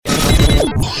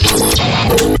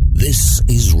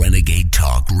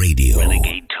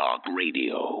Talk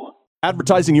Radio.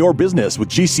 Advertising your business with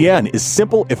GCN is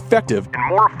simple, effective, and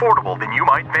more affordable than you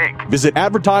might think. Visit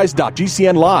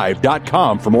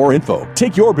advertise.gcnlive.com for more info.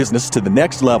 Take your business to the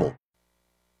next level.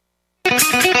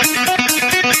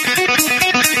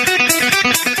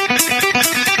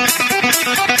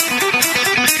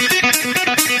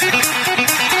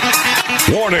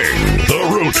 Warning!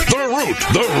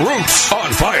 The root's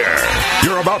on fire.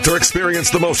 You're about to experience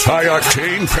the most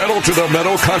high-octane,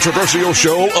 pedal-to-the-metal controversial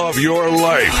show of your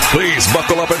life. Please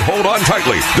buckle up and hold on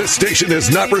tightly. This station is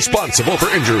not responsible for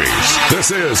injuries.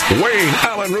 This is Wayne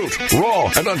Allyn Root,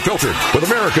 raw and unfiltered, with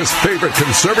America's favorite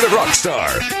conservative rock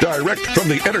star. Direct from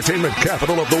the entertainment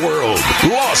capital of the world,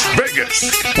 Las Vegas.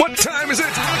 What time is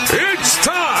it? It's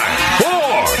time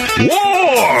for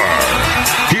war!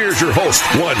 Here's your host,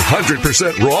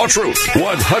 100% raw truth,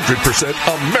 100%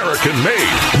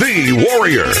 American-made, the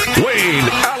warrior, Wayne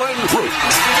Allyn Root.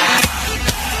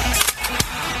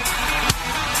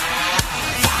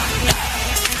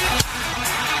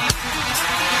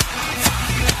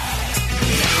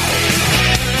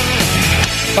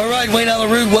 All right, Wayne Allyn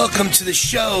Root, welcome to the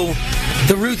show.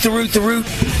 The root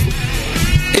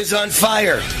is on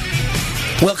fire.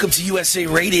 Welcome to USA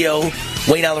Radio.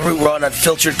 Wayne Allyn Root, raw and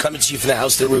unfiltered, coming to you from the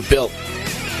house that Root built.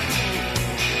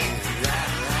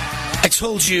 I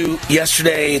told you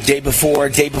yesterday, day before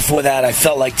that, I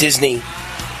felt like Disney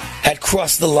had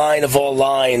crossed the line of all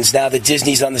lines. Now that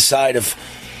Disney's on the side of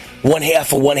one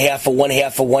half of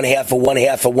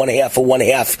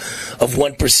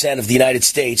 1% of the United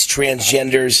States,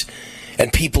 transgenders,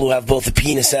 and people who have both a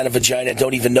penis and a vagina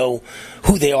don't even know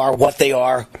who they are, what they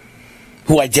are,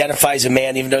 who identifies a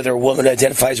man even though they're a woman, who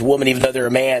identifies a woman even though they're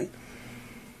a man,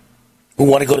 who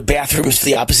want to go to bathrooms for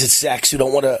the opposite sex, who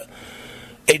don't want to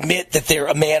admit that they're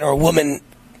a man or a woman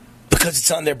because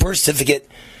it's on their birth certificate.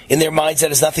 In their minds, that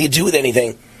has nothing to do with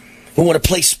anything. Who want to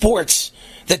play sports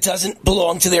that doesn't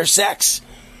belong to their sex.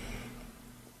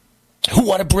 Who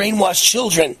want to brainwash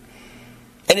children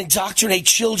and indoctrinate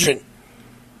children.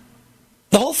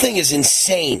 The whole thing is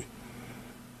insane.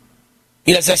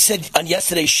 You know, as I said on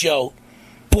yesterday's show,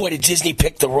 boy, did Disney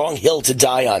pick the wrong hill to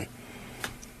die on.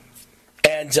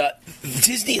 And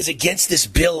Disney is against this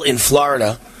bill in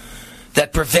Florida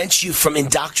that prevents you from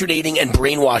indoctrinating and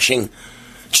brainwashing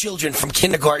children from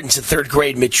kindergarten to third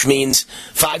grade, which means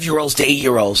 5-year-olds to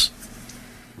 8-year-olds.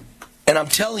 And I'm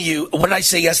telling you, what did I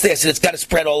say yesterday? I said it's got to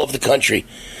spread all over the country.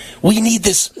 We need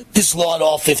this law in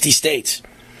all 50 states.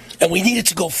 And we need it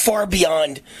to go far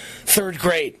beyond third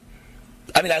grade.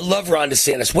 I mean, I love Ron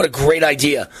DeSantis. What a great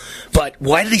idea. But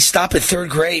why did he stop at third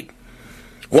grade?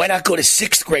 Why not go to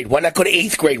 6th grade? Why not go to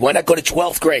 8th grade? Why not go to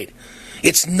 12th grade?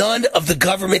 It's none of the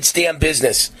government's damn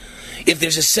business. If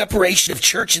there's a separation of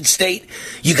church and state,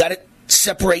 you got to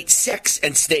separate sex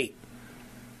and state.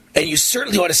 And you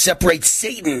certainly ought to separate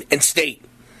Satan and state.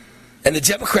 And the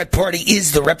Democrat Party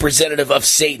is the representative of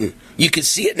Satan. You can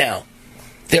see it now.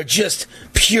 They're just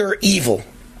pure evil.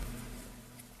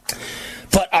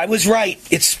 But I was right.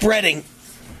 It's spreading.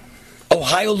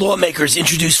 Ohio lawmakers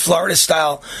introduced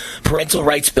Florida-style parental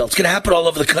rights bill. It's going to happen all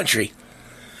over the country.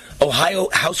 Ohio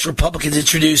House Republicans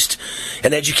introduced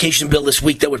an education bill this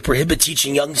week that would prohibit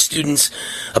teaching young students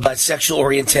about sexual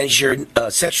orientation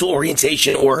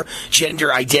or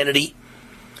gender identity.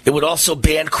 It would also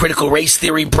ban critical race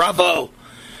theory, bravo,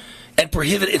 and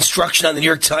prohibit instruction on the New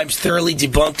York Times thoroughly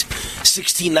debunked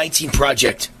 1619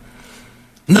 project.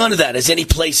 None of that has any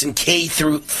place in K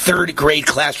through third grade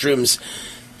classrooms,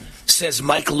 says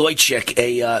Mike Loychik,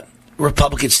 a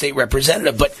Republican state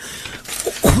representative. But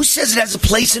who says it has a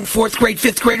place in 4th grade,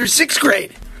 5th grade, or 6th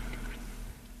grade?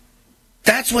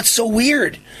 That's what's so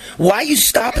weird. Why are you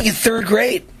stopping at 3rd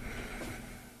grade?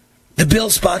 The bill,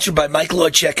 sponsored by Mike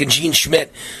Loychik and Gene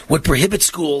Schmidt, would prohibit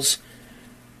schools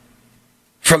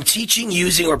from teaching,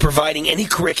 using, or providing any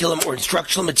curriculum or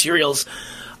instructional materials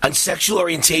on sexual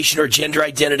orientation or gender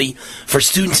identity for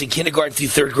students in kindergarten through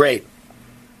 3rd grade.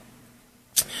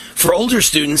 For older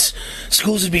students,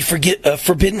 schools would be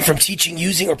forbidden from teaching,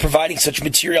 using, or providing such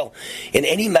material in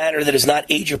any manner that is not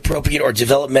age-appropriate or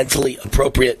developmentally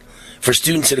appropriate for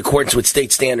students in accordance with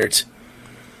state standards.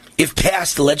 If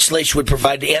passed, the legislation would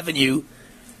provide an avenue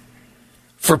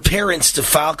for parents to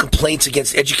file complaints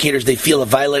against educators they feel have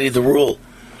violated the rule,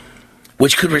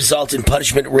 which could result in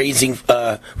punishment ranging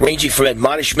from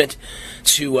admonishment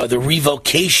to the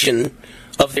revocation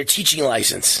of their teaching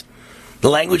license. The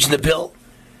language in the bill,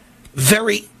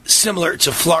 very similar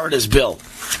to Florida's bill.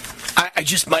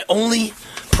 My only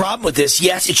problem with this,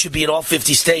 yes, it should be in all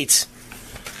 50 states,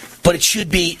 but it should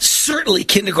be certainly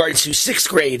kindergarten through 6th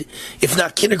grade, if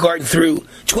not kindergarten through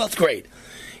 12th grade.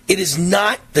 It is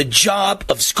not the job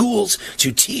of schools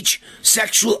to teach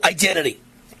sexual identity.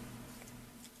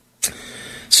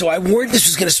 So I warned this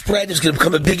was going to spread. It was going to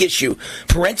become a big issue.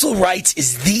 Parental rights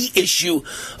is the issue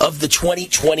of the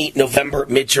 2020 November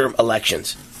midterm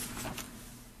elections.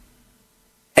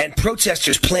 And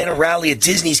protesters plan a rally at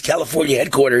Disney's California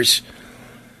headquarters.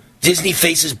 Disney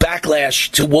faces backlash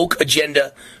to woke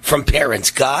agenda from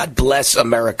parents. God bless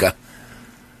America.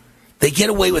 They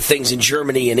get away with things in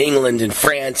Germany and England and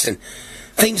France and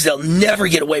things they'll never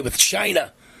get away with.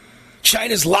 China.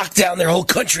 China's locked down their whole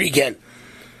country again.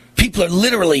 People are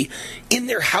literally in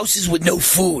their houses with no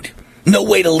food, no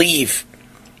way to leave.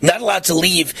 Not allowed to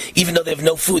leave even though they have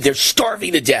no food. They're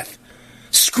starving to death.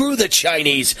 Screw the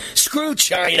Chinese. Screw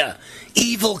China.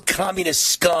 Evil communist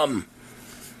scum.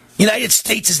 The United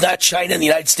States is not China and the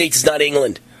United States is not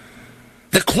England.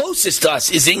 The closest to us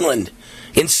is England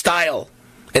in style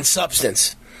and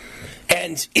substance.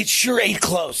 And it sure ain't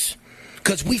close.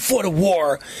 Because we fought a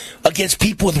war against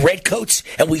people with red coats,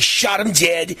 and we shot them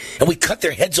dead, and we cut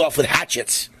their heads off with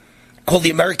hatchets, called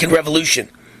the American Revolution.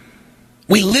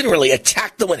 We literally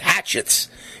attacked them with hatchets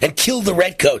and killed the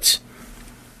redcoats.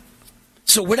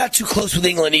 So we're not too close with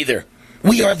England either.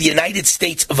 We are the United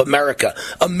States of America.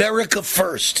 America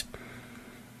first.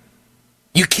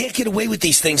 You can't get away with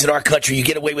these things in our country. You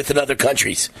get away with in other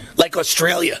countries, like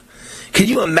Australia. Can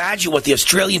you imagine what the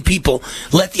Australian people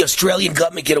let the Australian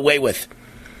government get away with?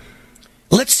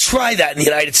 Let's try that in the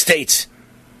United States.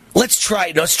 Let's try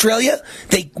it. In Australia,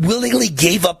 they willingly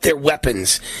gave up their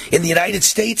weapons. In the United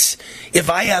States, if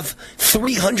I have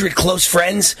 300 close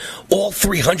friends, all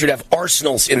 300 have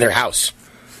arsenals in their house.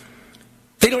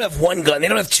 They don't have one gun. They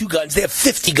don't have two guns. They have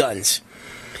 50 guns.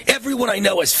 Everyone I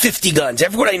know has 50 guns.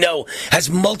 Everyone I know has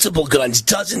multiple guns,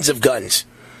 dozens of guns,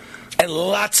 and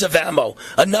lots of ammo,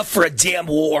 enough for a damn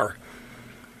war.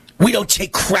 We don't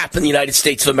take crap in the United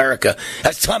States of America.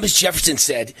 As Thomas Jefferson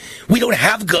said, we don't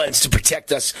have guns to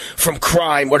protect us from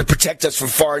crime or to protect us from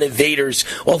foreign invaders,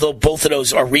 although both of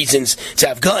those are reasons to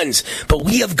have guns. But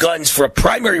we have guns for a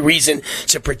primary reason,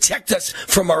 to protect us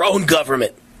from our own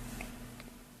government.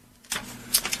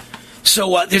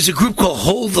 So there's a group called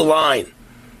Hold the Line.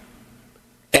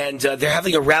 And they're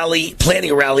having a rally, planning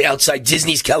a rally outside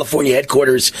Disney's California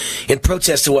headquarters in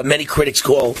protest to what many critics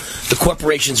call the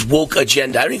corporation's woke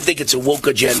agenda. I don't even think it's a woke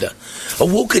agenda. A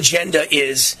woke agenda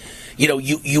is,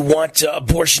 you want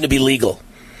abortion to be legal.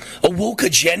 A woke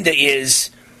agenda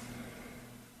is,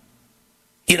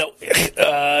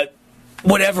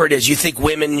 whatever it is. You think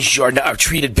women are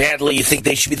treated badly. You think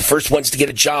they should be the first ones to get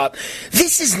a job.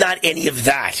 This is not any of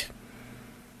that.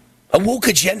 A woke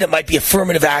agenda might be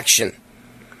affirmative action.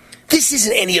 This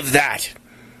isn't any of that.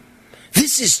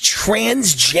 This is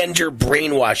transgender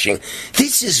brainwashing.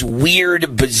 This is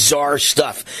weird, bizarre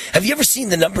stuff. Have you ever seen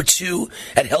the number 2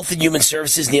 at Health and Human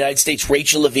Services in the United States,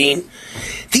 Rachel Levine?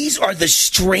 These are the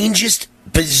strangest,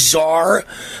 bizarre,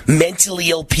 mentally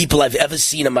ill people I've ever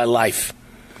seen in my life.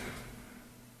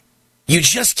 You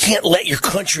just can't let your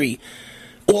country,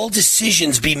 all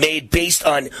decisions be made based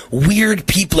on weird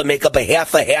people that make up a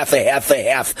half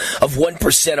of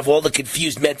 1% of all the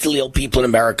confused mentally ill people in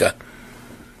America.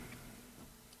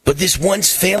 But this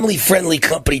once family-friendly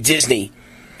company, Disney,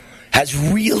 has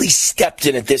really stepped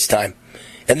in at this time.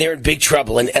 And they're in big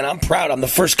trouble. And I'm proud. I'm the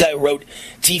first guy who wrote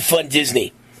Defund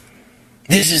Disney.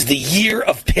 This is the year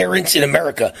of parents in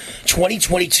America.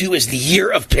 2022 is the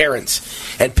year of parents.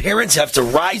 And parents have to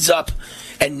rise up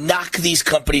and knock these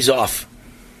companies off.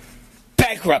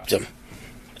 Bankrupt them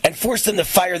and force them to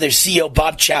fire their CEO,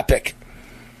 Bob Chapek.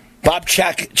 Bob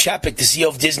Chapek, the CEO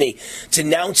of Disney,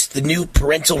 denounced the new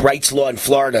parental rights law in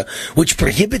Florida, which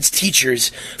prohibits teachers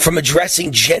from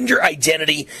addressing gender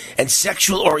identity and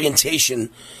sexual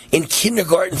orientation in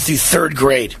kindergarten through 3rd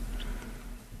grade.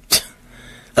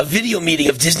 A video meeting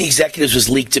of Disney executives was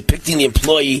leaked depicting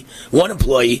one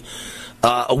employee,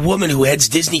 a woman who heads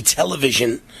Disney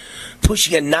Television,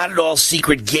 pushing a not-at-all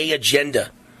secret gay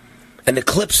agenda. And the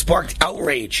clip sparked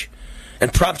outrage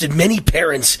and prompted many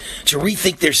parents to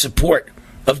rethink their support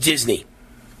of Disney.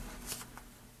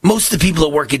 Most of the people that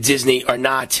work at Disney are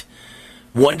not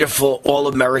wonderful,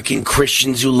 all-American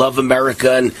Christians who love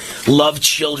America and love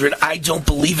children. I don't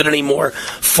believe it anymore.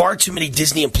 Far too many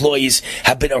Disney employees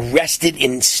have been arrested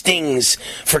in stings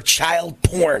for child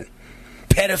porn,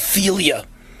 pedophilia,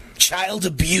 child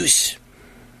abuse.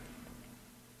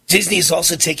 Disney has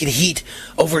also taken heat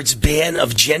over its ban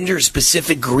of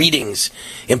gender-specific greetings.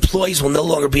 Employees will no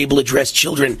longer be able to address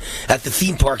children at the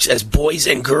theme parks as boys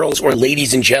and girls or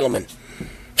ladies and gentlemen.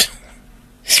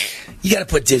 You got to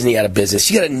put Disney out of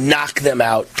business. You got to knock them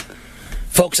out.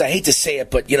 Folks, I hate to say it,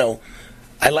 but,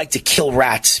 I like to kill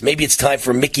rats. Maybe it's time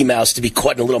for Mickey Mouse to be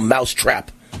caught in a little mouse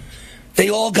trap. They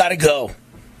all got to go.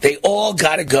 They all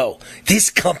got to go. This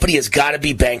company has got to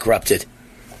be bankrupted.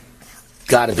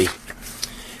 Got to be.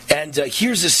 And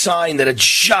here's a sign that a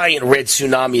giant red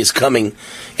tsunami is coming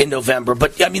in November.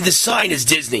 But, I mean, the sign is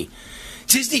Disney.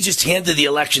 Disney just handed the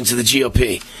election to the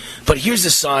GOP. But here's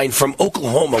a sign from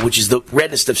Oklahoma, which is the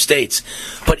reddest of states.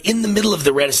 But in the middle of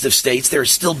the reddest of states, there are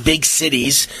still big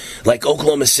cities like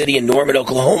Oklahoma City and Norman,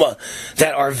 Oklahoma,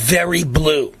 that are very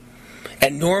blue.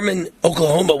 And Norman,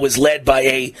 Oklahoma was led by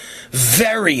a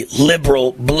very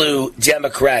liberal blue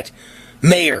Democrat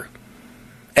mayor.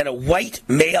 And a white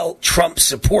male Trump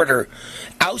supporter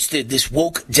ousted this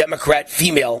woke Democrat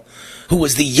female who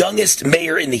was the youngest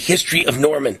mayor in the history of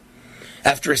Norman.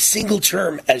 After a single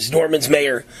term as Norman's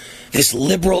mayor, this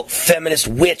liberal feminist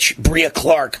witch, Bria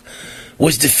Clark,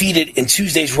 was defeated in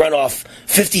Tuesday's runoff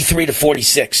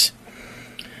 53-46.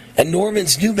 And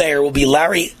Norman's new mayor will be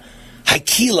Larry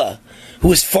Haikila,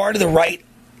 who is far to the right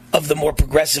of the more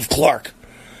progressive Clark.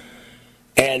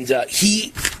 And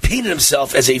he painted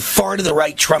himself as a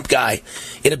far-to-the-right Trump guy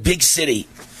in a big city,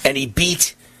 and he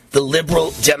beat the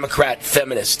liberal Democrat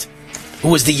feminist, who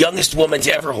was the youngest woman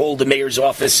to ever hold the mayor's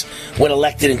office when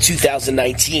elected in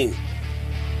 2019.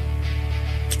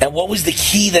 And what was the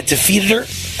key that defeated her?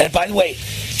 And by the way,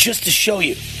 just to show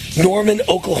you, Norman,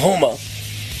 Oklahoma,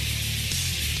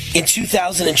 in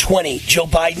 2020, Joe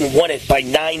Biden won it by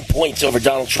 9 points over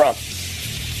Donald Trump.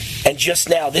 And just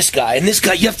now, this guy,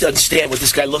 you have to understand what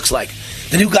this guy looks like.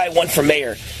 The new guy won for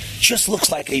mayor, just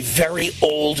looks like a very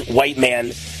old white man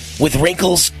with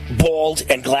wrinkles, bald,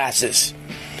 and glasses.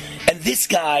 And this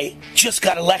guy just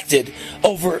got elected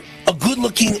over a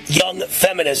good-looking young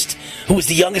feminist who was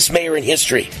the youngest mayor in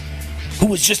history, who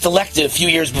was just elected a few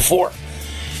years before.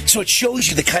 So it shows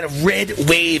you the kind of red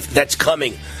wave that's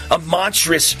coming, a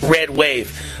monstrous red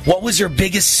wave. What was her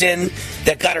biggest sin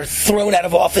that got her thrown out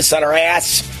of office on her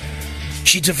ass?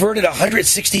 She diverted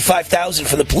 $165,000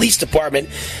 from the police department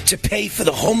to pay for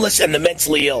the homeless and the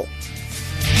mentally ill.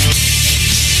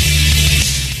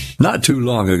 Not too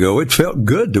long ago, it felt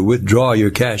good to withdraw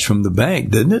your cash from the bank,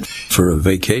 didn't it? For a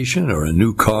vacation or a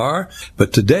new car.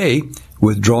 But today,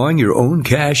 withdrawing your own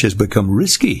cash has become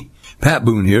risky. Pat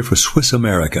Boone here for Swiss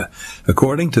America.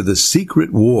 According to The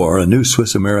Secret War, a new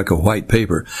Swiss America white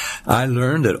paper, I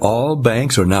learned that all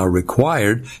banks are now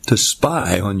required to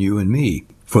spy on you and me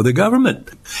for the government,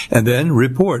 and then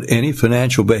report any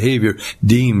financial behavior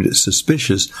deemed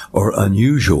suspicious or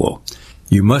unusual.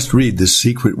 You must read The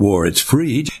Secret War. It's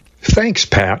free. Thanks,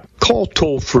 Pat. Call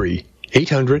toll-free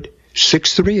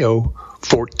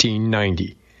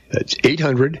 800-630-1490. That's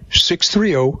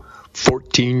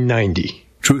 800-630-1490.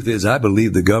 Truth is, I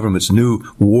believe the government's new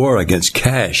war against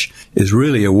cash is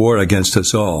really a war against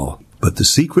us all. But the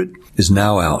secret is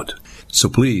now out. So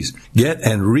please, get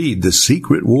and read The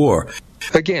Secret War.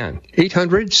 Again,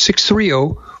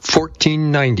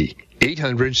 800-630-1490.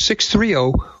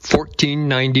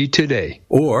 800-630-1490 today.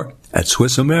 Or at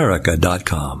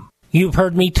SwissAmerica.com. You've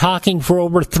heard me talking for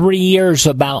over 3 years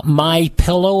about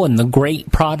MyPillow and the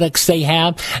great products they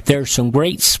have. There's some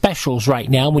great specials right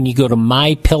now when you go to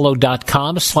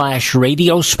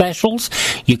MyPillow.com/radio specials.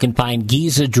 You can find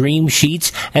Giza Dream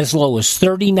Sheets as low as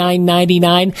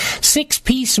 $39.99.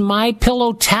 6-piece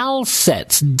MyPillow towel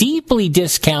sets, deeply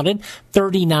discounted,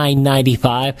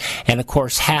 $39.95. And of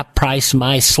course, half price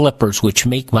My Slippers, which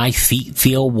make my feet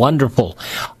feel wonderful.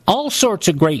 All sorts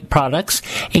of great products,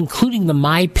 including the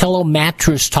MyPillow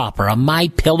mattress topper, a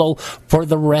MyPillow for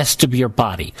the rest of your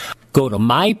body. Go to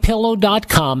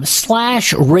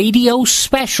MyPillow.com/radio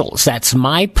specials. That's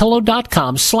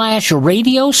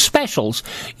MyPillow.com/radio specials.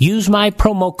 Use my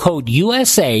promo code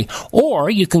USA, or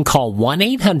you can call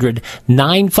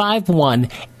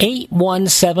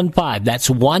 1-800-951-8175. That's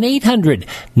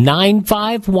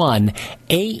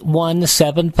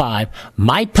 1-800-951-8175.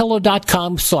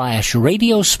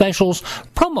 MyPillow.com/radio specials.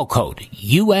 Promo code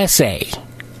USA.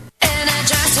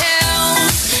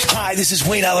 Hi, this is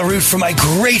Wayne Allyn from my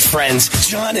great friends,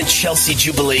 John and Chelsea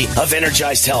Jubilee of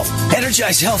Energized Health.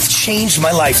 Energized Health changed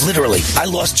my life, literally. I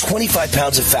lost 25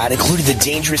 pounds of fat, including the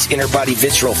dangerous inner body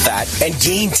visceral fat, and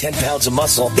gained 10 pounds of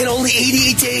muscle in only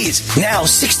 88 days. Now,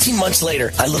 16 months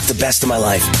later, I look the best of my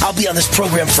life. I'll be on this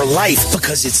program for life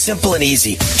because it's simple and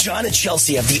easy. John and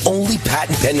Chelsea have the only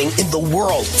patent pending in the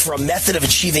world for a method of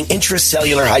achieving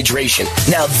intracellular hydration.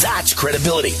 Now that's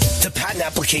credibility. The patent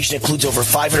application includes over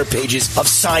 500 pages of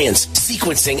science,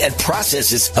 sequencing, and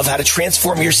processes of how to transfer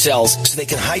transform your cells so they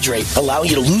can hydrate, allowing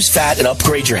you to lose fat and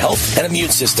upgrade your health and immune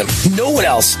system. No one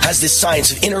else has this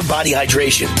science of inner body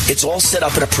hydration. It's all set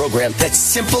up in a program that's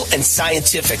simple and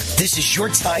scientific. This is your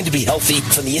time to be healthy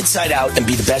from the inside out and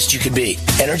be the best you can be.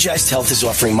 Energized Health is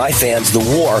offering my fans, The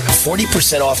War,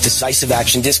 40% off decisive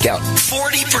action discount.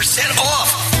 40%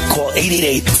 off! Call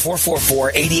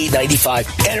 888-444-8895,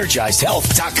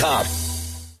 EnergizedHealth.com.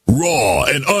 Raw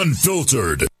and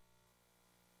unfiltered.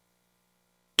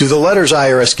 Do the letters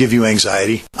IRS give you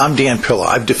anxiety? I'm Dan Pilla.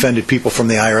 I've defended people from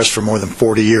the IRS for more than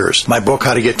 40 years. My book,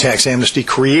 How to Get Tax Amnesty,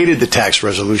 created the tax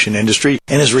resolution industry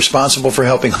and is responsible for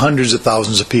helping hundreds of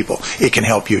thousands of people. It can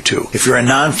help you too. If you're a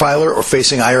non-filer or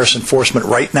facing IRS enforcement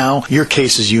right now, your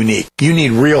case is unique. You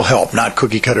need real help, not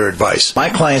cookie-cutter advice. My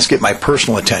clients get my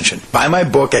personal attention. Buy my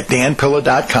book at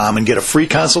danpilla.com and get a free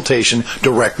consultation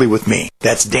directly with me.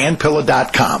 That's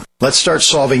danpilla.com. Let's start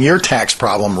solving your tax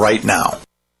problem right now.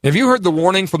 Have you heard the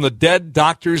warning from the dead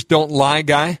doctors don't lie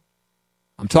guy?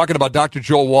 I'm talking about Dr.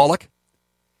 Joel Wallach.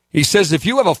 He says if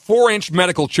you have a 4-inch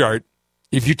medical chart,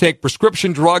 if you take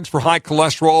prescription drugs for high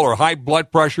cholesterol or high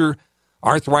blood pressure,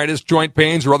 arthritis, joint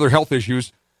pains, or other health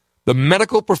issues, the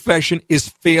medical profession is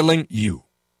failing you.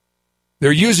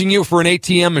 They're using you for an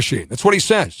ATM machine. That's what he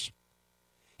says.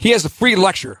 He has a free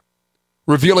lecture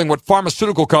revealing what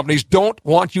pharmaceutical companies don't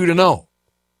want you to know.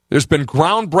 There's been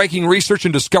groundbreaking research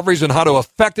and discoveries on how to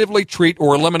effectively treat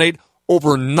or eliminate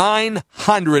over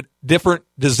 900 different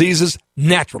diseases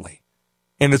naturally.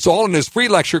 And it's all in his free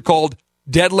lecture called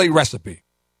Deadly Recipe.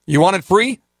 You want it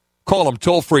free? Call him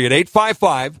toll free at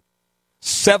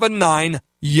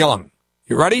 855-79-YOUNG.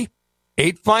 You ready?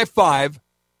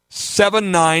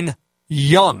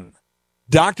 855-79-YOUNG.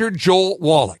 Dr. Joel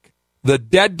Wallach, the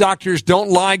dead doctors don't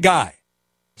lie guy,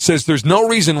 says there's no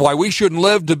reason why we shouldn't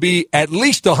live to be at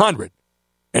least 100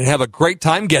 and have a great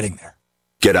time getting there.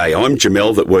 G'day, I'm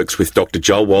Jamel that works with Dr.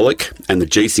 Joel Wallach and the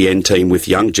GCN team with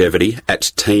Longevity at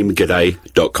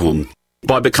teamg'day.com.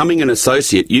 By becoming an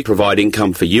associate, you provide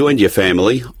income for you and your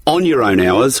family on your own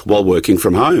hours while working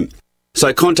from home.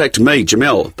 So contact me,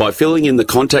 Jamel, by filling in the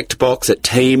contact box at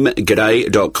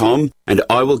teamg'day.com and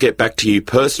I will get back to you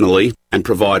personally and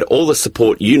provide all the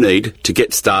support you need to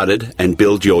get started and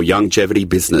build your longevity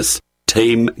business.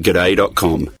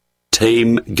 teamg'day.com.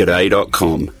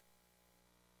 teamg'day.com.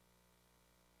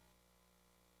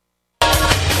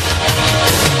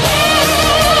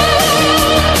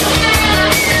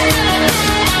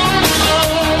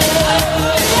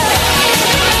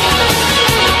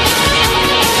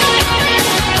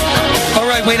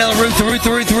 Wait on the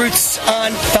Roots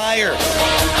on fire.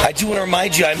 I do want to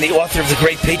remind you, I'm the author of the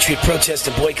Great Patriot Protest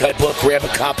and Boycott book. Grab a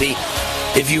copy.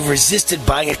 If you've resisted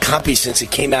buying a copy since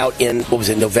it came out in,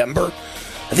 November?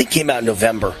 I think it came out in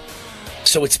November.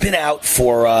 So it's been out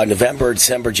for November,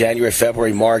 December, January,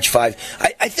 February, March, 5.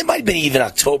 I think it might have been even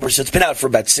October, so it's been out for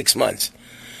about 6 months.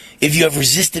 If you have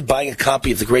resisted buying a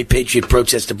copy of the Great Patriot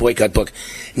Protest and Boycott book,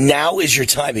 now is your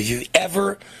time. If you've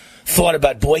ever thought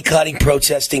about boycotting,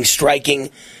 protesting, striking,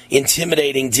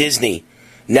 intimidating Disney,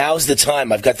 now's the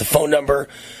time. I've got the phone number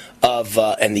of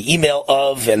and the email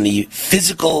of and the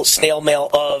physical snail mail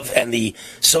of and the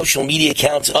social media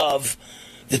accounts of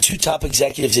the two top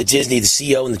executives at Disney, the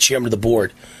CEO and the chairman of the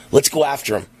board. Let's go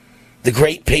after them. The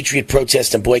Great Patriot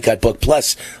Protest and Boycott book,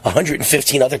 plus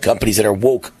 115 other companies that are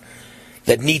woke,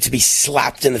 that need to be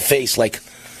slapped in the face like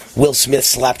Will Smith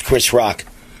slapped Chris Rock.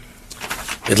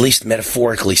 At least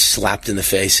metaphorically slapped in the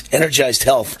face. Energized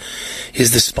Health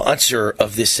is the sponsor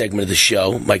of this segment of the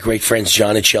show. My great friends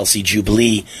John and Chelsea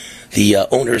Jubilee, the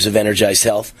owners of Energized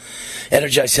Health.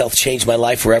 Energized Health changed my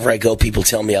life. Wherever I go, people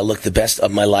tell me I look the best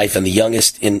of my life and the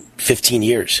youngest in 15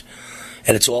 years.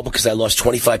 And it's all because I lost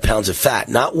 25 pounds of fat,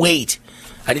 not weight.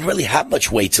 I didn't really have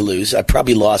much weight to lose. I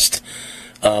probably lost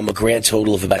a grand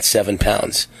total of about 7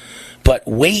 pounds. But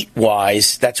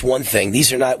weight-wise, that's one thing.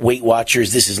 These are not Weight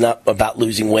Watchers. This is not about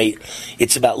losing weight.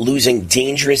 It's about losing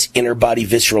dangerous inner body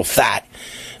visceral fat.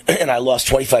 And I lost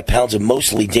 25 pounds of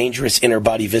mostly dangerous inner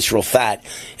body visceral fat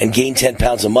and gained 10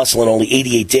 pounds of muscle in only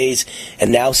 88 days.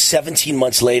 And now, 17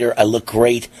 months later, I look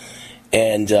great.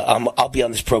 And I'll be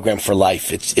on this program for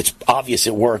life. It's obvious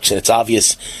it works, and it's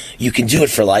obvious you can do it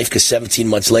for life because 17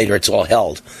 months later, it's all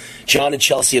held. John and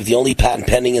Chelsea have the only patent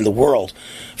pending in the world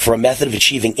for a method of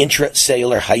achieving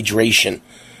intracellular hydration.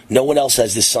 No one else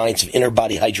has this science of inner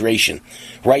body hydration.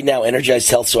 Right now, Energized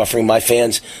Health is offering my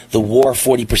fans the WAR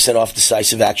 40% off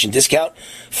decisive action discount.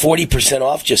 40%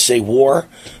 off. Just say WAR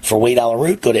for Wade Allyn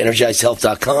Root. Go to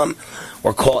EnergizedHealth.com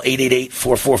or call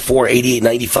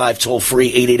 888-444-8895. Toll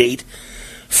free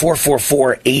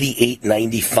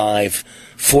 888-444-8895.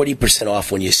 40%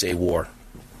 off when you say WAR.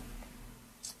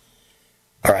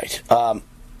 All right.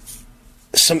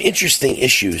 Some interesting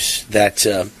issues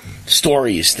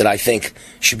stories that I think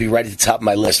should be right at the top of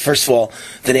my list. First of all,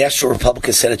 the National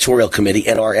Republican Senatorial Committee,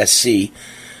 NRSC,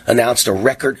 announced a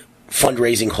record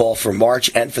fundraising haul for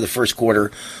March and for the first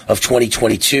quarter of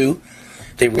 2022.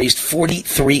 They raised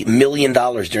 $43 million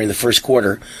during the first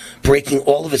quarter, breaking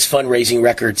all of its fundraising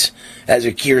records as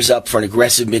it gears up for an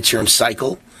aggressive midterm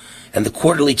cycle. And the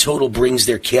quarterly total brings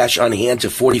their cash on hand to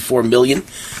 $44 million,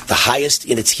 the highest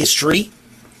in its history.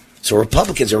 So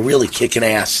Republicans are really kicking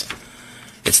ass.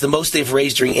 It's the most they've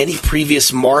raised during any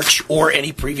previous March or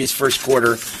any previous first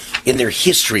quarter in their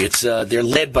history. They're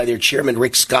led by their chairman,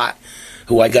 Rick Scott,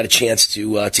 who I got a chance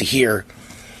to hear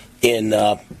in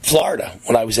Florida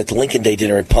when I was at the Lincoln Day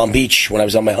dinner in Palm Beach when I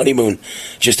was on my honeymoon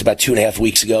just about 2.5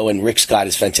 weeks ago. And Rick Scott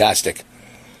is fantastic.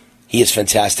 He is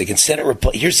fantastic. And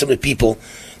here's some of the people,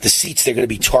 the seats they're going to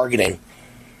be targeting.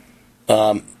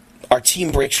 Our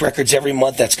team breaks records every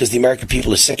month. That's because the American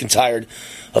people are sick and tired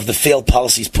of the failed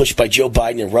policies pushed by Joe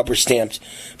Biden and rubber-stamped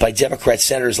by Democrat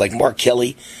senators like Mark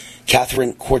Kelly,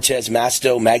 Catherine Cortez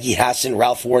Masto, Maggie Hassan,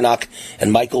 Ralph Warnock,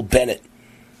 and Michael Bennet.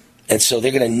 And so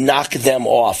they're going to knock them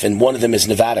off. And one of them is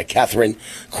Nevada, Catherine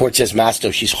Cortez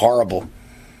Masto. She's horrible.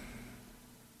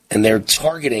 And they're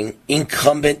targeting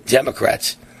incumbent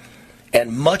Democrats.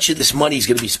 And much of this money is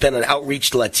going to be spent on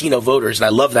outreach to Latino voters. And I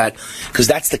love that because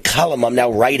that's the column I'm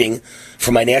now writing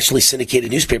for my nationally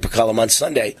syndicated newspaper column on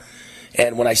Sunday.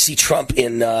 And when I see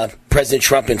President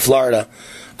Trump in Florida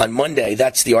on Monday,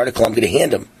 that's the article I'm going to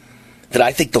hand him. That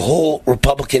I think the whole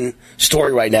Republican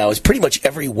story right now is pretty much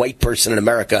every white person in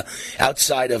America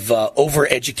outside of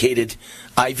overeducated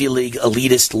Ivy League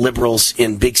elitist liberals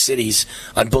in big cities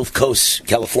on both coasts,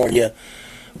 California,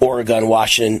 Oregon,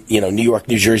 Washington, New York,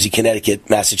 New Jersey, Connecticut,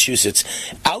 Massachusetts.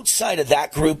 Outside of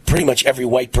that group, pretty much every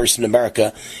white person in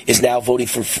America is now voting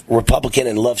for Republican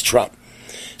and loves Trump.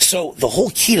 So the whole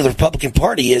key to the Republican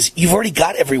Party is you've already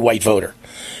got every white voter,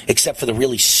 except for the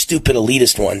really stupid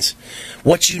elitist ones.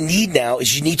 What you need now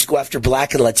is you need to go after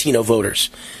black and Latino voters.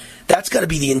 That's got to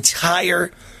be the entire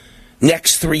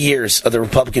next 3 years of the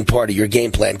Republican Party, your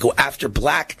game plan. Go after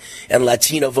black and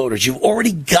Latino voters. You've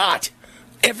already got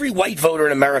every white voter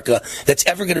in America that's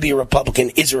ever going to be a Republican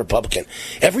is a Republican.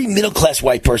 Every middle-class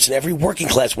white person, every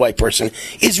working-class white person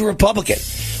is a Republican.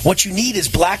 What you need is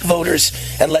black voters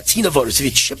and Latino voters. If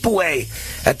you chip away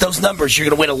at those numbers, you're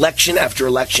going to win election after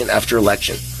election after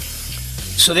election.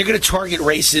 So they're going to target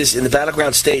races in the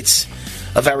battleground states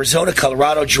of Arizona,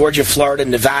 Colorado, Georgia, Florida,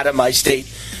 Nevada, my state,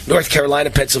 North Carolina,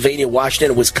 Pennsylvania,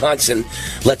 Washington, and Wisconsin.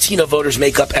 Latino voters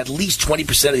make up at least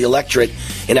 20% of the electorate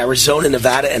in Arizona,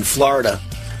 Nevada, and Florida.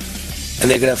 And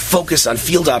they're going to focus on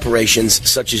field operations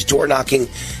such as door knocking,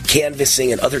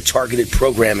 canvassing, and other targeted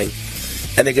programming.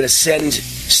 And they're going to send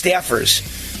staffers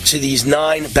to these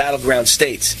 9 battleground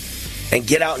states and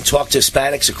get out and talk to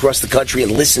Hispanics across the country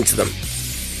and listen to them.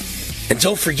 And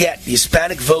don't forget, the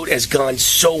Hispanic vote has gone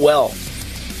so well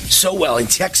in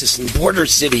Texas and border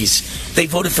cities. They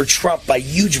voted for Trump by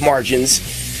huge margins.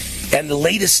 And the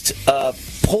latest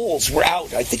polls were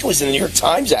out. I think it was in the New York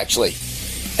Times, actually.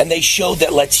 And they showed that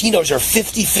Latinos are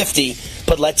 50-50,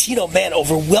 but Latino men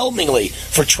overwhelmingly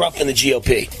for Trump and the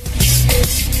GOP.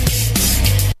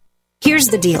 Here's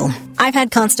the deal. I've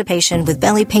had constipation with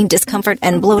belly pain, discomfort,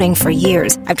 and bloating for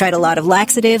years. I've tried a lot of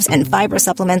laxatives and fiber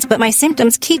supplements, but my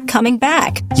symptoms keep coming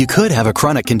back. You could have a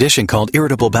chronic condition called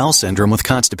irritable bowel syndrome with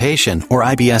constipation, or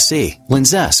IBS-C.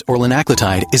 Linzess, or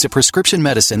linaclotide, is a prescription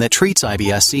medicine that treats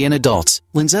IBS-C in adults.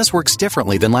 Linzess works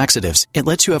differently than laxatives. It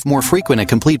lets you have more frequent and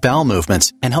complete bowel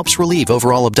movements and helps relieve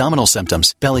overall abdominal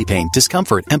symptoms, belly pain,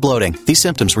 discomfort, and bloating. These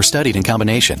symptoms were studied in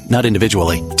combination, not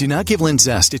individually. Do not give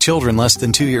Linzess to children less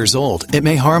than 2 years old. It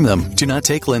may harm them. Do not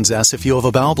take Linzess if you have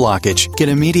a bowel blockage. Get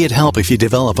immediate help if you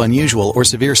develop unusual or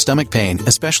severe stomach pain,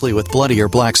 especially with bloody or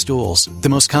black stools. The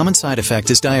most common side effect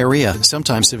is diarrhea,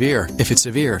 sometimes severe. If it's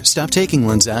severe, stop taking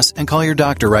Linzess and call your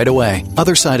doctor right away.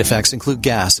 Other side effects include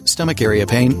gas, stomach area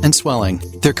pain, and swelling.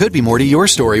 There could be more to your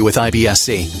story with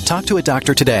IBS-C. Talk to a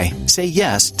doctor today. Say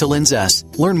yes to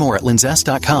Linzess. Learn more at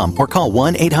linzess.com or call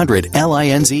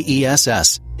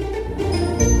 1-800-LINZESS.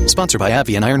 Sponsored by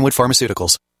AbbVie and Ironwood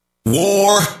Pharmaceuticals.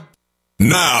 War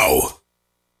now.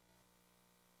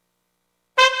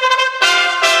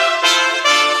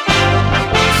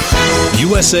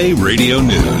 USA Radio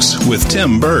News with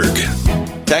Tim Berg.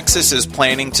 Texas is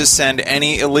planning to send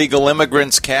any illegal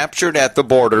immigrants captured at the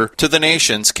border to the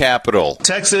nation's capital.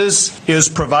 Texas is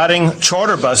providing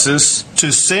charter buses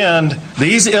to send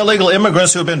these illegal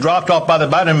immigrants who have been dropped off by the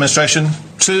Biden administration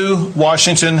to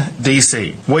Washington,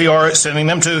 D.C. We are sending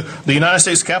them to the United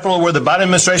States Capitol, where the Biden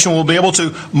administration will be able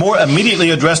to more immediately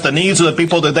address the needs of the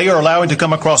people that they are allowing to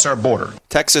come across our border.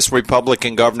 Texas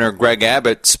Republican Governor Greg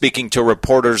Abbott speaking to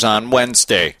reporters on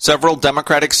Wednesday. Several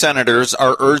Democratic senators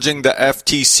are urging the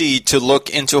FTC to look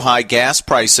into high gas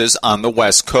prices on the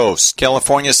West Coast.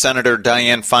 California Senator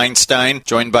Dianne Feinstein,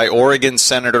 joined by Oregon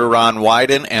Senator Ron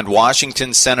Wyden and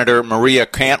Washington Senator Maria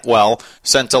Cantwell,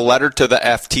 sent a letter to the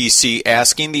FTC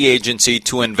asking the agency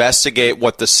to investigate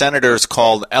what the senators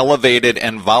called elevated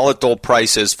and volatile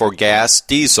prices for gas,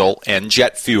 diesel, and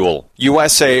jet fuel.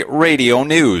 USA Radio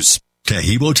News.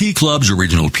 Tahibo Tea Club's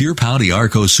original Pure Pau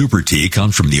Arco Super Tea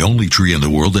comes from the only tree in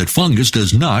the world that fungus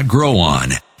does not grow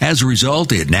on. As a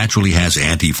result, it naturally has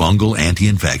antifungal,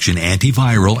 anti-infection,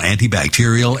 antiviral,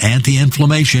 antibacterial,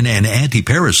 anti-inflammation, and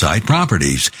anti-parasite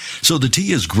properties. So the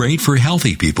tea is great for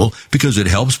healthy people because it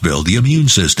helps build the immune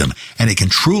system, and it can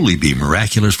truly be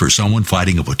miraculous for someone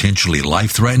fighting a potentially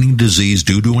life-threatening disease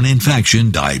due to an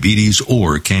infection, diabetes,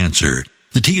 or cancer.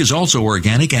 The tea is also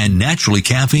organic and naturally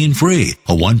caffeine-free.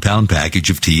 A 1-pound package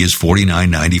of tea is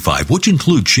 $49.95, which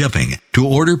includes shipping. To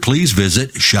order, please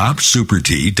visit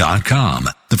shopsupertea.com.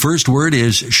 The first word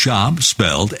is shop,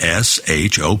 spelled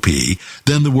S-H-O-P,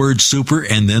 then the word super,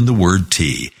 and then the word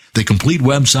tea. The complete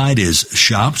website is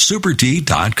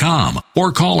shopsupertea.com,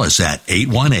 or call us at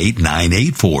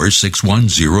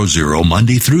 818-984-6100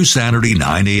 Monday through Saturday,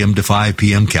 9 a.m. to 5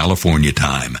 p.m. California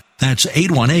time. That's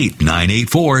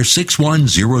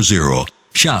 818-984-6100.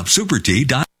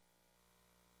 Shopsupertea.com.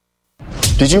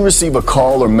 Did you receive a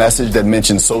call or message that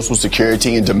mentioned Social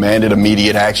Security and demanded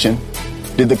immediate action?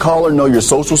 Did the caller know your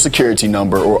Social Security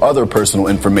number or other personal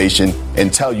information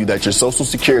and tell you that your Social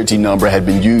Security number had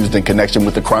been used in connection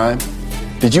with the crime?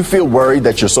 Did you feel worried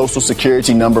that your Social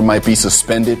Security number might be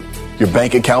suspended, your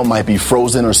bank account might be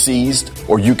frozen or seized,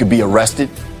 or you could be arrested?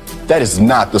 That is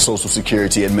not the Social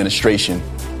Security Administration.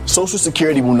 Social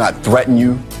Security will not threaten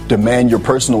you, demand your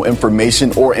personal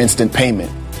information, or instant payment,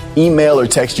 email or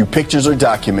text you pictures or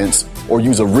documents, or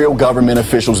use a real government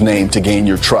official's name to gain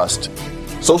your trust.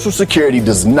 Social Security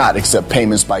does not accept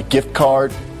payments by gift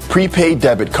card, prepaid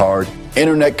debit card,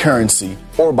 internet currency,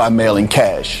 or by mailing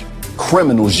cash.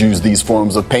 Criminals use these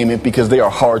forms of payment because they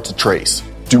are hard to trace.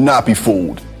 Do not be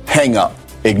fooled. Hang up.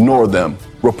 Ignore them.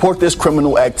 Report this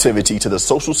criminal activity to the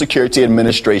Social Security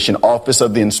Administration Office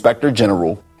of the Inspector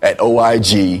General at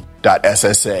oig.ssa.gov.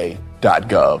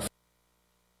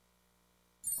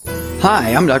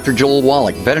 Hi, I'm Dr. Joel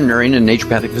Wallach, veterinarian and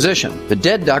naturopathic physician, the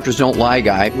Dead Doctors Don't Lie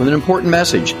guy with an important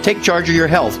message. Take charge of your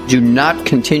health. Do not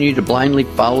continue to blindly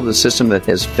follow the system that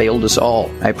has failed us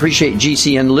all. I appreciate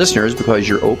GCN listeners because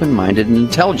you're open-minded and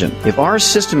intelligent. If our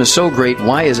system is so great,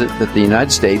 why is it that the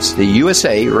United States, the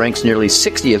USA, ranks nearly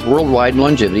 60th worldwide in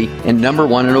longevity and number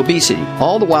 1 in obesity?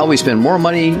 All the while we spend more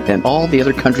money than all the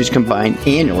other countries combined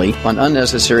annually on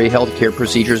unnecessary health care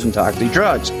procedures and toxic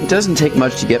drugs. It doesn't take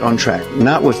much to get on track,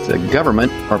 not with the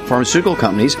government or pharmaceutical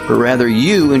companies, but rather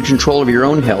you in control of your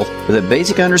own health with a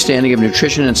basic understanding of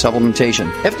nutrition and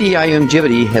supplementation. FDI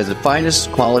Longevity has the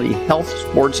finest quality health,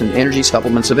 sports, and energy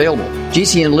supplements available.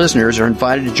 GCN listeners are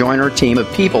invited to join our team of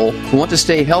people who want to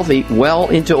stay healthy well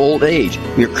into old age.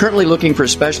 We are currently looking for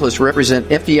specialists to represent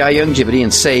FDI Longevity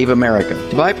and Save America.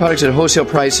 To buy products at wholesale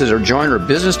prices or join our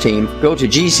business team, go to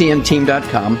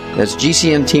GCNteam.com. That's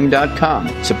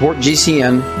GCNteam.com. Support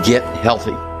GCN. Get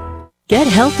healthy. Get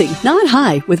healthy, not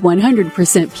high, with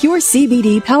 100% pure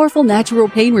CBD powerful natural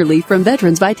pain relief from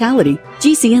Veterans Vitality.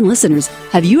 GCN listeners,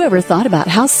 have you ever thought about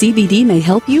how CBD may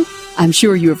help you? I'm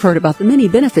sure you have heard about the many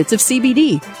benefits of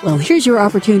CBD. Well, here's your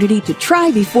opportunity to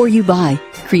try before you buy.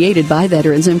 Created by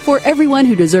veterans and for everyone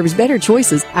who deserves better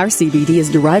choices, our CBD is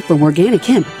derived from organic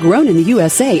hemp, grown in the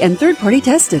USA and third-party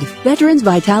tested. Veterans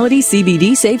Vitality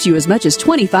CBD saves you as much as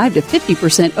 25 to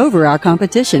 50% over our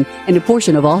competition, and a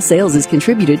portion of all sales is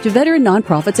contributed to veteran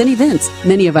nonprofits and events.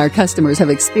 Many of our customers have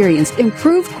experienced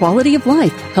improved quality of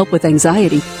life, help with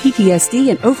anxiety, PTSD,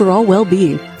 and overall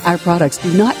well-being. Our products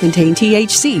do not contain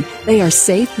THC. They are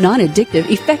safe, non-addictive,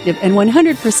 effective, and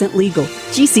 100% legal.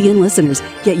 GCN listeners,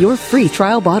 get your free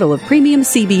trial bottle of premium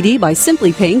CBD by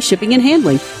simply paying shipping and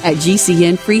handling at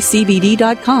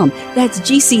GCNFreeCBD.com. That's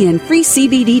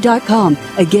GCNFreeCBD.com.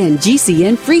 Again,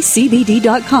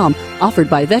 GCNFreeCBD.com.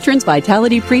 Offered by Veterans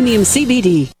Vitality Premium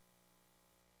CBD.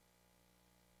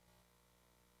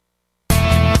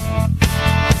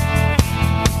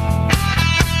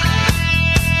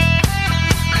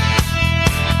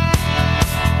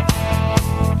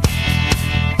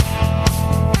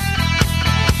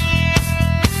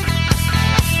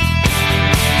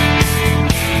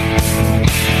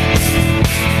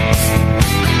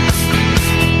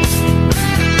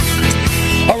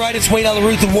 Wayne on the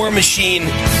Root, the War Machine.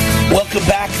 Welcome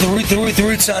back. The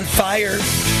Root's on fire.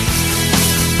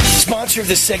 Sponsor of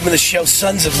this segment of the show,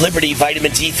 Sons of Liberty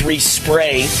Vitamin D3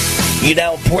 Spray. You know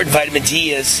how important vitamin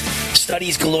D is.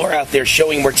 Studies galore out there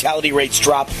showing mortality rates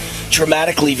drop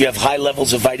dramatically if you have high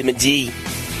levels of vitamin D.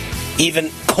 Even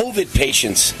COVID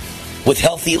patients with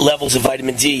healthy levels of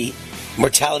vitamin D,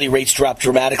 mortality rates drop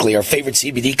dramatically. Our favorite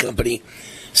CBD company,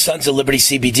 Sons of Liberty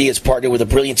CBD, has partnered with a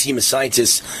brilliant team of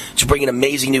scientists to bring an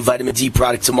amazing new vitamin D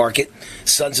product to market.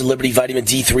 Sons of Liberty Vitamin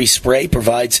D3 Spray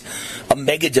provides a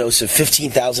mega dose of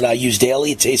 15,000 IUs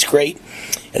daily. It tastes great,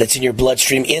 and it's in your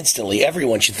bloodstream instantly.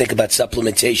 Everyone should think about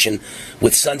supplementation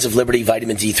with Sons of Liberty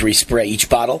Vitamin D3 Spray. Each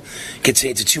bottle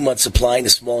contains a 2-month supply and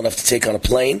is small enough to take on a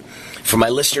plane. For my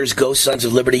listeners, go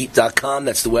sonsofliberty.com.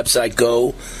 That's the website.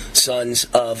 Go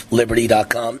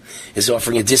sonsofliberty.com is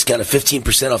offering a discount of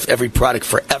 15% off every product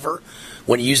forever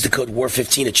when you use the code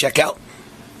WAR15 at checkout.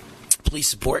 Please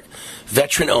support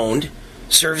veteran-owned,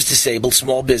 service-disabled,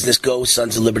 small business. Go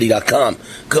sonsofliberty.com.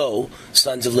 Go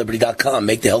sonsofliberty.com.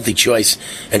 Make the healthy choice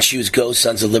and choose go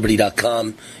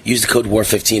sonsofliberty.com. Use the code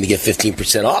WAR15 to get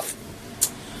 15% off.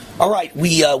 All right,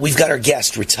 we've got our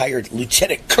guest, retired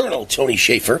Lieutenant Colonel Tony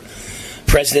Shaffer,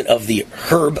 president of the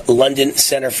Herb London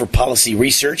Center for Policy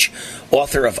Research,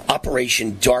 author of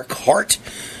Operation Dark Heart.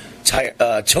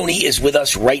 Tony is with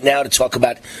us right now to talk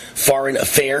about foreign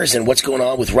affairs and what's going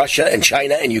on with Russia and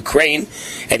China and Ukraine,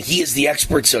 and he is the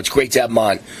expert, so it's great to have him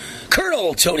on.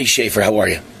 Colonel Tony Shaffer, how are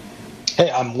you? Hey,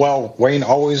 I'm well, Wayne.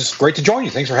 Always great to join you.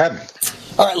 Thanks for having me.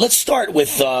 All right, let's start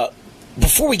with,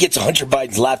 before we get to Hunter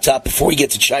Biden's laptop, before we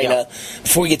get to China,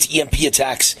 before we get to EMP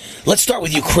attacks, let's start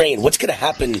with Ukraine. What's going to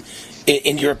happen,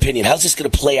 in your opinion? How's this going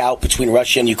to play out between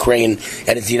Russia and Ukraine,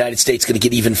 and is the United States going to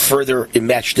get even further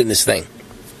enmeshed in this thing?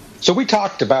 So we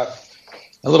talked about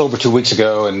a little over 2 weeks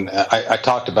ago, and I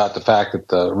talked about the fact that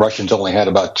the Russians only had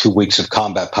about 2 weeks of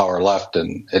combat power left,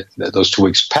 and those 2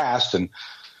 weeks passed, and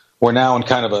we're now in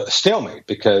kind of a stalemate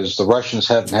because the Russians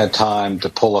haven't had time to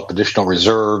pull up additional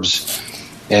reserves,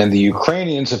 and the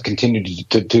Ukrainians have continued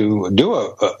to do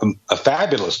a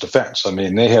fabulous defense. I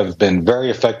mean, they have been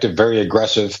very effective, very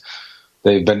aggressive.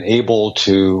 They've been able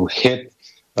to hit.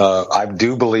 I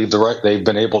do believe they've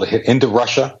been able to hit into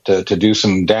Russia to do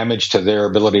some damage to their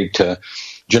ability to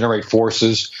generate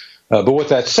forces. But with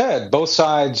that said, both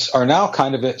sides are now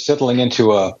kind of settling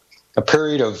into a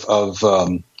period of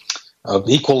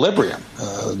equilibrium.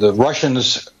 The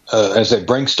Russians, as they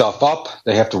bring stuff up,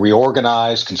 they have to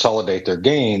reorganize, consolidate their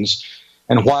gains.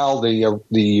 And while the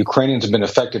Ukrainians have been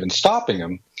effective in stopping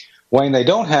them, Wayne, they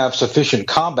don't have sufficient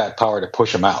combat power to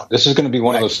push them out. This is going to be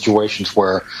one of those situations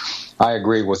where I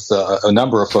agree with a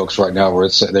number of folks right now where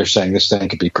they're saying this thing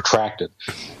could be protracted.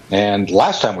 And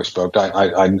last time we spoke,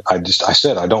 I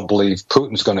said I don't believe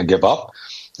Putin's going to give up.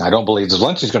 I don't believe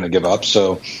Zelensky's going to give up.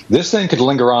 So this thing could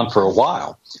linger on for a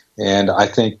while. And I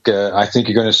think you're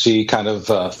going to see kind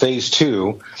of phase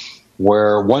two,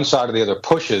 where one side or the other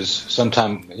pushes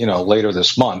sometime later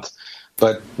this month.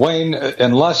 But Wayne,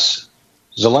 unless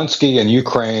Zelensky and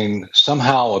Ukraine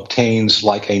somehow obtains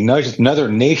like another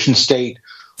nation state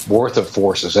worth of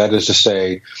forces, that is to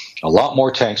say, a lot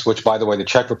more tanks, which, by the way, the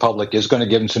Czech Republic is going to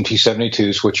give them some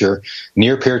T-72s, which are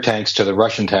near-peer tanks to the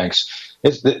Russian tanks.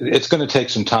 It's going to take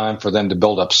some time for them to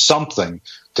build up something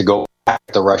to go back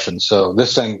at the Russians. So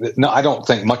this thing, no, I don't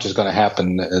think much is going to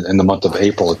happen in the month of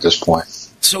April at this point.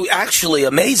 So actually,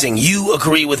 amazing. You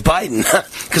agree with Biden,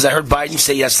 because I heard Biden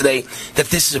say yesterday that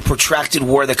this is a protracted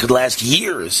war that could last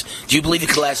years. Do you believe it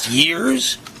could last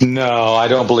years? No, I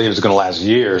don't believe it's going to last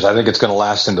years. I think it's going to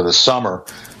last into the summer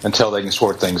until they can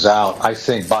sort things out. I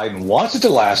think Biden wants it to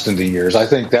last into years. I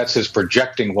think that's his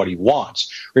projecting what he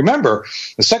wants. Remember,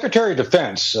 the Secretary of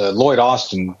Defense, Lloyd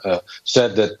Austin,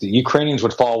 said that the Ukrainians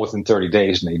would fall within 30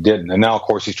 days, and they didn't. And now, of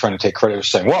course, he's trying to take credit for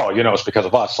saying, well, it's because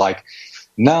of us. Like,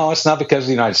 no, it's not because of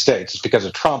the United States. It's because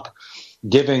of Trump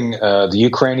giving the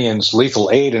Ukrainians lethal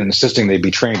aid and insisting they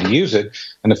be trained to use it,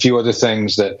 and a few other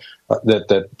things that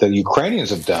the Ukrainians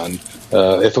have done.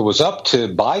 If it was up to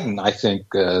Biden, I think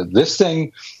this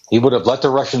thing he would have let the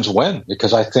Russians win,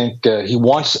 because I think he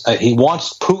wants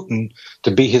Putin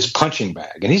to be his punching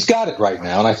bag, and he's got it right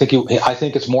now. And I think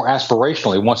it's more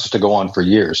aspirational. He wants it to go on for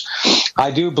years. I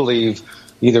do believe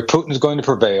either Putin is going to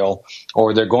prevail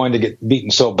or they're going to get beaten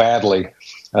so badly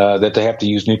that they have to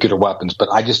use nuclear weapons. But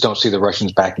I just don't see the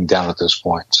Russians backing down at this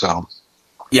point. So,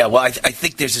 yeah, well, I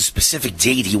think there's a specific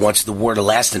date he wants the war to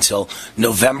last until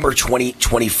November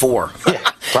 2024.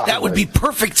 That would be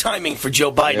perfect timing for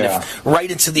Joe Biden right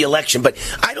into the election. But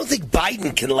I don't think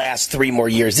Biden can last 3 more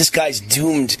years. This guy's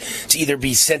doomed to either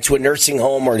be sent to a nursing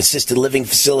home or an assisted living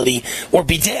facility or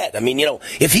be dead. I mean,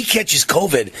 if he catches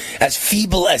COVID, as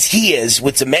feeble as he is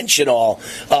with dementia and all,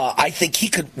 I think he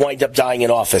could wind up dying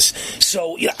in office.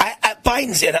 So,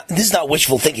 Biden's, and this is not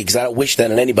wishful thinking because I don't wish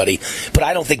that on anybody, but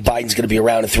I don't think Biden's going to be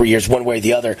around in 3 years one way or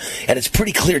the other. And it's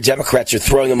pretty clear Democrats are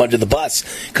throwing him under the bus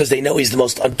because they know he's the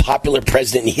most unpopular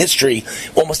president in history.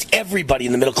 Almost everybody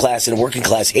in the middle class and working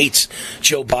class hates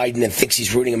Joe Biden and thinks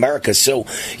he's ruining America. So,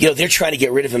 they're trying to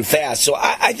get rid of him fast. So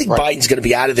I think Biden's going to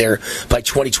be out of there by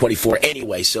 2024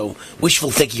 anyway. So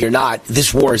wishful thinking or not,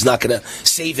 this war is not going to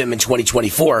save him in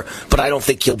 2024, but I don't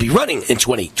think he'll be running in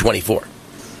 2024.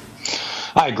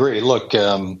 I agree. Look,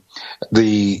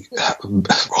 the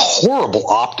horrible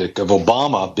optic of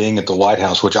Obama being at the White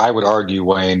House, which I would argue,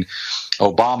 Wayne,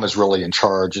 Obama's really in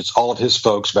charge. It's all of his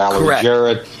folks, Valerie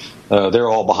Jarrett. They're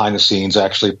all behind the scenes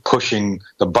actually pushing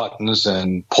the buttons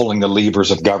and pulling the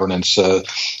levers of governance.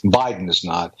 Biden is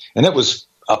not. And that was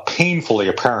painfully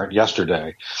apparent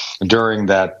yesterday during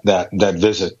that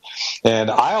visit.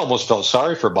 And I almost felt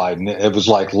sorry for Biden. It was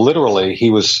like literally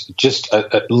he was just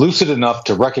lucid enough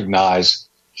to recognize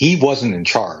he wasn't in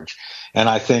charge. And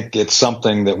I think it's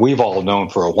something that we've all known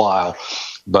for a while,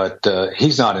 but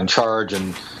he's not in charge.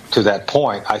 And to that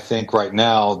point, I think right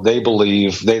now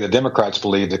the Democrats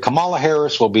believe that Kamala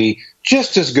Harris will be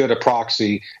just as good a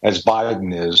proxy as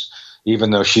Biden is,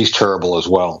 even though she's terrible as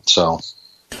well. So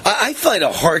I find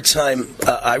a hard time,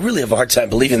 I really have a hard time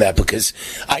believing that because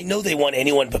I know they want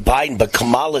anyone but Biden, but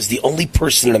Kamala is the only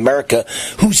person in America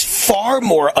who's far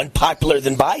more unpopular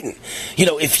than Biden.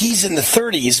 If he's in the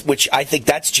 30s, which I think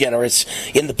that's generous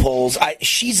in the polls,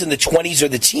 she's in the 20s or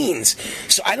the teens.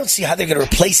 So I don't see how they're going to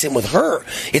replace him with her.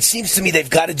 It seems to me they've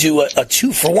got to do a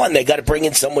 2-for-1. They've got to bring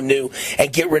in someone new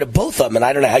and get rid of both of them. And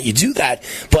I don't know how you do that,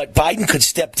 but Biden could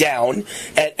step down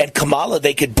and Kamala,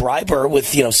 they could bribe her with,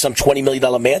 some $20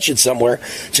 million mansion somewhere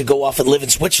to go off and live in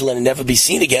Switzerland and never be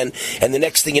seen again. And the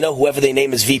next thing you know, whoever they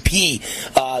name as VP,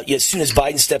 as soon as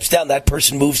Biden steps down, that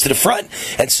person moves to the front.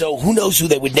 And so who knows who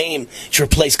they would name to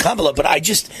replace Kamala. But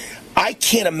I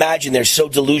can't imagine they're so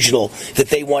delusional that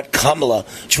they want Kamala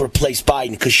to replace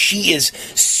Biden because she is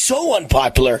so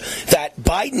unpopular that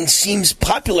Biden seems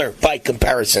popular by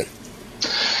comparison.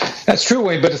 That's true,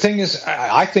 Wayne. But the thing is,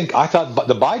 I thought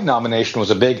the Biden nomination was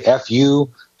a big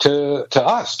FU to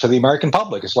us, to the American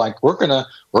public. It's like we're gonna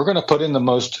put in the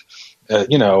most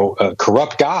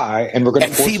corrupt guy, and we're gonna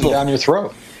force him down your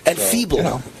throat. And so,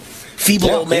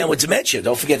 feeble old man with dementia.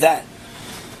 Don't forget that.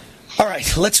 All right,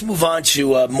 let's move on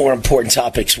to more important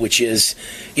topics, which is,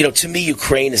 to me,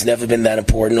 Ukraine has never been that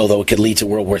important, although it could lead to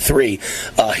World War III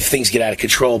if things get out of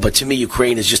control. But to me,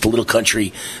 Ukraine is just a little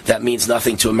country that means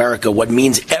nothing to America. What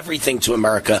means everything to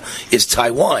America is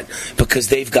Taiwan, because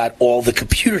they've got all the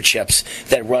computer chips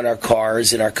that run our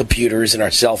cars and our computers and our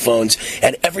cell phones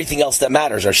and everything else that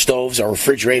matters, our stoves, our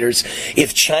refrigerators.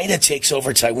 If China takes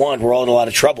over Taiwan, we're all in a lot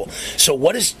of trouble. So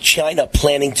what is China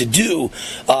planning to do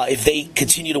if they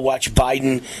continue to watch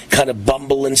Biden kind of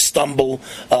bumble and stumble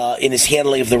in his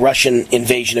handling of the Russian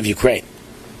invasion of Ukraine?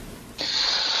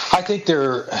 I think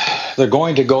they're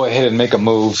going to go ahead and make a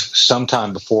move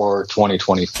sometime before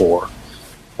 2024.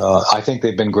 I think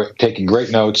they've been taking great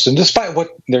notes, and despite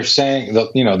what they're saying,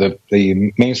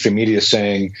 the mainstream media is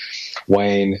saying,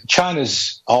 Wayne,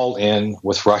 China's all in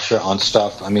with Russia on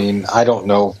stuff. I mean, I don't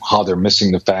know how they're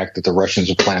missing the fact that the Russians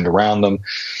have planned around them.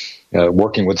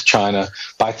 Working with China.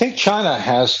 But I think China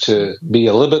has to be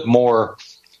a little bit more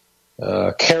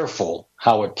careful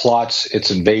how it plots its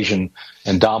invasion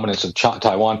and dominance of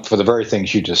Taiwan for the very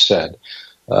things you just said.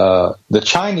 The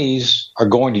Chinese are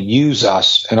going to use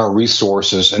us and our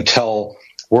resources until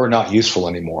we're not useful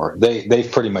anymore.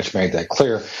 They've pretty much made that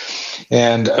clear.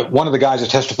 And one of the guys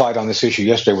that testified on this issue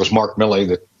yesterday was Mark Milley,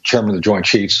 the chairman of the Joint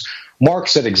Chiefs. Mark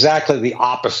said exactly the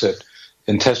opposite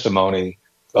in testimony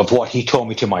of what he told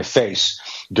me to my face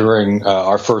during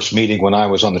our first meeting when I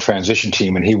was on the transition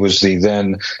team, and he was the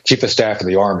then chief of staff of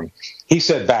the Army. He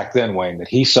said back then, Wayne, that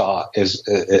he saw as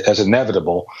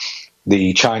inevitable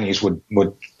the Chinese would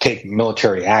take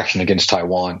military action against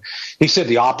Taiwan. He said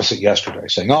the opposite yesterday,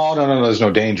 saying, oh, no, there's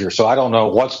no danger. So I don't know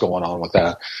what's going on with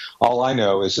that. All I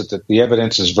know is that the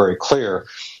evidence is very clear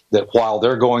that while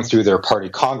they're going through their party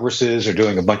congresses or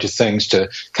doing a bunch of things to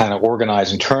kind of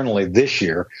organize internally this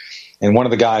year, and one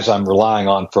of the guys I'm relying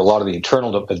on for a lot of the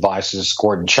internal advice is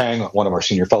Gordon Chang, one of our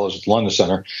senior fellows at the London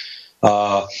Center.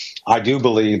 I do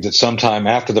believe that sometime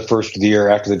after the first of the year,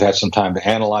 after they've had some time to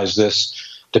analyze this,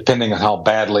 depending on how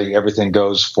badly everything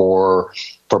goes for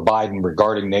for Biden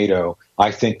regarding NATO, I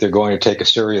think they're going to take a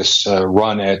serious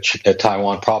run at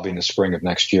Taiwan probably in the spring of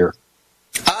next year.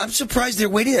 I'm surprised they're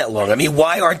waiting that long. I mean,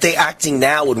 why aren't they acting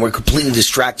now when we're completely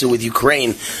distracted with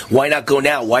Ukraine? Why not go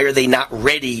now? Why are they not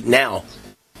ready now?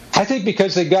 I think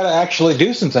because they've got to actually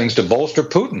do some things to bolster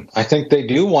Putin. I think they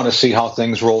do want to see how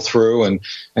things roll through and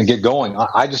get going.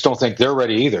 I just don't think they're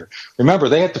ready either. Remember,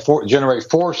 they have to generate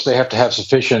force. They have to have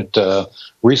sufficient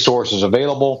resources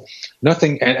available.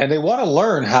 Nothing, and they want to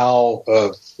learn how,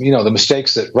 the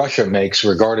mistakes that Russia makes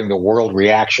regarding the world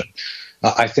reaction.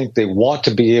 I think they want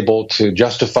to be able to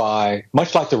justify,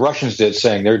 much like the Russians did,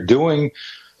 saying they're doing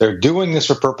this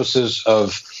for purposes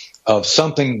of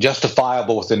something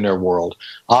justifiable within their world.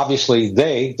 Obviously,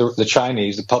 the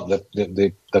Chinese,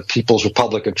 the People's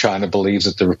Republic of China, believes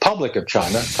that the Republic of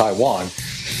China, Taiwan,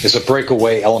 is a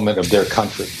breakaway element of their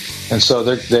country, and so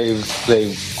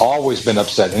they've always been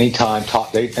upset anytime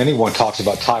anyone talks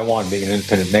about Taiwan being an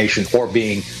independent nation or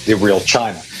being the real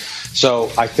China.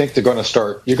 So I think they're going to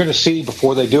start. You're going to see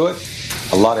before they do it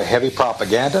a lot of heavy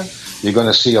propaganda. You're going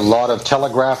to see a lot of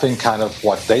telegraphing, kind of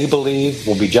what they believe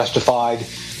will be justified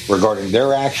regarding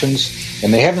their actions,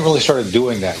 and they haven't really started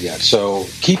doing that yet. So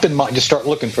keep in mind, just start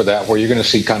looking for that, where you're going to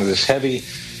see kind of this heavy,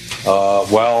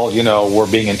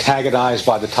 we're being antagonized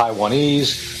by the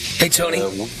Taiwanese. Hey,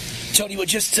 Tony. Tony, well,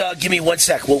 just give me 1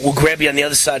 sec. We'll grab you on the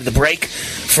other side of the break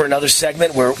for another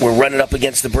segment. We're running up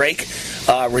against the break.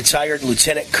 Retired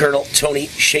Lieutenant Colonel Tony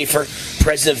Schaefer,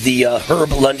 president of the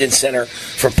Herb London Center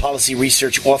for Policy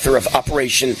Research, author of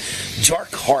Operation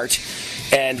Dark Heart.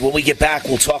 And when we get back,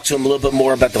 we'll talk to him a little bit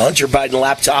more about the Hunter Biden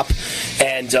laptop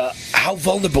and how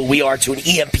vulnerable we are to an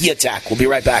EMP attack. We'll be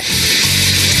right back.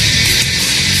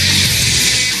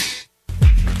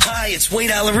 Hi, it's Wayne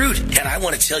Allyn Root, and I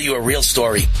want to tell you a real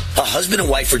story. A husband and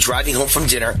wife were driving home from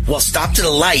dinner. While stopped at a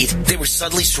light, they were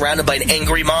suddenly surrounded by an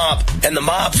angry mob, and the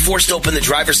mob forced open the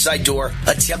driver's side door,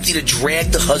 attempting to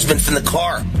drag the husband from the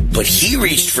car. But he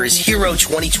reached for his Hero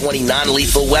 2020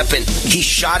 non-lethal weapon. He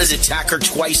shot his attacker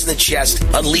twice in the chest,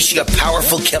 unleashing a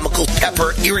powerful chemical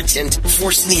pepper irritant,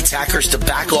 forcing the attackers to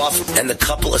back off, and the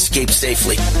couple escaped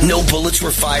safely. No bullets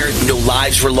were fired, no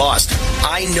lives were lost.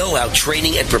 I know how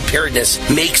training and preparedness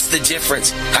makes the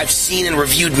difference. I've seen and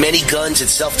reviewed many guns and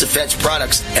self-defense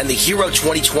products, and the Hero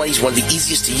 2020 is one of the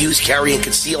easiest to use, carry, and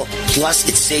conceal. Plus,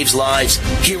 it saves lives.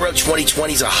 Hero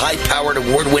 2020 is a high-powered,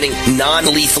 award-winning,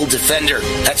 non-lethal defender.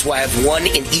 That's why I have one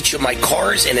in each of my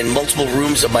cars and in multiple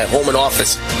rooms of my home and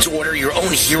office. To order your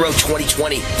own Hero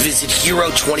 2020, visit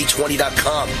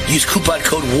Hero2020.com. Use coupon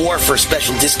code WAR for a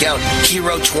special discount.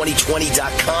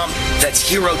 Hero2020.com. That's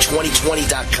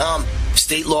Hero2020.com.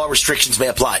 State law restrictions may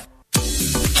apply.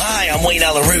 Hi, I'm Wayne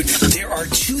Allyn Root. There are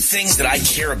two things that I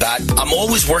care about. I'm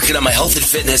always working on my health and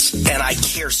fitness, and I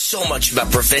care so much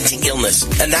about preventing illness.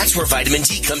 And that's where vitamin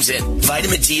D comes in.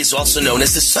 Vitamin D is also known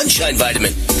as the sunshine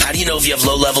vitamin. How do you know if you have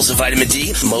low levels of vitamin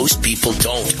D? Most people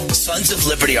don't. Sons of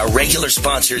Liberty, our regular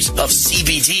sponsors of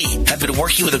CBD, have been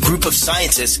working with a group of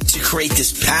scientists to create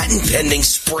this patent-pending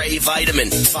spray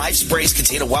vitamin. 5 sprays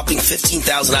contain a whopping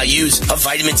 15,000 IUs of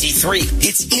vitamin D3.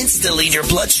 It's instantly in your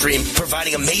bloodstream,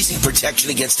 providing amazing protection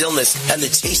against illness, and the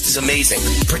taste is amazing.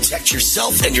 Protect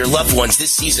yourself and your loved ones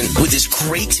this season with this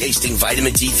great-tasting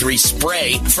vitamin D3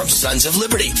 spray from Sons of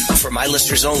Liberty. For my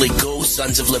listeners only,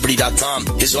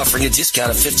 GoSonsOfLiberty.com is offering a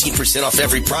discount of 15% off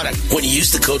every product when you use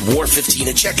the code WAR15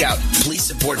 at checkout. Please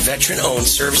support veteran-owned,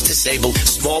 service-disabled,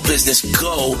 small business.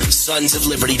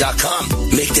 GoSonsOfLiberty.com.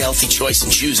 Make the healthy choice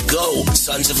and choose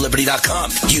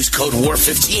GoSonsOfLiberty.com. Use code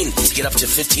WAR15 to get up to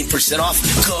 15% off.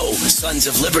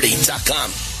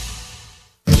 GoSonsOfLiberty.com.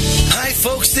 Hi,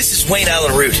 folks. This is Wayne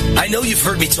Allyn Root. I know you've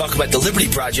heard me talk about the Liberty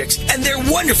Projects and their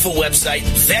wonderful website,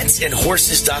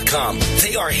 VetsAndHorses.com.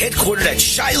 They are headquartered at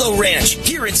Shiloh Ranch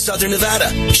here in southern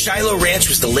Nevada. Shiloh Ranch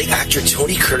was the late actor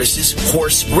Tony Curtis's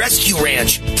horse rescue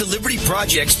ranch. The Liberty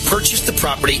Projects purchased the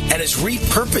property and has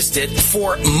repurposed it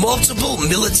for multiple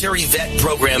military vet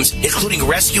programs, including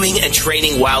rescuing and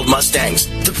training wild Mustangs.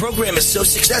 The program is so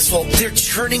successful, they're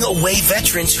turning away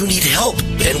veterans who need help,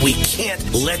 and we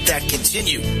can't let that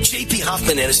continue. J.P.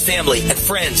 Hoffman and his family and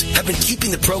friends have been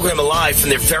keeping the program alive from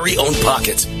their very own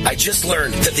pockets. I just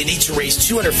learned that they need to raise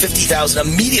 $250,000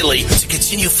 immediately to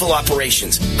continue full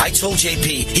operations. I told JP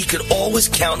he could always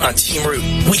count on Team Root.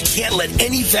 We can't let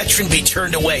any veteran be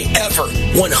turned away, ever.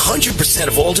 100%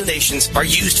 of all donations are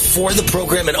used for the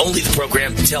program and only the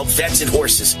program to help vets and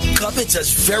horses. Government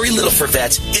does very little for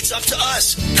vets. It's up to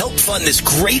us. Help fund this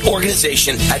great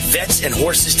organization at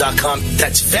VetsAndHorses.com.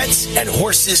 That's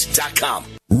VetsAndHorses.com.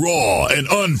 Raw and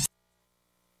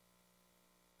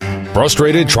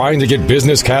Frustrated trying to get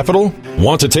business capital?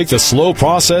 Want to take the slow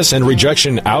process and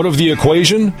rejection out of the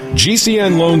equation?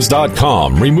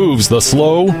 GCNloans.com removes the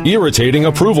slow, irritating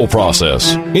approval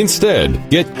process. Instead,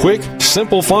 get quick,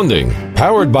 simple funding.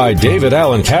 Powered by David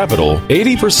Allyn Capital,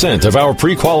 80% of our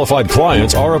pre-qualified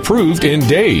clients are approved in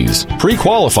days.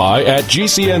 Pre-qualify at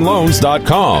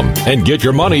GCNloans.com and get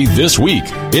your money this week.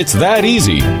 It's that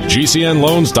easy.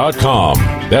 GCNloans.com.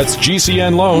 That's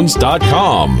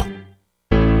GCNloans.com.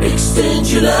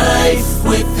 Extend your life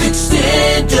with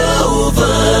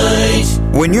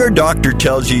Extendovite. When your doctor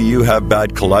tells you have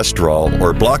bad cholesterol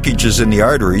or blockages in the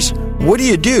arteries, what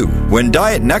do? When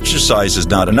diet and exercise is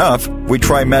not enough, we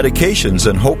try medications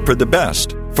and hope for the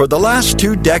best. For the last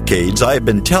 2 decades, I have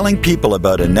been telling people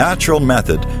about a natural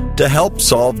method to help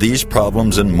solve these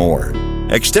problems and more.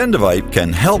 Extendovite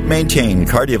can help maintain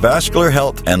cardiovascular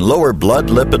health and lower blood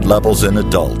lipid levels in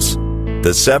adults.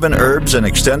 The 7 herbs in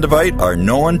Extendovite are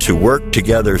known to work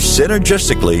together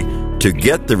synergistically to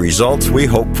get the results we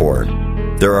hope for.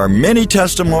 There are many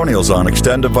testimonials on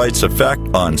Extendovite's effect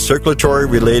on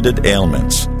circulatory-related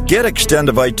ailments. Get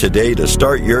Extendovite today to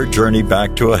start your journey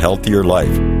back to a healthier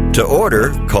life. To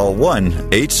order, call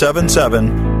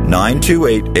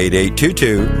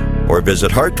 1-877-928-8822 or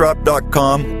visit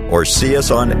heartdrop.com or see us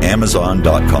on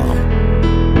amazon.com.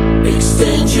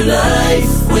 Extend your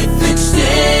life with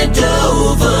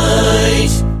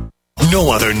Extendovite.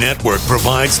 No other network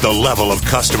provides the level of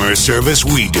customer service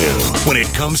we do. When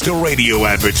it comes to radio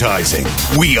advertising,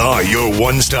 we are your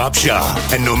one-stop shop.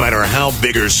 And no matter how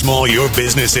big or small your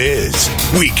business is,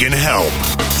 we can help.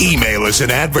 Email us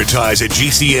and advertise at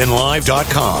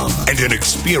GCNlive.com. And an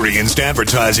experienced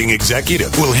advertising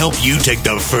executive will help you take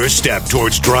the first step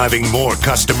towards driving more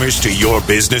customers to your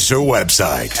business or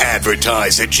website.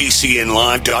 Advertise at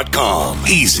GCNlive.com.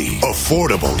 Easy,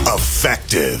 affordable,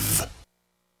 effective.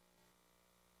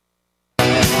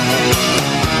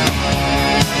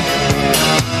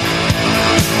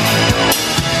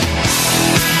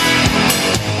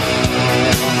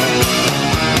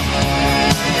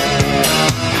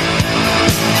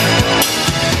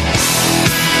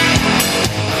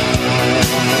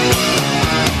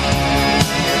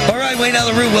 Now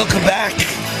the Root, welcome back.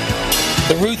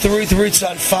 The Root's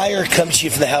on fire. Comes to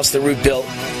you from the house the Root built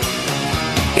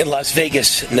in Las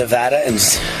Vegas, Nevada, and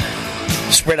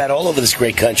spread out all over this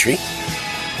great country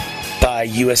by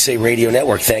USA Radio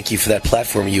Network. Thank you for that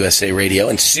platform, USA Radio.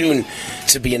 And soon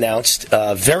to be announced,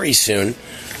 very soon,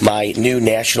 my new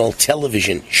national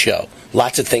television show.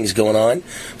 Lots of things going on,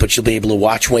 but you'll be able to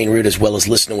watch Wayne Root as well as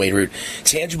listen to Wayne Root.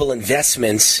 Tangible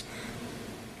Investments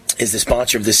is the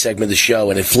sponsor of this segment of the show,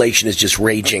 and inflation is just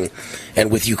raging.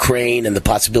 And with Ukraine and the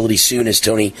possibility soon, as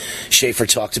Tony Schaefer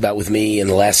talked about with me in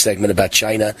the last segment about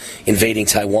China invading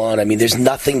Taiwan, I mean, there's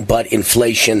nothing but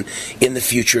inflation in the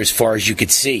future as far as you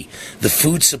could see. The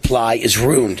food supply is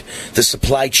ruined. The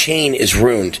supply chain is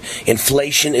ruined.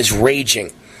 Inflation is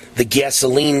raging. The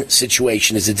gasoline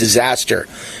situation is a disaster.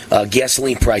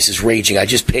 Gasoline price is raging. I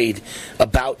just paid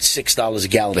about $6 a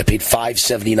gallon. I paid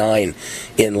 $5.79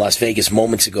 in Las Vegas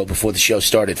moments ago before the show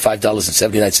started.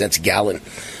 $5.79 a gallon.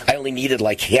 I only needed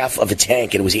like half of a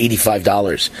tank, and it was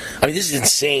 $85. I mean, this is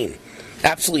insane.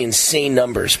 Absolutely insane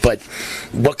numbers, but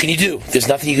what can you do? There's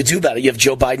nothing you can do about it. You have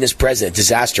Joe Biden as president.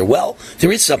 Disaster. Well,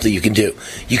 there is something you can do.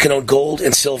 You can own gold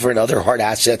and silver and other hard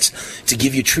assets to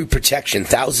give you true protection.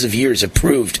 Thousands of years have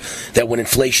proved that when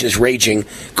inflation is raging,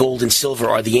 gold and silver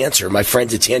are the answer. My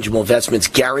friends at Tangible Investments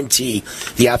guarantee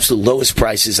the absolute lowest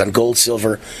prices on gold,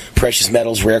 silver, precious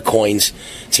metals, rare coins.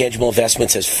 Tangible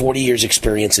Investments has 40 years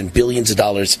experience and billions of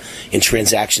dollars in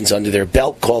transactions under their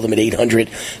belt. Call them at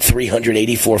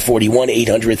 800-300-8441.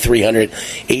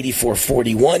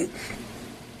 800-300-8441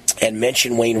 and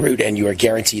mention Wayne Root, and you are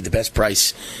guaranteed the best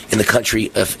price in the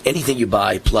country of anything you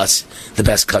buy, plus the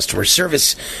best customer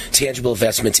service. Tangible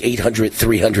Investments,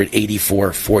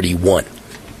 800-300-8441.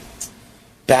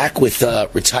 Back with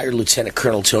retired Lieutenant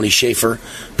Colonel Tony Schaefer,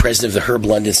 president of the Herb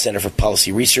London Center for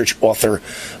Policy Research, author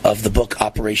of the book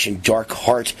Operation Dark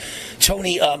Heart.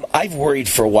 Tony, I've worried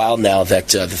for a while now that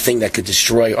the thing that could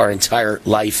destroy our entire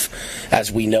life as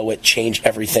we know it, change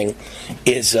everything,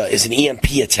 is an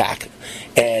EMP attack.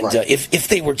 And right. If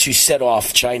they were to set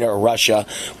off China or Russia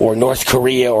or North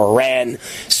Korea or Iran,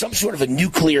 some sort of a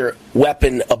nuclear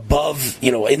weapon above,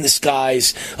 in the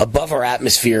skies, above our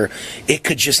atmosphere, it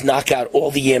could just knock out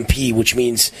all the EMP, which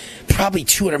means probably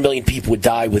 200 million people would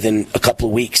die within a couple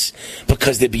of weeks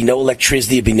because there'd be no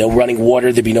electricity, there'd be no running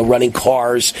water, there'd be no running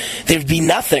cars, there'd be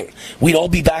nothing. We'd all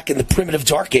be back in the primitive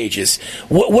dark ages.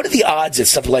 What are the odds that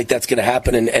something like that's going to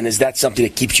happen, and is that something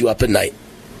that keeps you up at night?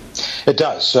 It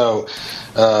does. So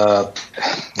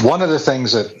one of the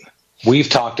things that we've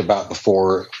talked about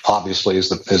before, obviously, is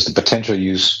the potential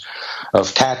use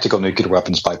of tactical nuclear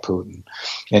weapons by Putin.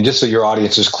 And just so your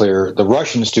audience is clear, the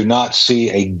Russians do not see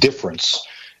a difference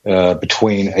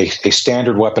between a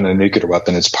standard weapon and a nuclear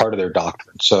weapon. It's part of their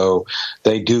doctrine. So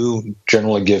they do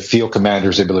generally give field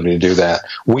commanders the ability to do that.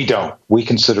 We don't. We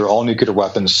consider all nuclear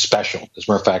weapons special. As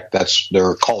a matter of fact,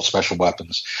 they're called special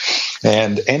weapons.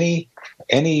 And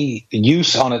any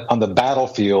use on the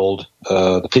battlefield,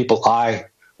 the people I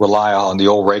rely on, the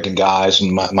old Reagan guys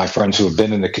and my friends who have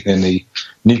been in the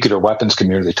nuclear weapons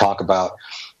community, talk about,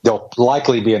 there'll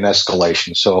likely be an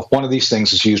escalation. So if one of these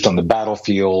things is used on the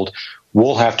battlefield,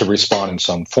 we'll have to respond in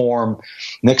some form.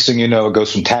 Next thing you know, it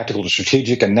goes from tactical to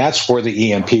strategic, and that's where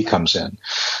the EMP comes in.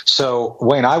 So,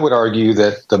 Wayne, I would argue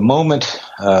that the moment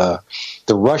the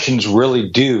Russians really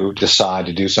do decide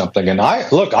to do something, and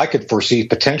I could foresee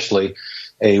potentially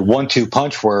a 1-2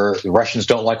 punch where the Russians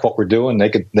don't like what we're doing.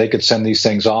 They could send these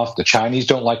things off. The Chinese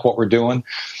don't like what we're doing,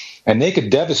 and they could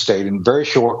devastate in very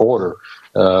short order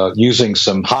using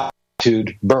some high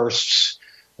altitude bursts,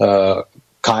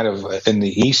 kind of in the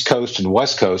East Coast and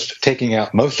West Coast, taking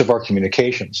out most of our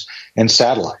communications and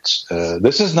satellites.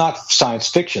 This is not science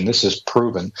fiction. This is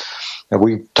proven.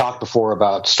 We've talked before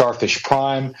about Starfish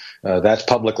Prime. That's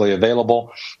publicly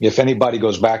available. If anybody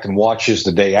goes back and watches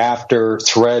the day after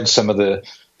threads, some of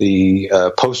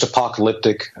the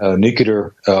post-apocalyptic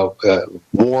nuclear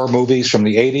war movies from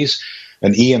the 80s,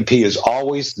 an EMP is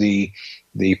always the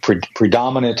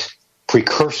predominant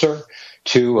precursor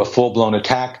to a full-blown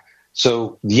attack.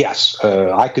 So, yes,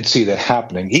 I could see that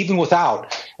happening, even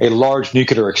without a large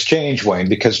nuclear exchange, Wayne,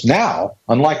 because now,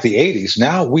 unlike the 80s,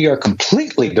 now we are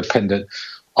completely dependent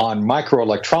on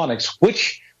microelectronics,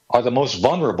 which are the most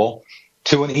vulnerable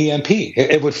to an EMP.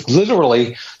 It would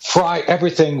literally fry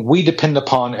everything we depend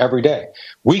upon every day.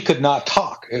 We could not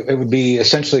talk. It would be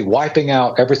essentially wiping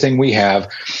out everything we have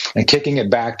and kicking it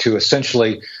back to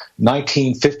essentially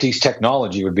 1950s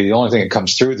technology would be the only thing that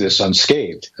comes through this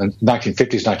unscathed,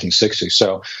 1950s, 1960s.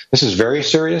 So this is very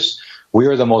serious. We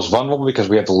are the most vulnerable because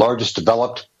we have the largest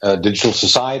developed digital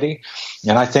society,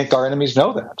 and I think our enemies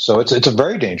know that. So it's a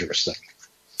very dangerous thing.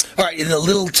 All right, in the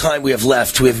little time we have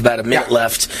left, we have about a minute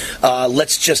left.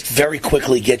 Let's just very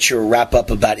quickly get your wrap-up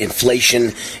about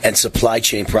inflation and supply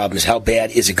chain problems. How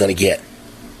bad is it going to get?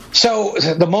 So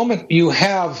the moment you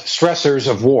have stressors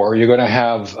of war, you're going to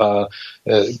have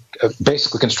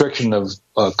basically constriction of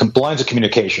lines of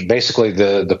communication, basically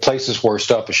the places where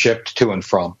stuff is shipped to and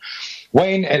from.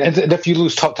 Wayne, and if you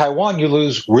lose Taiwan, you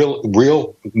lose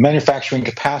real manufacturing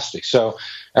capacity. So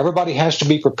everybody has to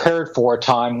be prepared for a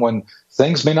time when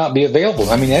things may not be available.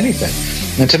 I mean, anything.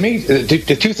 And to me,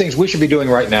 the two things we should be doing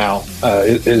right now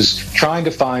is trying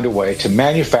to find a way to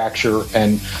manufacture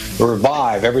and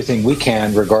revive everything we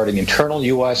can regarding internal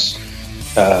U.S.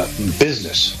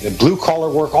 Business, blue-collar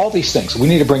work, all these things. We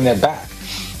need to bring that back.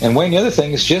 And Wayne, the other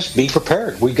thing is just be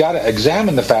prepared. We've got to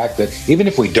examine the fact that even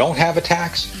if we don't have a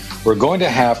tax, we're going to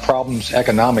have problems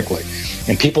economically,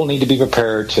 and people need to be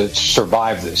prepared to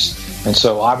survive this. And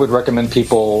so I would recommend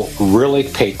people really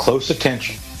pay close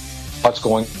attention to what's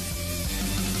going on.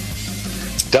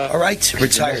 All right,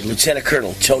 retired Lieutenant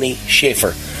Colonel Tony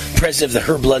Shaffer, president of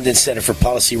the Herb London Center for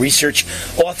Policy Research,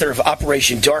 author of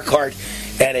Operation Dark Heart,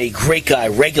 and a great guy,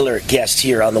 regular guest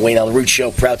here on the Wayne Allyn Root Show.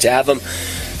 Proud to have him.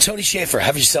 Tony Shaffer,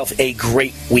 have yourself a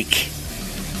great week.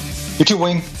 You too,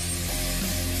 Wayne.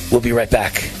 We'll be right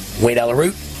back. Wayne Allyn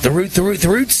Root, the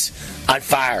Roots, on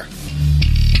fire.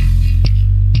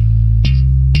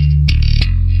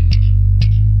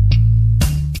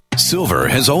 Silver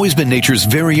has always been nature's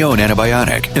very own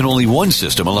antibiotic, and only one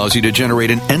system allows you to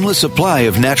generate an endless supply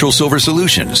of natural silver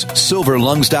solutions.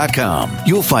 SilverLungs.com.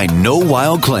 You'll find no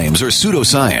wild claims or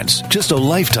pseudoscience, just a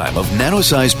lifetime of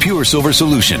nano-sized pure silver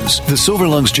solutions. The Silver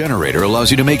Lungs generator allows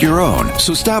you to make your own,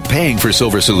 so stop paying for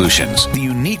silver solutions. The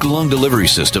unique lung delivery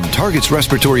system targets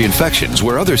respiratory infections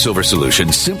where other silver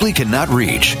solutions simply cannot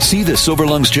reach. See the Silver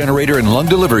Lungs generator and lung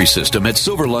delivery system at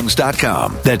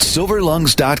SilverLungs.com. That's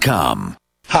SilverLungs.com.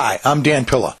 Hi, I'm Dan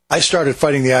Pilla. I started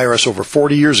fighting the IRS over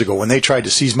 40 years ago when they tried to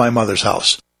seize my mother's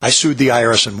house. I sued the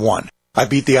IRS and won. I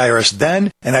beat the IRS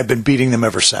then, and I've been beating them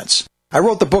ever since. I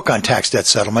wrote the book on tax debt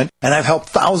settlement, and I've helped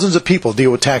thousands of people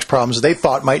deal with tax problems they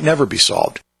thought might never be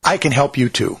solved. I can help you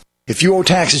too. If you owe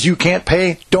taxes you can't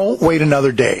pay, don't wait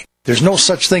another day. There's no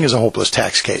such thing as a hopeless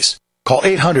tax case. Call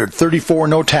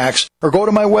 800-34-NO-TAX or go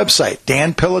to my website,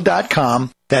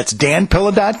 danpilla.com. That's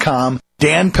danpilla.com,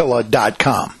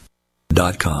 danpilla.com.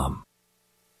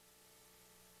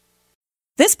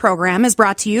 This program is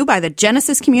brought to you by the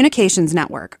Genesis Communications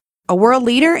Network, a world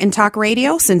leader in talk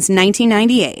radio since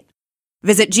 1998.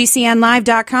 Visit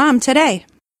GCNlive.com today.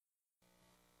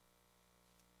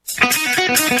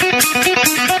 Warning!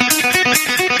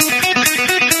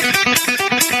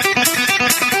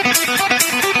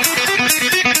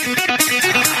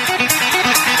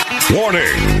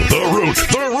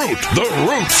 The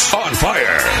root's on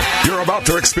fire. You're about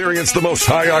to experience the most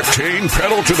high-octane,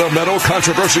 pedal-to-the-metal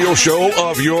controversial show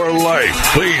of your life.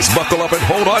 Please buckle up and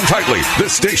hold on tightly.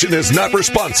 This station is not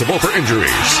responsible for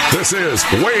injuries. This is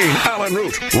Wayne Allyn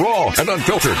Root, raw and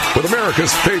unfiltered, with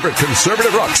America's favorite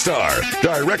conservative rock star.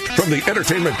 Direct from the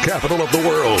entertainment capital of the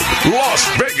world, Las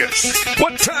Vegas.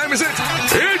 What time is it?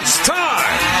 It's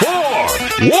time for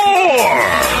war!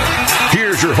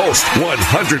 Here's your host,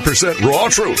 100% raw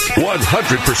truth,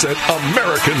 100%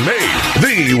 American-made,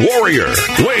 the warrior,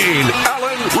 Wayne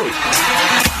Allyn Root.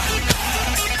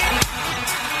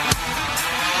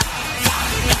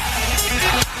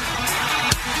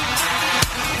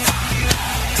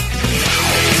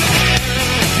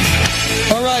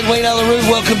 All right, Wayne Allyn Root,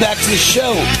 welcome back to the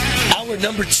show. Hour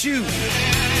number 2.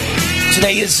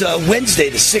 Today is Wednesday,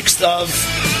 the 6th of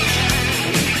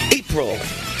April,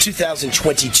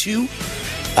 2022.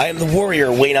 I am the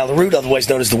warrior, Wayne Allyn Root, otherwise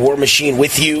known as the War Machine,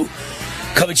 with you,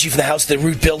 coming to you from the house that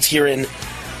Root built here in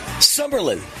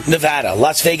Summerlin, Nevada,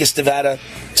 Las Vegas, Nevada.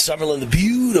 Summerlin, the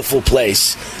beautiful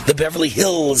place, the Beverly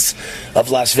Hills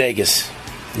of Las Vegas.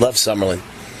 Love Summerlin.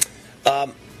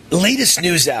 Latest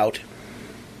news out.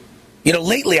 You know,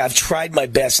 lately I've tried my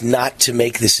best not to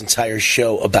make this entire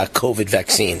show about COVID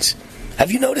vaccines.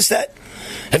 Have you noticed that?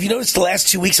 Have you noticed the last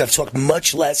 2 weeks I've talked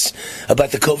much less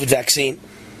about the COVID vaccine?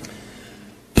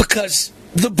 Because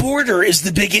the border is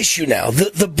the big issue now.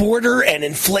 The border and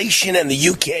inflation and the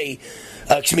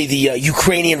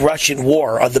Ukrainian-Russian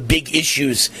war are the big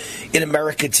issues in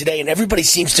America today. And everybody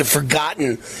seems to have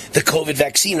forgotten the COVID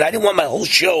vaccine. And I didn't want my whole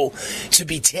show to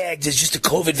be tagged as just a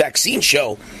COVID vaccine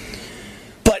show.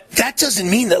 But that doesn't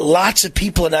mean that lots of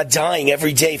people are not dying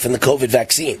every day from the COVID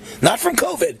vaccine. Not from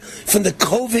COVID, from the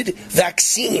COVID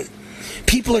vaccine.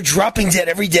 People are dropping dead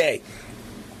every day.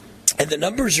 And the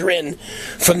numbers are in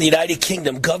from the United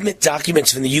Kingdom. Government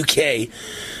documents from the UK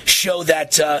show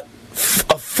that a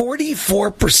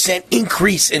 44%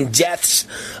 increase in deaths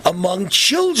among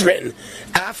children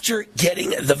after getting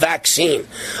the vaccine.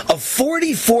 A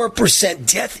 44%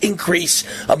 death increase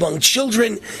among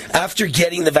children after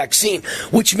getting the vaccine,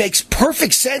 which makes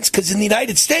perfect sense because in the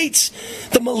United States,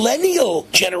 the millennial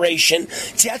generation,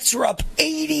 deaths are up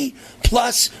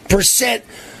 80+%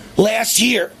 last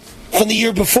year from the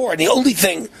year before. And the only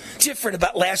thing different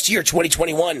about last year,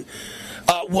 2021,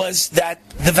 was that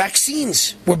the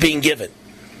vaccines were being given.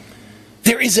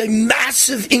 There is a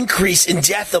massive increase in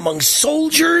death among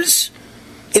soldiers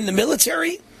in the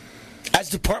military, as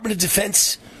Department of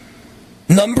Defense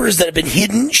numbers that have been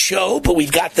hidden show, but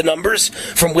we've got the numbers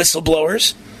from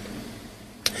whistleblowers.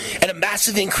 And a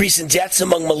massive increase in deaths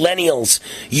among millennials.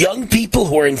 Young people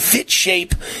who are in fit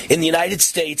shape in the United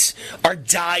States are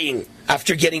dying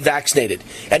after getting vaccinated.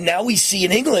 And now we see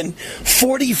in England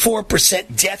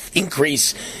 44% death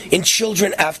increase in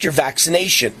children after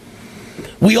vaccination.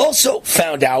 We also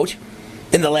found out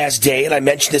in the last day, and I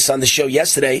mentioned this on the show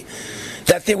yesterday,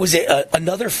 that there was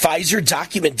another Pfizer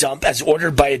document dump as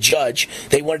ordered by a judge.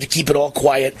 They wanted to keep it all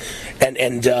quiet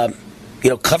and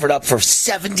covered up for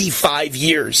 75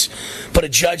 years. But a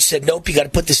judge said, nope, you got to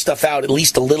put this stuff out at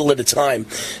least a little at a time.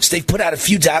 So they've put out a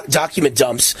few document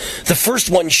dumps. The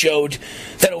first one showed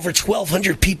that over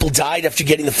 1,200 people died after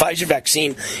getting the Pfizer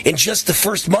vaccine in just the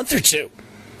first month or two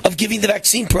of giving the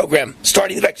vaccine program,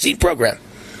 starting the vaccine program.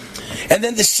 And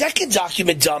then the second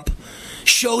document dump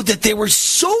showed that there were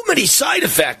so many side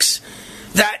effects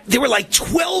that there were like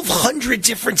 1,200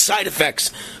 different side effects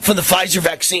from the Pfizer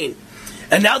vaccine.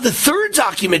 And now the third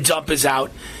document dump is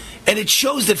out, and it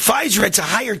shows that Pfizer had to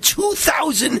hire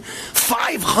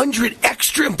 2,500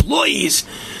 extra employees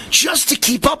just to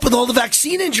keep up with all the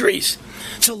vaccine injuries,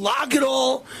 to log it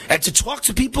all, and to talk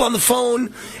to people on the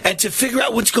phone, and to figure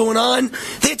out what's going on.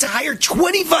 They had to hire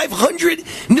 2,500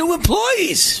 new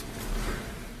employees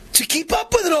to keep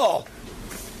up with it all.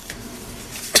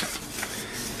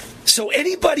 So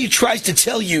anybody who tries to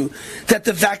tell you that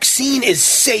the vaccine is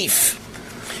safe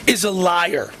is a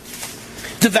liar.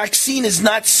 The vaccine is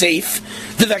not safe.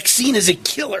 The vaccine is a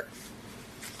killer.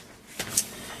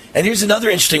 And here's another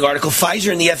interesting article.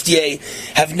 Pfizer and the FDA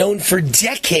have known for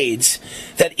decades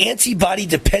that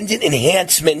antibody-dependent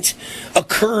enhancement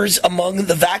occurs among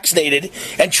the vaccinated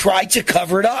and tried to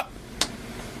cover it up.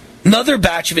 Another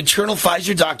batch of internal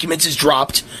Pfizer documents is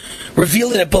dropped,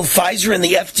 revealing that both Pfizer and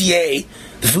the FDA,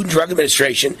 the Food and Drug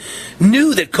Administration,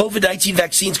 knew that COVID-19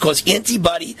 vaccines cause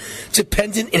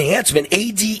antibody-dependent enhancement,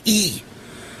 ADE,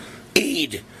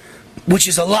 which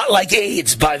is a lot like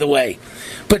AIDS, by the way,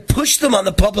 but pushed them on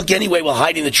the public anyway while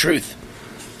hiding the truth.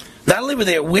 Not only were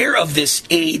they aware of this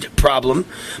AIDS problem,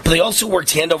 but they also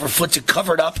worked hand over foot to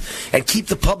cover it up and keep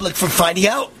the public from finding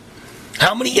out.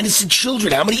 How many innocent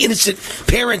children, how many innocent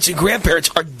parents and grandparents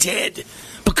are dead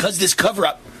because of this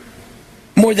cover-up?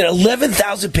 More than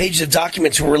 11,000 pages of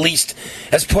documents were released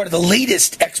as part of the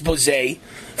latest expose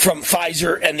from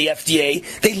Pfizer and the FDA.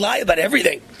 They lie about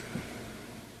everything.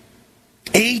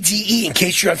 ADE, in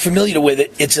case you're unfamiliar with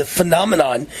it, it's a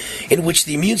phenomenon in which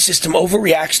the immune system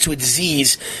overreacts to a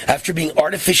disease after being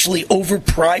artificially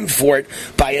overprimed for it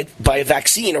by a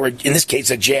vaccine, or in this case,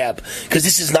 a jab, because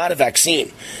this is not a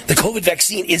vaccine. The COVID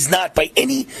vaccine is not, by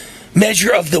any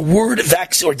measure of the word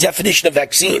vaccine or definition of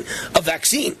vaccine, a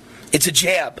vaccine. It's a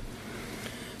jab.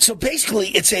 So basically,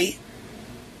 it's a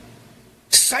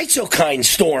cytokine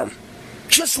storm,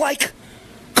 just like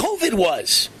COVID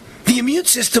was. The immune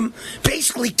system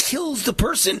basically kills the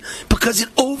person because it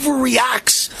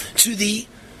overreacts to the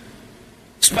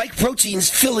spike proteins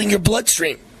filling your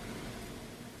bloodstream.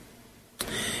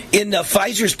 In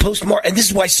Pfizer's post-mortem, and this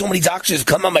is why so many doctors have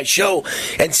come on my show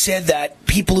and said that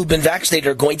people who've been vaccinated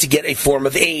are going to get a form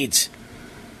of AIDS.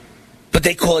 But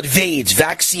they call it VAIDS,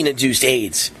 vaccine-induced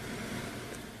AIDS.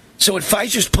 So in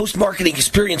Pfizer's post-marketing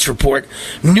experience report,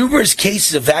 numerous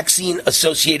cases of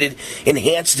vaccine-associated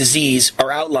enhanced disease are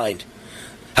outlined.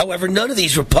 However, none of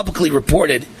these were publicly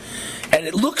reported, and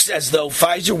it looks as though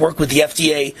Pfizer worked with the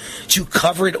FDA to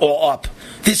cover it all up.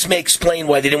 This may explain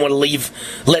why they didn't want to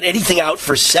let anything out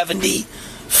for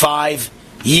 75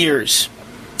 years.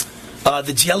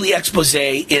 The Daily Expose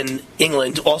in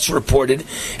England also reported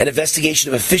an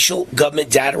investigation of official government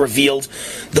data revealed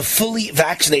the fully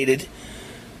vaccinated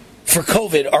for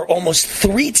COVID are almost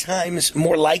 3 times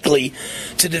more likely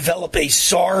to develop a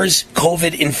SARS-CoV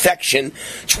infection,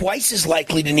 twice as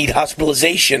likely to need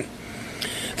hospitalization.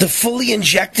 The fully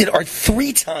injected are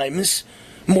 3 times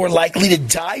more likely to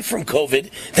die from COVID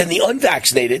than the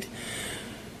unvaccinated,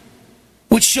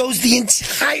 which shows the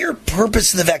entire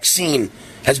purpose of the vaccine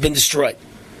has been destroyed.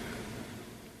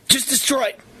 Just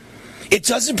destroyed. It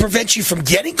doesn't prevent you from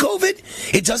getting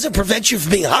COVID. It doesn't prevent you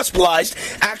from being hospitalized.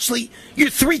 Actually, you're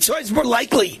 3 times more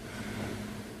likely.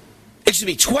 It should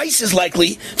be twice as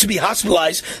likely to be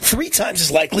hospitalized, 3 times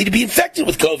as likely to be infected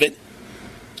with COVID,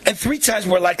 and 3 times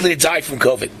more likely to die from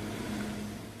COVID.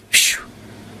 Whew.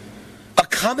 A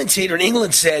commentator in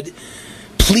England said,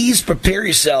 please prepare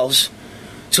yourselves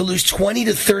to lose 20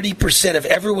 to 30% of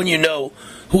everyone you know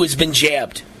who has been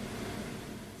jabbed.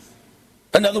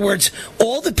 In other words,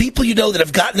 all the people you know that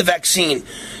have gotten the vaccine,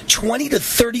 20 to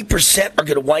 30% are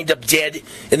going to wind up dead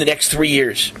in the next 3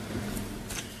 years.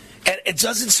 And it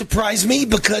doesn't surprise me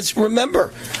because,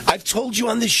 remember, I've told you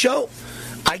on this show,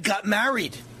 I got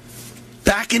married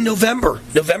back in November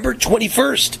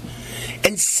 21st.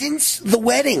 And since the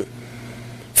wedding,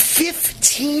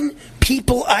 15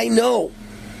 people I know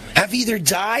have either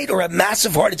died or have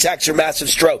massive heart attacks or massive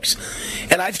strokes.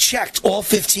 And I've checked, all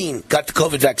 15 got the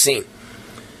COVID vaccine.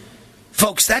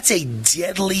 Folks, that's a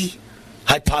deadly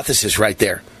hypothesis right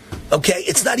there. Okay?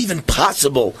 It's not even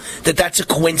possible that that's a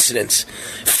coincidence.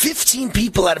 15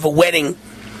 people out of a wedding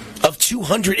of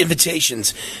 200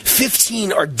 invitations,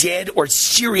 15 are dead or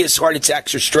serious heart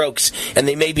attacks or strokes, and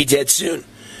they may be dead soon.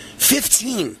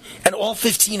 15, and all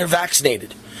 15 are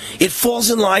vaccinated. It falls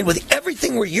in line with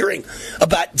everything we're hearing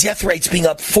about death rates being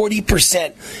up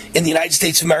 40% in the United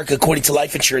States of America, according to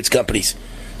life insurance companies.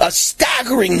 A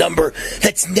staggering number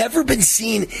that's never been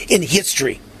seen in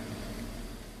history.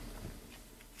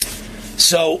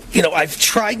 So, I've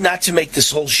tried not to make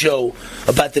this whole show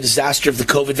about the disaster of the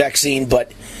COVID vaccine,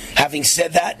 but having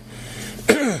said that,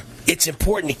 it's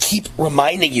important to keep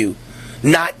reminding you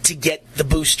not to get the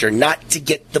booster.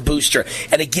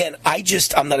 And again,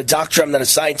 I'm not a doctor, I'm not a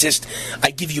scientist. I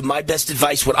give you my best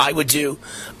advice, what I would do.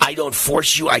 I don't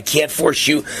force you, I can't force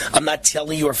you. I'm not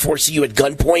telling you or forcing you at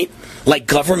gunpoint like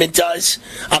government does.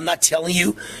 I'm not telling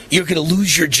you you're going to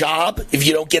lose your job if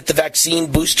you don't get the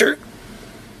vaccine booster.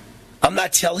 I'm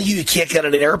not telling you can't get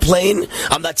on an airplane.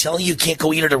 I'm not telling you can't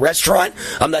go eat at a restaurant.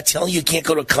 I'm not telling you can't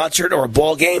go to a concert or a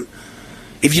ball game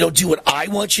if you don't do what I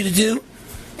want you to do.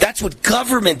 That's what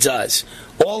government does.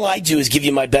 All I do is give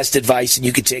you my best advice, and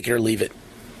you can take it or leave it.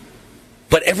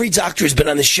 But every doctor who's been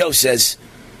on the show says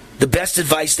the best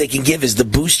advice they can give is the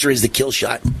booster is the kill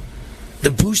shot. The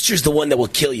booster is the one that will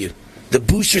kill you. The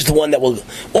booster is the one that will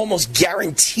almost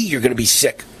guarantee you're going to be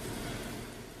sick.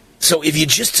 So if you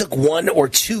just took 1 or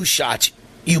 2 shots,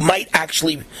 you might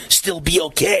actually still be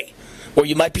okay. Or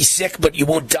you might be sick, but you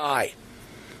won't die.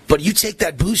 But you take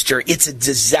that booster, it's a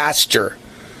disaster.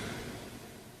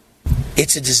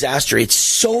 it's a disaster. It's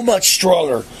so much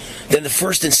stronger than the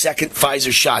first and second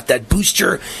Pfizer shot. That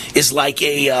booster is like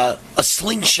a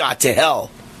slingshot to hell.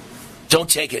 Don't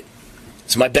take it.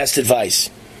 It's my best advice.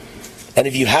 And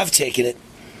if you have taken it,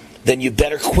 then you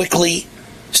better quickly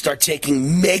start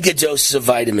taking mega doses of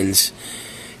vitamins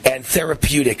and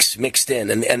therapeutics mixed in.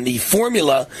 And the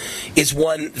formula is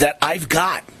one that I've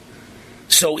got.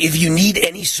 So if you need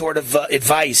any sort of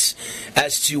advice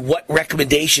as to what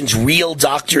recommendations real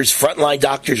doctors, frontline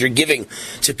doctors are giving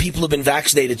to people who've been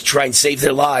vaccinated to try and save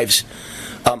their lives,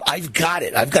 I've got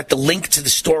it. I've got the link to the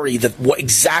story,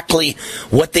 exactly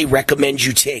what they recommend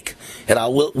you take. And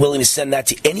I'm willing to send that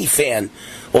to any fan.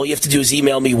 All you have to do is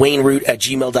email me,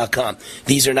 wayneroot@gmail.com.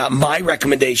 These are not my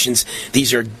recommendations.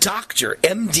 These are doctor,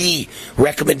 MD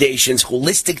recommendations,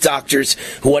 holistic doctors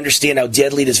who understand how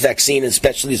deadly this vaccine and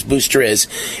especially this booster is.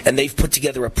 And they've put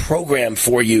together a program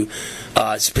for you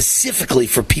specifically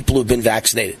for people who've been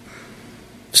vaccinated,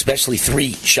 especially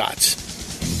 3 shots.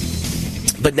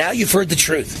 But now you've heard the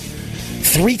truth.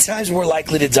 3 times more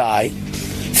likely to die,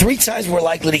 3 times more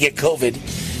likely to get COVID,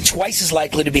 twice as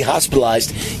likely to be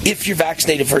hospitalized if you're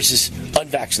vaccinated versus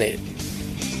unvaccinated.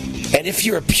 And if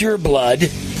you're a pure blood,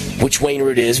 which Wayne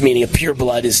Root is, meaning a pure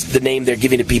blood is the name they're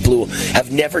giving to people who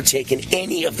have never taken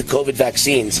any of the COVID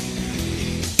vaccines.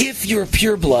 If you're a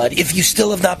pure blood, if you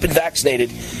still have not been vaccinated,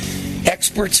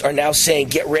 experts are now saying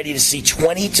get ready to see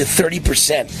 20 to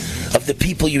 30% of the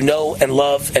people you know and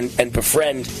love and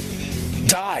befriend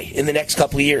die in the next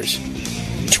couple of years.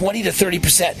 20 to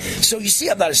 30%. So you see,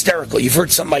 I'm not hysterical. You've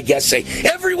heard some of my guests say,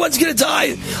 everyone's going to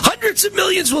die. Hundreds of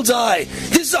millions will die.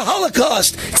 This is a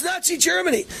Holocaust. It's Nazi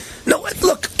Germany. No,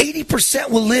 look, 80%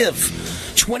 will live.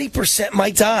 20%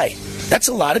 might die. That's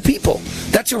a lot of people.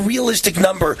 That's a realistic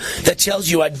number that tells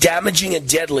you how damaging and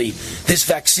deadly this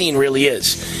vaccine really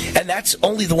is. And that's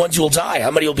only the ones who will die.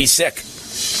 How many will be sick?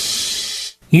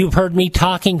 You've heard me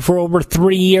talking for over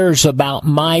 3 years about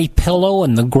MyPillow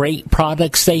and the great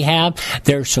products they have.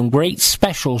 There's some great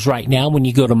specials right now when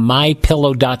you go to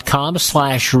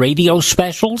mypillow.com/radio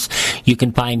specials. You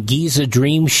can find Giza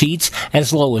Dream Sheets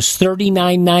as low as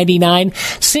 $39.99.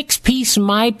 6-piece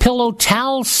MyPillow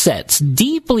towel sets,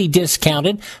 deeply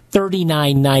discounted,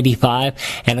 $39.95.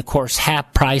 And of course,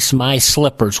 half price My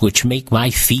Slippers, which make my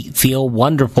feet feel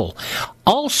wonderful.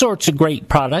 All sorts of great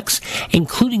products,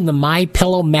 including the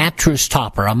MyPillow mattress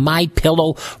topper, a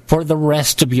MyPillow for the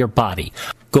rest of your body.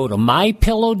 Go to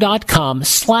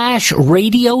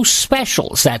mypillow.com/radio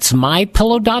specials. That's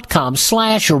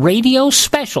mypillow.com/radio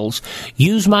specials.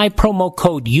 Use my promo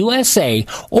code USA,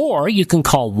 or you can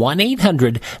call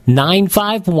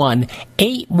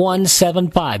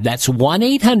 1-800-951-8175. That's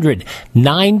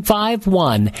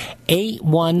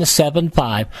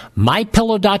 1-800-951-8175.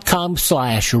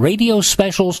 mypillow.com/radio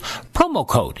specials, promo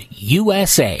code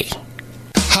USA.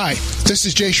 Hi, this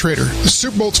is Jay Schrader, the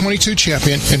Super Bowl 22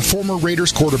 champion and former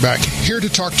Raiders quarterback, here to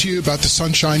talk to you about the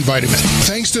Sunshine Vitamin.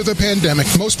 Thanks to the pandemic,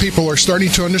 most people are starting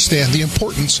to understand the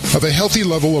importance of a healthy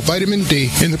level of vitamin D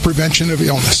in the prevention of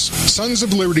illness. Sons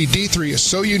of Liberty D3 is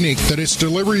so unique that its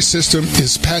delivery system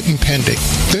is patent pending.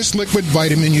 This liquid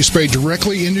vitamin you spray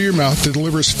directly into your mouth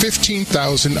delivers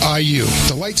 15,000 IU.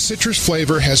 The light citrus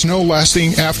flavor has no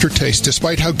lasting aftertaste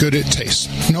despite how good it tastes.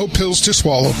 No pills to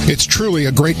swallow. It's truly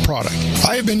a great product.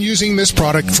 I have been using this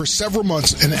product for several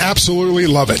months and absolutely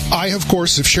love it. I, of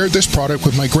course, have shared this product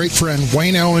with my great friend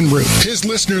Wayne Allyn Root. His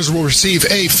listeners will receive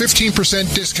a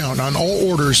 15% discount on all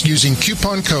orders using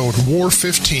coupon code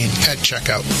WAR15 at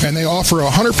checkout. And they offer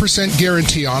a 100%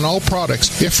 guarantee on all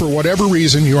products if for whatever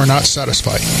reason you are not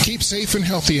satisfied. Keep safe and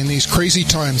healthy in these crazy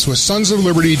times with Sons of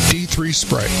Liberty D3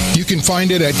 Spray. You can find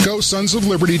it at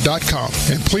GoSonsOfLiberty.com.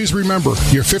 And please remember,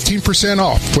 you're 15%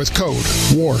 off with code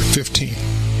WAR15.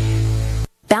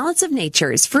 Balance of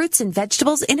Nature's fruits and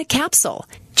vegetables in a capsule,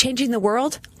 changing the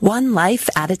world one life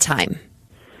at a time.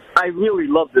 I really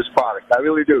love this product. I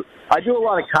really do. I do a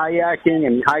lot of kayaking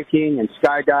and hiking and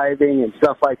skydiving and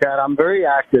stuff like that. I'm very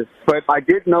active, but I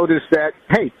did notice that,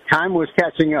 hey, time was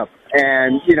catching up.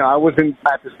 And, I wasn't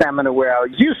at the stamina where I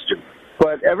used to.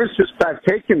 But ever since I've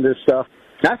taken this stuff,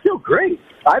 I feel great.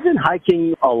 I've been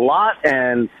hiking a lot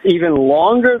and even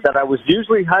longer than I was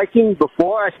usually hiking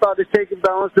before I started taking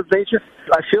Balance of Nature.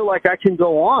 I feel like I can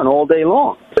go on all day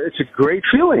long. It's a great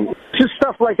feeling. Just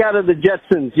stuff like out of the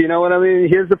Jetsons, you know what I mean?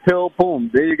 Here's the pill,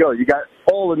 boom, there you go. You got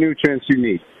all the nutrients you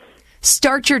need.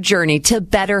 Start your journey to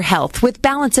better health with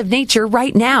Balance of Nature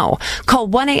right now. Call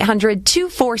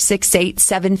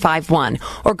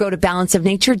 1-800-246-8751 or go to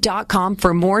balanceofnature.com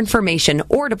for more information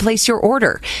or to place your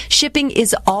order. Shipping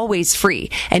is always free.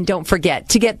 And don't forget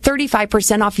to get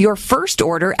 35% off your first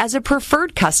order as a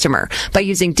preferred customer by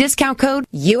using discount code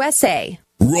USA.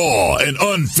 Raw and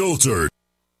unfiltered.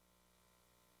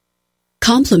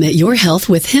 Complement your health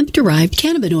with hemp-derived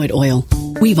cannabinoid oil.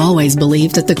 We've always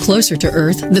believed that the closer to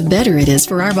Earth, the better it is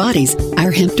for our bodies.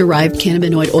 Our hemp-derived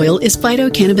cannabinoid oil is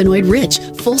phytocannabinoid-rich,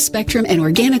 full-spectrum, and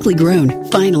organically grown.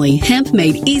 Finally, hemp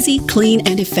made easy, clean,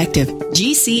 and effective.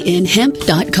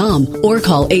 GCNhemp.com or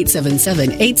call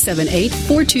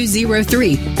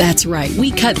 877-878-4203. That's right,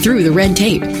 we cut through the red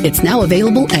tape. It's now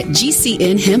available at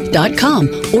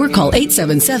GCNhemp.com or call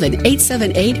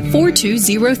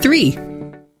 877-878-4203.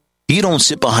 You don't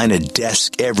sit behind a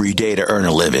desk every day to earn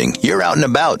a living. You're out and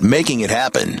about making it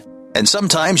happen. And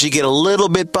sometimes you get a little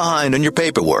bit behind on your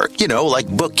paperwork, like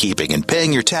bookkeeping and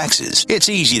paying your taxes. It's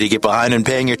easy to get behind on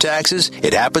paying your taxes.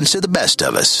 It happens to the best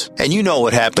of us. And you know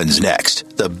what happens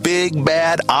next. The big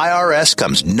bad IRS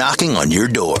comes knocking on your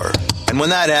door. And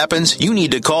when that happens, you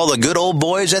need to call the good old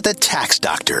boys at the Tax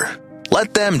Doctor.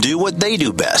 Let them do what they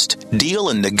do best. Deal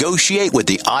and negotiate with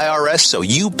the IRS so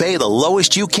you pay the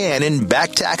lowest you can in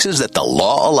back taxes that the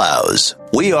law allows.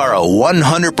 We are a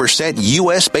 100%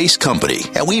 U.S.-based company,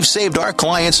 and we've saved our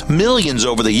clients millions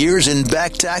over the years in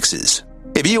back taxes.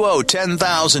 If you owe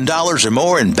 $10,000 or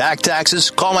more in back taxes,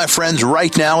 call my friends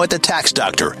right now at the Tax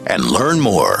Doctor and learn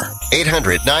more.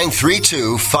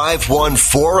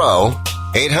 800-932-5140.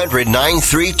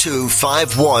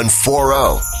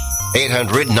 800-932-5140.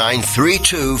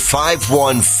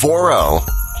 800-932-5140.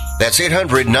 That's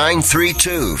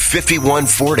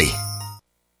 800-932-5140.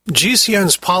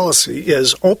 GCN's policy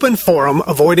is open forum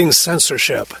avoiding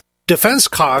censorship. Defense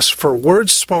costs for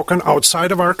words spoken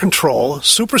outside of our control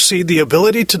supersede the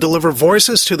ability to deliver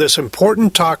voices to this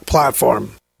important talk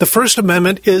platform. The First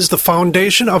Amendment is the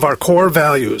foundation of our core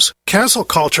values. Cancel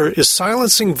culture is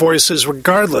silencing voices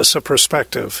regardless of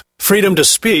perspective. Freedom to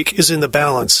speak is in the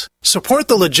balance. Support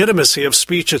the legitimacy of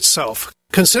speech itself.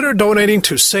 Consider donating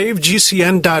to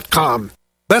SaveGCN.com.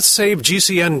 That's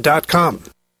SaveGCN.com.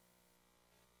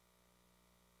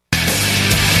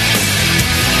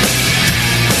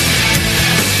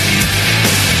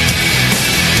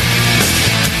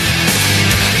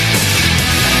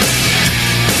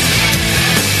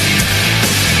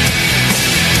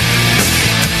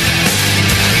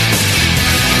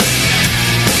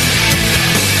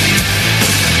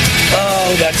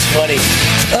 Oh, that's funny.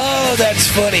 Oh, that's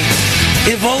funny.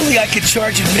 If only I could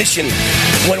charge admission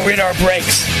when we're in our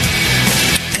breaks.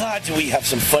 God, do we have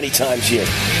some funny times here.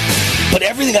 But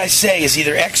everything I say is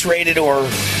either X-rated or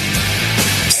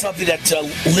something that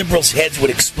liberals' heads would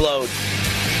explode.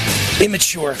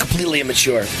 Immature, completely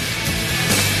immature.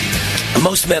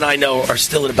 Most men I know are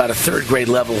still at about a third grade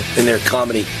level in their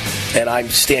comedy, and I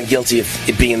stand guilty of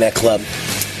it being in that club.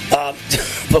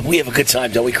 But we have a good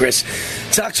time, don't we, Chris?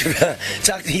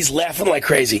 He's laughing like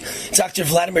crazy. Dr.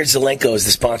 Vladimir Zelenko is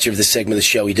the sponsor of this segment of the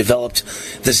show. He developed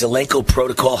the Zelenko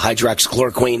Protocol,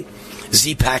 hydroxychloroquine,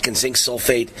 Z-Pak, and zinc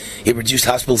sulfate. It reduced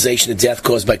hospitalization and death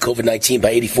caused by COVID-19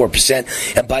 by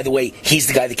 84%. And by the way, he's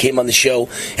the guy that came on the show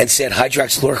and said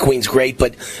hydroxychloroquine's great,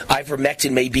 but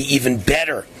ivermectin may be even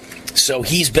better. So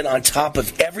he's been on top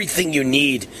of everything you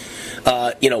need,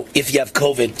 if you have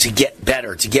COVID, to get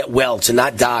better, to get well, to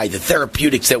not die, the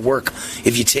therapeutics that work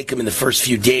if you take them in the first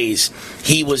few days.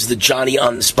 He was the Johnny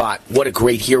on the spot. What a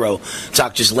great hero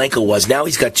Dr. Zelenko was. Now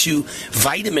he's got 2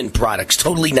 vitamin products,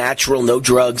 totally natural, no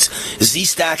drugs,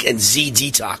 Z-Stack and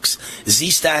Z-Detox.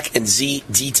 Z-Stack and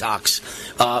Z-Detox.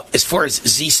 As far as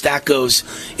Z-Stack goes,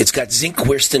 it's got zinc,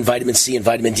 quercetin, vitamin C, and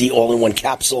vitamin D all in one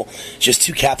capsule. Just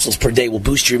 2 capsules per day will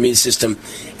boost your immune system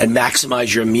and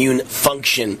maximize your immune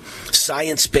function.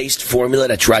 Science-based formula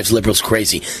that drives liberals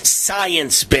crazy.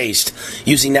 Science-based,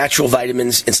 using natural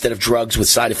vitamins instead of drugs with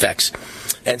side effects.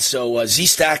 And so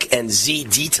Z-Stack and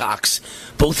Z-Detox,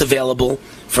 both available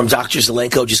from Dr.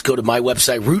 Zelenko. Just go to my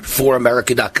website,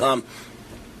 rootforamerica.com.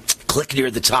 Click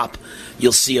near the top.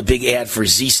 You'll see a big ad for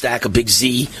Z-Stack, a big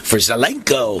Z for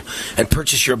Zelenko, and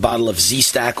purchase your bottle of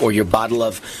Z-Stack or your bottle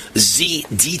of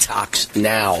Z-Detox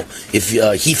now. If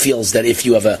he feels that if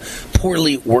you have a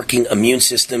poorly working immune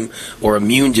system or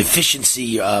immune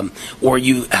deficiency, or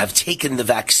you have taken the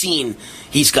vaccine,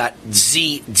 he's got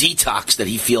Z-Detox that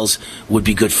he feels would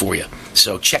be good for you.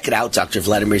 So check it out, Dr.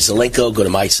 Vladimir Zelenko. Go to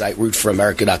my site,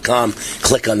 rootforamerica.com.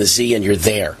 Click on the Z, and you're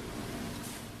there.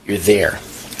 You're there.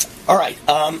 All right.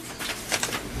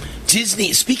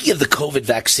 Disney, speaking of the COVID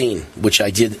vaccine, which I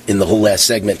did in the whole last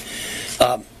segment,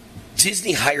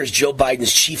 Disney hires Joe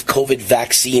Biden's chief COVID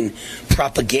vaccine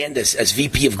propagandist as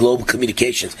VP of Global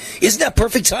Communications. Isn't that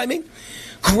perfect timing?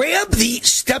 Grab the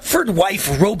Stepford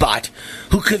wife robot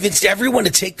who convinced everyone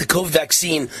to take the COVID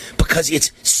vaccine because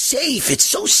it's safe. It's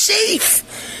so safe.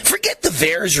 Forget the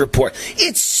VAERS report.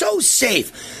 It's so safe.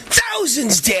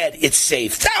 Thousands dead. It's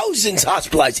safe. Thousands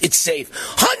hospitalized. It's safe.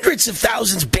 Hundreds of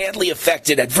thousands badly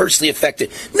affected, adversely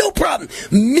affected. No problem.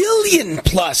 Million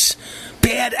plus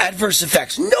bad adverse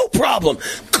effects. No problem.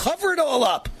 Cover it all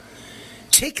up.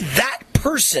 Take that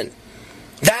person,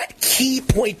 that key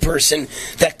point person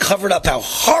that covered up how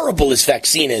horrible this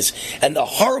vaccine is and the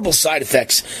horrible side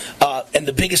effects. And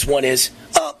the biggest one is,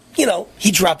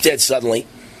 he dropped dead suddenly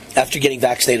after getting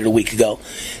vaccinated a week ago.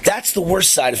 That's the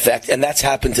worst side effect, and that's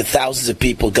happened to thousands of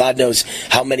people. God knows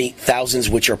how many thousands,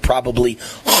 which are probably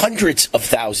hundreds of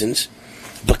thousands,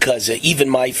 because even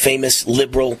my famous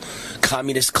liberal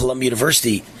communist Columbia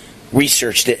University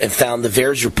researched it and found the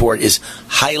VAERS report is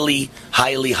highly,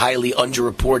 highly, highly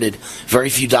underreported. Very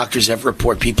few doctors ever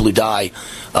report people who die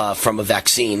from a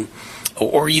vaccine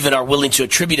or even are willing to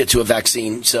attribute it to a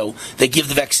vaccine. So they give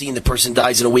the vaccine, the person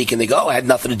dies in a week, and they go, I had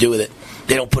nothing to do with it.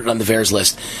 They don't put it on the VAERS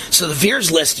list. So the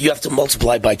VAERS list, you have to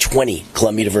multiply by 20,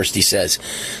 Columbia University says.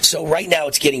 So right now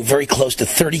it's getting very close to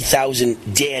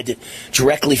 30,000 dead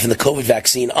directly from the COVID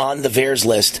vaccine on the VAERS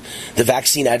list, the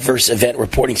Vaccine Adverse Event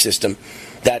Reporting System.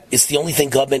 That it's the only thing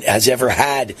government has ever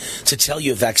had to tell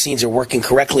you if vaccines are working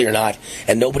correctly or not,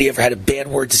 and nobody ever had a bad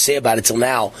word to say about it till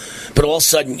now. But all of a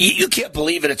sudden, you can't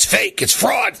believe it. It's fake. It's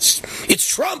fraud. It's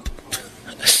Trump.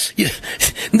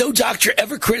 No doctor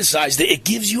ever criticized it. It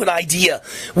gives you an idea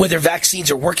whether vaccines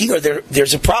are working or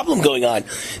there's a problem going on.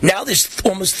 Now there's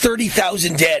almost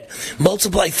 30,000 dead.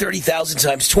 Multiply 30,000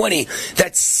 times 20.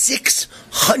 That's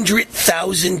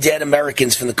 600,000 dead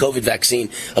Americans from the COVID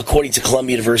vaccine, according to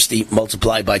Columbia University,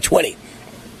 multiplied by 20.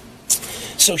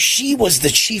 So she was the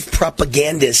chief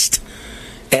propagandist,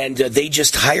 and they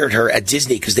just hired her at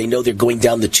Disney because they know they're going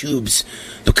down the tubes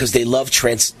because they love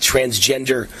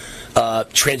transgenders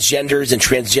and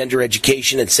transgender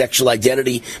education and sexual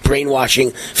identity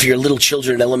brainwashing for your little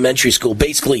children in elementary school.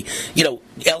 Basically,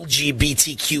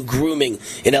 LGBTQ grooming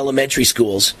in elementary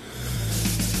schools.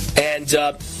 And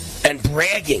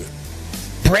bragging.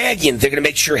 They're going to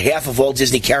make sure half of all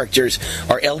Disney characters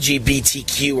are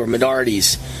LGBTQ or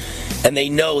minorities. And they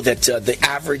know that the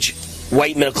average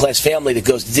white middle-class family that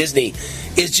goes to Disney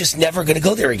is just never going to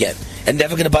go there again and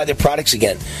never going to buy their products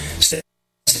again. So,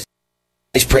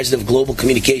 Vice President of Global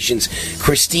Communications,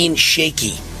 Christine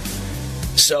Shaky.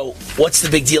 So what's the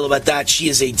big deal about that? She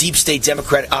is a deep state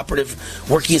Democrat operative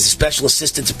working as a special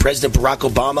assistant to President Barack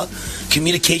Obama,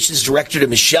 communications director to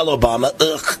Michelle Obama,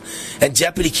 and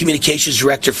deputy communications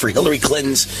director for Hillary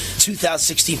Clinton's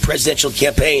 2016 presidential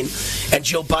campaign, and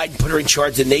Joe Biden put her in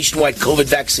charge of the nationwide COVID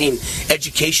vaccine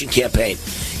education campaign.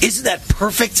 Isn't that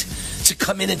perfect to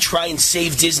come in and try and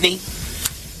save Disney?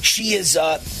 She is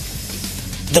the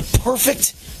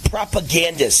perfect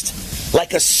propagandist,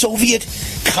 like a Soviet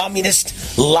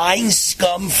communist lying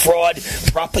scum fraud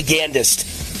propagandist.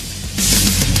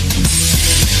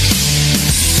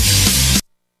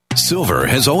 Silver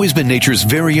has always been nature's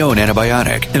very own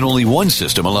antibiotic, and only one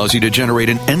system allows you to generate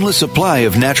an endless supply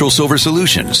of natural silver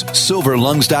solutions.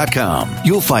 SilverLungs.com.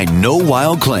 You'll find no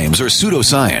wild claims or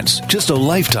pseudoscience, just a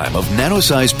lifetime of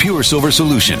nano-sized pure silver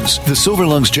solutions. The Silver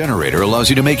Lungs generator allows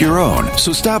you to make your own,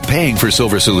 so stop paying for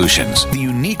silver solutions. The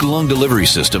unique lung delivery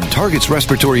system targets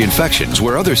respiratory infections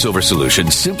where other silver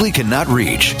solutions simply cannot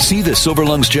reach. See the Silver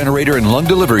Lungs generator and lung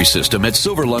delivery system at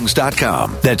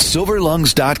SilverLungs.com. That's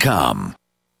SilverLungs.com.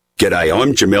 G'day,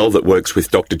 I'm Jamel that works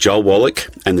with Dr. Joel Wallach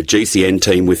and the GCN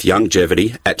team with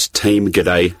Longevity at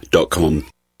teamg'day.com.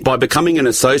 By becoming an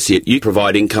associate, you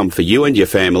provide income for you and your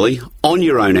family on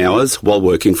your own hours while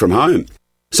working from home.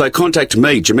 So contact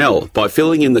me, Jamel, by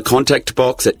filling in the contact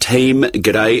box at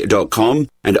teamg'day.com,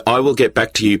 and I will get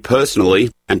back to you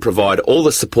personally and provide all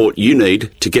the support you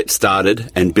need to get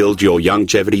started and build your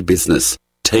longevity business.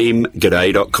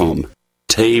 teamg'day.com.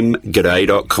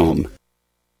 teamg'day.com.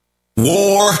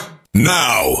 War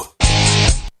now.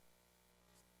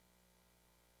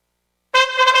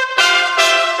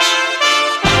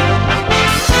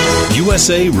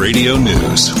 USA Radio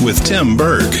News with Tim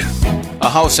Berg. A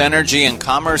House Energy and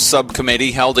Commerce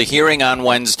Subcommittee held a hearing on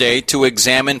Wednesday to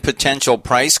examine potential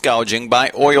price gouging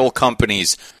by oil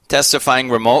companies. Testifying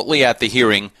remotely at the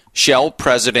hearing, Shell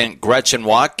President Gretchen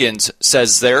Watkins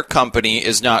says their company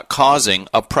is not causing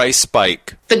a price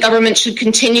spike. The government should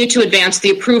continue to advance the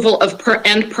approval of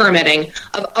and permitting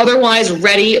of otherwise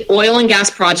ready oil and gas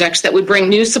projects that would bring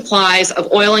new supplies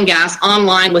of oil and gas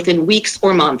online within weeks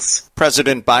or months.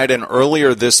 President Biden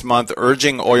earlier this month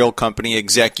urging oil company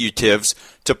executives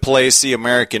to place the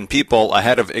American people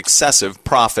ahead of excessive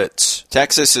profits.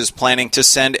 Texas is planning to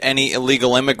send any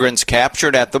illegal immigrants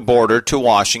captured at the border to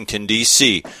Washington,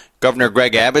 D.C. Governor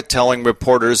Greg Abbott telling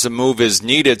reporters the move is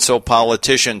needed so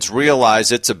politicians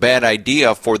realize it's a bad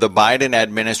idea for the Biden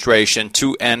administration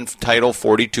to end Title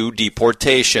 42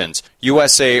 deportations.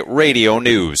 USA Radio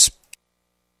News.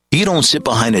 You don't sit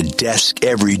behind a desk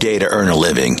every day to earn a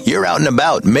living. You're out and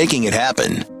about making it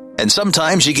happen. And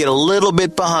sometimes you get a little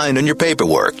bit behind on your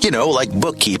paperwork, like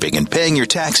bookkeeping and paying your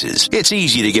taxes. It's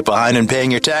easy to get behind on paying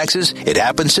your taxes. It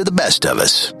happens to the best of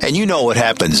us. And you know what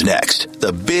happens next.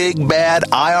 The big bad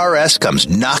IRS comes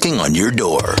knocking on your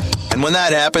door. And when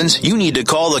that happens, you need to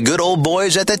call the good old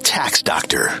boys at the Tax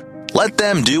Doctor. Let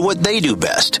them do what they do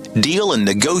best. Deal and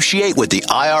negotiate with the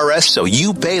IRS so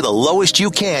you pay the lowest you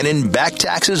can in back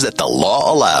taxes that the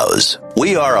law allows.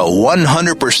 We are a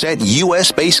 100%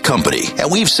 U.S.-based company, and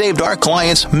we've saved our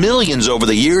clients millions over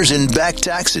the years in back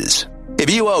taxes. If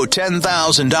you owe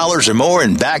 $10,000 or more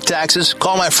in back taxes,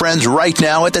 call my friends right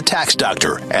now at the Tax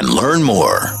Doctor and learn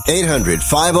more.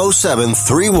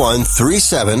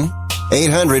 800-507-3137.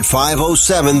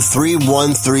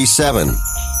 800-507-3137.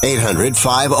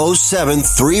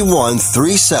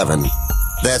 800-507-3137.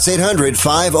 That's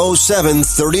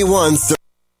 800-507-3137.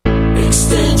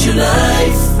 Extend your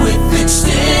life with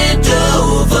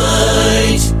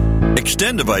Extendovite.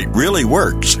 Extendovite really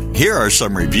works. Here are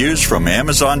some reviews from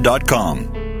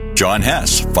Amazon.com. John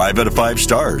Hess, 5 out of 5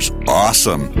 stars.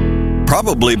 Awesome.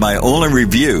 Probably my only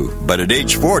review, but at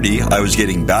age 40, I was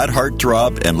getting bad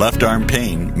heartthrob and left arm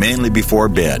pain, mainly before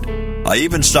bed. I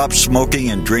even stopped smoking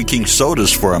and drinking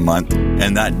sodas for a month,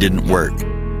 and that didn't work.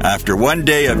 After one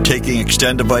day of taking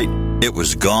Extendovite, it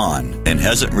was gone and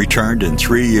hasn't returned in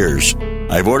 3 years.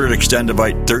 I've ordered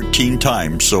Extendovite 13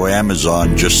 times, so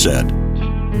Amazon just said.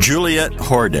 Juliet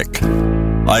Hordick.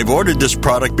 I've ordered this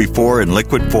product before in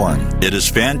liquid form. It is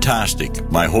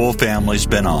fantastic. My whole family's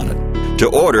been on it. To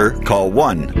order, call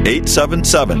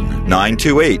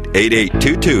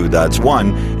 1-877-928-8822. That's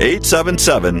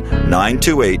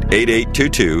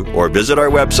 1-877-928-8822. Or visit our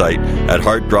website at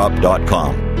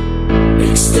heartdrop.com.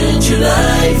 Extend your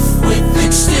life with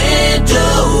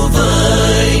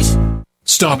Extendovite.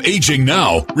 Stop aging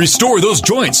now. Restore those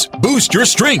joints. Boost your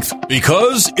strength.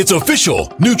 Because it's official.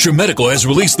 NutriMedical has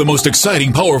released the most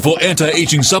exciting, powerful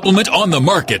anti-aging supplement on the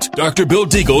market. Dr. Bill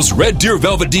Deagle's Red Deer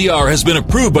Velvet DR has been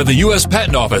approved by the U.S.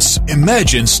 Patent Office.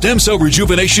 Imagine stem cell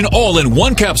rejuvenation all in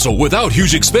one capsule without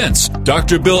huge expense.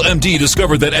 Dr. Bill MD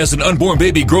discovered that as an unborn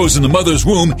baby grows in the mother's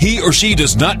womb, he or she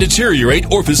does not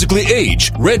deteriorate or physically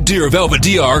age. Red Deer Velvet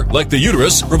DR, like the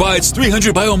uterus, provides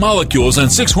 300 biomolecules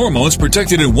and 6 hormones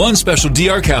protected in one special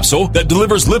DR capsule that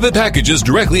delivers lipid packages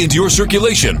directly into your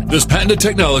circulation. This patented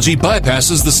technology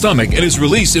bypasses the stomach and is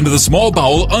released into the small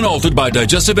bowel unaltered by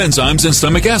digestive enzymes and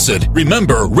stomach acid.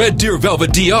 Remember, Red Deer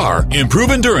Velvet DR. Improve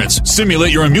endurance,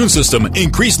 stimulate your immune system,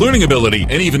 increase learning ability,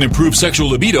 and even improve sexual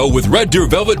libido with Red Deer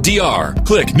Velvet DR.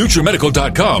 Click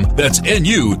NutriMedical.com, that's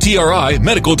N-U-T-R-I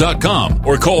medical.com,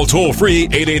 or call toll-free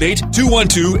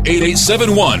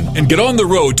 888-212-8871 and get on the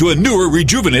road to a newer,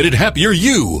 rejuvenated, happier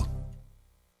you.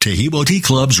 Tahibo Tea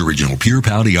Club's original Pure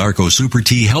Pouty Arco Super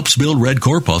Tea helps build red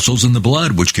corpuscles in the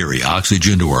blood, which carry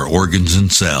oxygen to our organs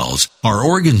and cells. Our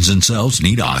organs and cells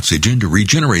need oxygen to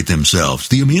regenerate themselves.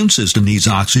 The immune system needs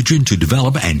oxygen to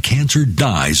develop, and cancer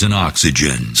dies in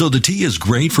oxygen. So the tea is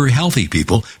great for healthy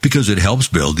people because it helps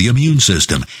build the immune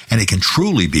system, and it can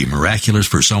truly be miraculous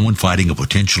for someone fighting a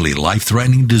potentially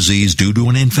life-threatening disease due to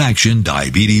an infection,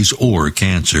 diabetes, or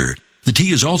cancer. The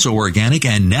tea is also organic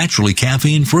and naturally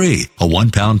caffeine-free. A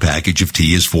 1-pound package of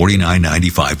tea is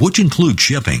 $49.95, which includes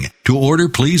shipping. To order,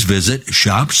 please visit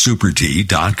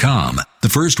shopsupertea.com. The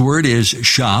first word is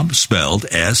shop, spelled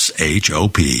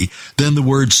S-H-O-P, then the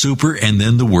word super, and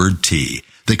then the word tea.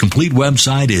 The complete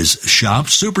website is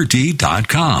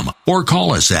shopsupertea.com, or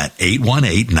call us at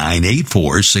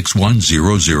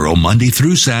 818-984-6100 Monday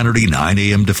through Saturday, 9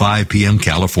 a.m. to 5 p.m.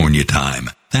 California time.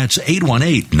 That's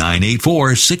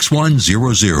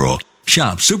 818-984-6100.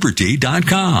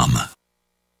 ShopSuperTea.com.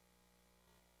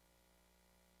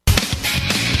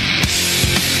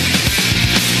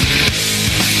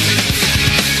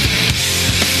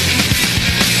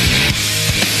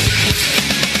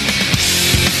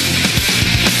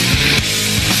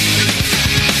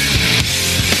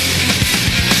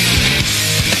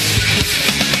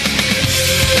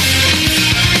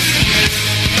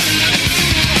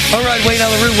 right, Wayne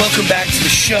Allyn, welcome back to the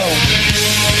show.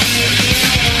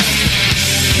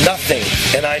 Nothing,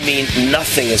 and I mean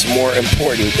nothing, is more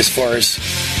important as far as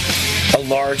a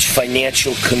large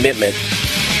financial commitment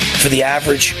for the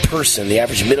average person, the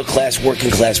average middle-class,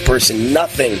 working-class person.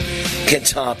 Nothing can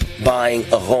top buying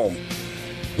a home.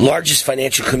 Largest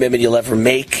financial commitment you'll ever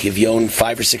make. If you own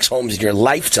 5 or 6 homes in your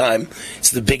lifetime,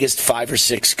 it's the biggest 5 or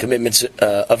 6 commitments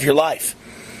of your life.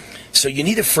 So you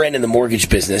need a friend in the mortgage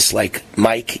business like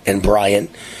Mike and Brian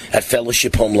at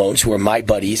Fellowship Home Loans, who are my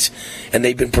buddies, and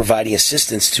they've been providing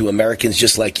assistance to Americans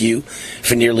just like you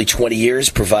for nearly 20 years,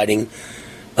 providing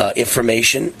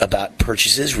information about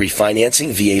purchases,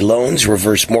 refinancing, VA loans,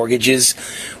 reverse mortgages,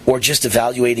 or just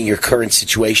evaluating your current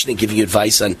situation and giving you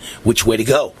advice on which way to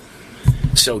go.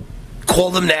 So call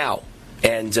them now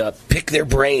and pick their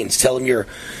brains. Tell them you're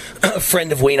a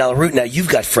friend of Wayne Allyn. Now, you've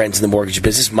got friends in the mortgage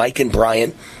business, Mike and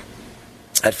Brian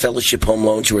at Fellowship Home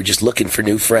Loans, who are just looking for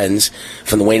new friends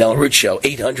from the Wayne Allyn Show.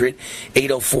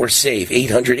 800-804-SAVE,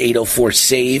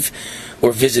 800-804-SAVE,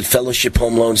 or visit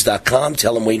fellowshiphomeloans.com.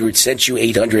 Tell them Wayne Root sent you,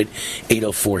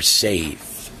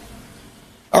 800-804-SAVE.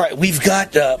 All right, we've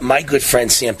got my good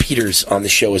friend Sam Peters on the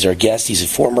show as our guest. He's a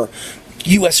former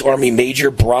U.S. Army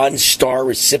Major, Bronze Star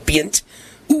recipient.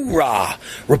 Hoorah!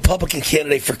 Republican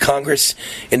candidate for Congress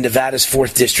in Nevada's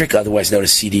 4th District, otherwise known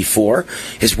as CD4.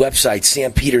 His website,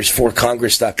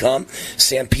 sampeters4congress.com.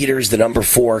 Sam Peters, the number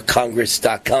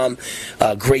 4congress.com.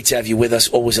 Great to have you with us.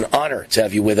 Always an honor to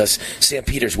have you with us. Sam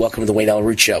Peters, welcome to the Wayne Allyn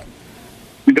Root Show.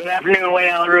 Good afternoon, Wayne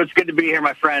Allyn Root. It's good to be here,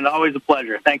 my friend. Always a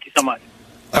pleasure. Thank you so much.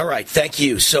 All right, thank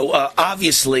you. So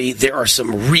obviously there are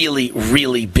some really,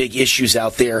 really big issues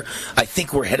out there. I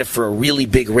think we're headed for a really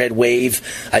big red wave.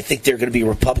 I think there are going to be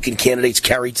Republican candidates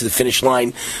carried to the finish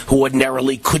line who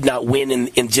ordinarily could not win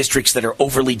in districts that are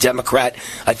overly Democrat.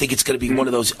 I think it's going to be one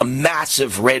of those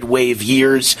massive red wave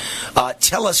years.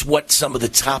 Tell us what some of the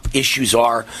top issues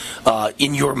are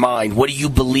in your mind. What do you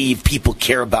believe people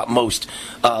care about most?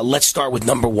 Let's start with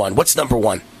number one. What's number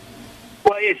one?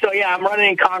 Well, I'm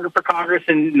running for Congress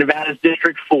in Nevada's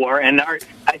District 4, and I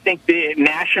think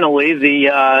nationally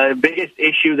the biggest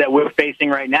issue that we're facing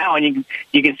right now, and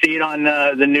you can see it on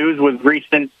the news with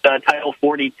recent Title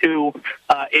 42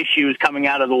 issues coming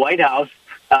out of the White House,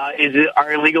 is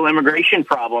our illegal immigration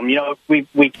problem. You know,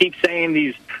 we keep saying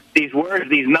these words,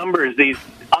 these numbers, these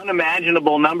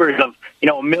unimaginable numbers of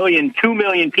 1 million, 2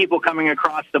 million people coming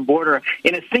across the border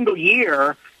in a single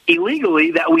year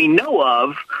illegally that we know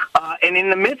of, and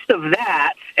in the midst of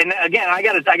that, and again, I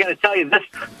got to tell you, this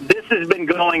has been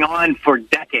going on for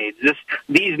decades.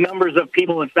 These numbers of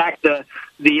people, in fact, the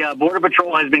Border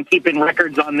Patrol has been keeping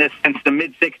records on this since the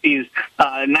mid '60s,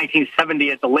 1970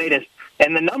 at the latest,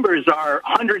 and the numbers are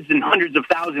hundreds and hundreds of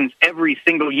thousands every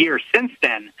single year since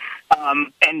then.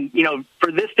 And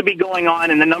for this to be going on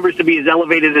and the numbers to be as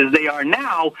elevated as they are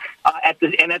now, at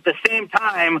the same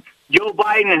time, Joe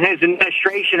Biden and his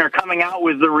administration are coming out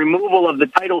with the removal of the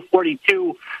Title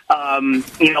 42,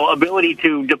 ability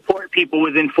to deport people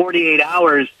within 48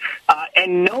 hours,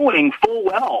 and knowing full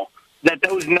well that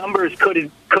those numbers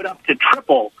could up to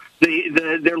triple.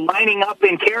 They're lining up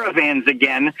in caravans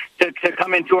again to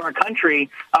come into our country,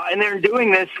 and they're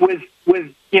doing this with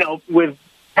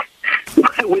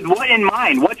what in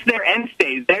mind? What's their end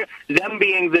state? Them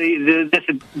being this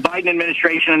Biden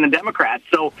administration and the Democrats.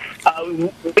 So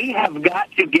we have got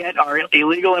to get our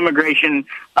illegal immigration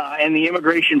and the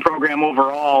immigration program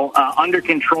overall under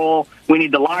control. We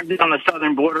need to lock down the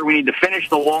southern border. We need to finish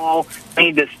the wall.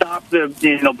 We need to stop the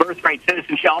birthright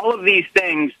citizenship. All of these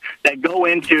things that go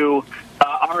into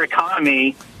our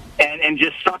economy and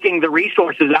just sucking the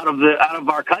resources out of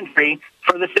our country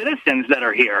for the citizens that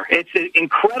are here. It's an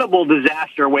incredible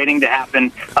disaster waiting to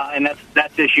happen, and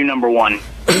that's issue number one.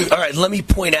 All right, let me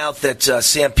point out that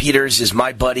Sam Peters is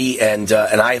my buddy, and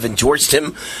I have endorsed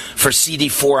him for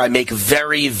CD4. I make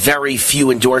very, very few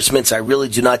endorsements. I really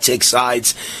do not take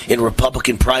sides in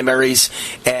Republican primaries,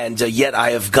 and yet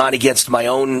I have gone against my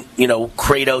own,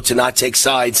 credo to not take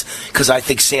sides because I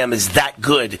think Sam is that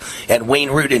good. And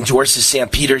Wayne Root endorses Sam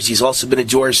Peters. He's also been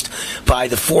endorsed by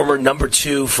the former number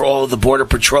 2 for all of the Border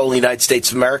Patrol in the United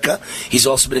States of America. He's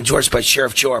also been endorsed by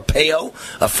Sheriff Joe Arpaio,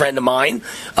 a friend of mine.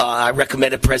 I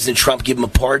recommended President Trump give him a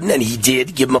pardon, and he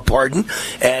did give him a pardon.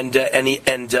 And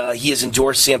he has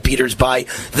endorsed Sam Peters by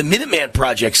the Minuteman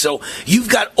Project. So you've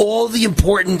got all the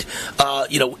important,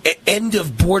 end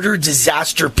of border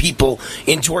disaster people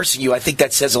endorsing you. I think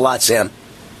that says a lot, Sam.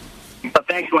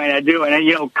 Thanks, Wayne. I do.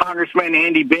 And, Congressman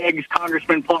Andy Biggs,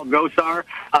 Congressman Paul Gosar,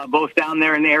 both down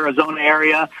there in the Arizona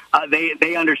area,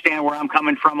 they understand where I'm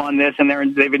coming from on this, and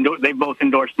they've both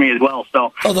endorsed me as well.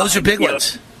 So, those are big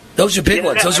ones. Those are big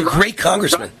ones. Those are great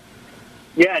congressmen.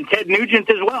 Yeah, and Ted Nugent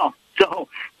as well. So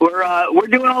we're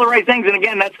doing all the right things, and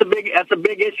again, that's a big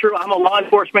issue. I'm a law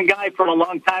enforcement guy from a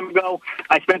long time ago.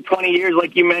 I spent 20 years,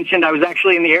 like you mentioned. I was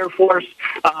actually in the Air Force,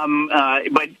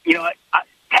 but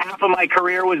half of my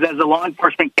career was as a law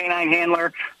enforcement canine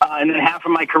handler, and then half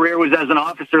of my career was as an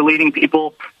officer leading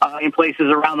people in places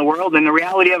around the world. And the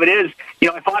reality of it is,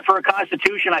 I fought for a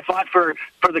constitution. I fought for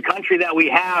the country that we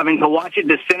have, and to watch it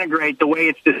disintegrate the way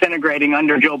it's disintegrating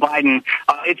under Joe Biden,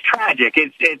 it's tragic.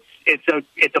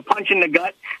 It's a punch in the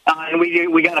gut, and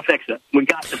we got to fix it. We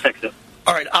got to fix it.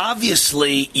 All right,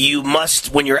 obviously, you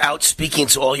must, when you're out speaking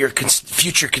to all your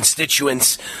future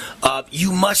constituents,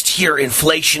 you must hear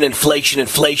inflation,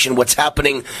 what's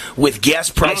happening with gas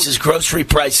prices, grocery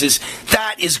prices.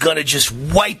 That is going to just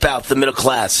wipe out the middle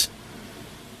class.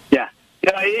 Yeah.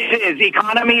 It is.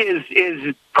 Economy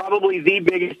is probably the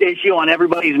biggest issue on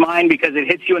everybody's mind because it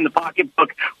hits you in the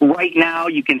pocketbook right now.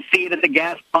 You can see it at the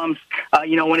gas pumps.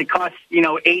 When it costs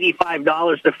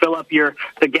 $85 to fill up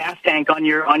the gas tank on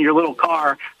your little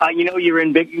car, you're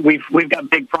in big. We've got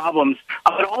big problems.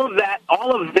 But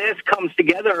all of this comes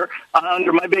together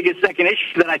under my biggest second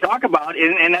issue that I talk about,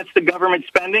 and that's the government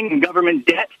spending and government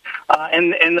debt,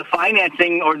 and the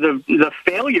financing or the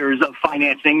failures of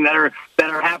financing that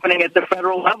are happening at the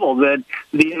federal level.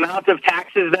 The amount of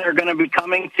taxes that are going to be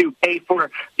coming to pay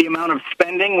for the amount of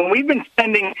spending. When we've been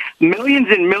spending millions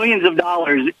and millions of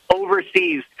dollars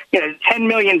overseas, $10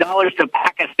 million to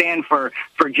Pakistan for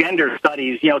gender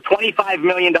studies, $25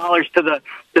 million to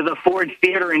the Ford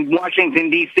Theater in Washington,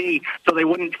 D.C., so they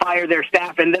wouldn't fire their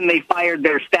staff, and then they fired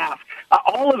their staff.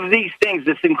 All of these things,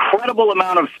 this incredible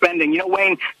amount of spending.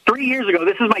 Wayne, 3 years ago,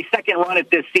 this is my second run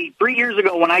at this seat. 3 years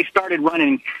ago when I started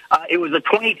running, it was a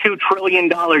 $22 trillion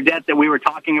debt that we were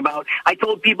talking about. I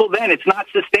told people then it's not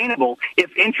sustainable.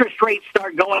 If interest rates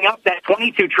start going up, that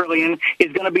 $22 trillion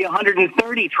is going to be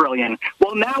 $130 trillion.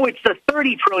 Well, now it's a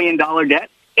 $30 trillion debt,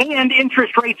 and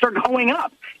interest rates are going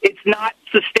up. It's not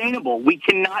sustainable. We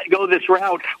cannot go this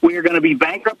route. We are going to be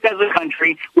bankrupt as a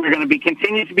country. We're going to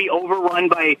continue to be overrun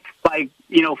by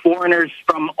foreigners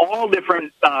from all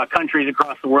different countries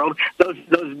across the world. Those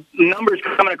numbers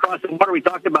coming across the border we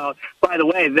talked about, by the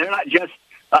way, they're not just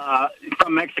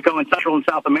from Mexico and Central and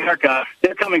South America.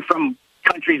 They're coming from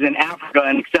countries in Africa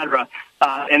and et cetera,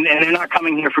 and they're not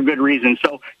coming here for good reason.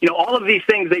 So, all of these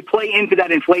things, they play into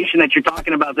that inflation that you're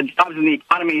talking about. The jobs and the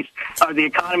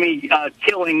economy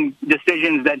killing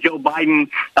decisions that Joe Biden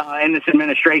and this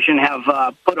administration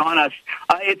have put on us.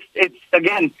 It's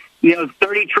again,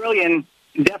 $30 trillion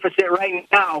deficit right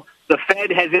now. The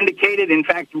Fed has indicated, in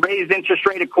fact, raised interest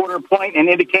rate a quarter point and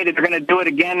indicated they're going to do it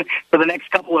again for the next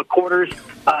couple of quarters.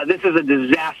 This is a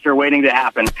disaster waiting to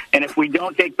happen. And if we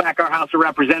don't take back our House of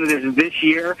Representatives this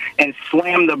year and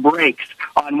slam the brakes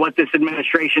on what this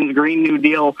administration's Green New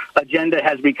Deal agenda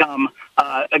has become,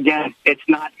 again, it's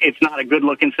not a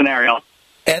good-looking scenario.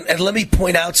 And let me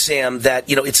point out, Sam, that,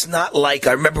 it's not like,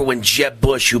 I remember when Jeb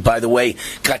Bush, who, by the way,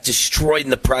 got destroyed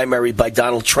in the primary by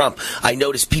Donald Trump, I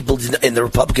noticed people in the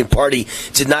Republican Party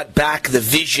did not back the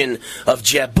vision of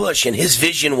Jeb Bush. And his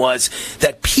vision was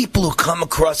that people who come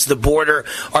across the border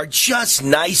are just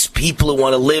nice people who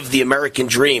want to live the American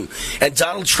dream. And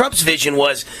Donald Trump's vision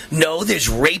was, no, there's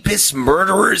rapists,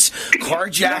 murderers,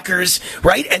 carjackers,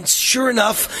 right? And sure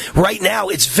enough, right now,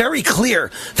 it's very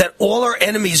clear that all our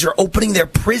enemies are opening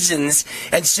their prisons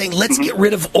and saying, let's get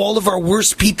rid of all of our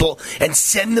worst people and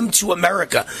send them to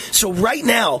America. So right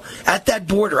now, at that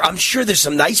border, I'm sure there's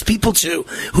some nice people, too,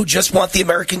 who just want the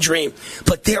American dream.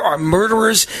 But there are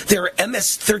murderers, there are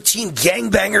MS-13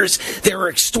 gangbangers, there are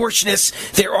extortionists,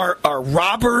 there are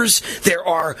robbers, there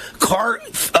are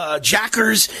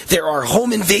carjackers, there are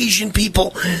home invasion people.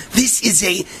 This is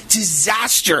a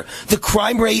disaster. The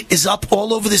crime rate is up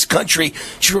all over this country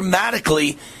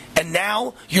dramatically. And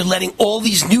now you're letting all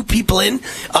these new people in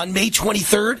on May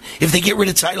 23rd, if they get rid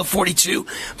of Title 42,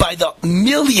 by the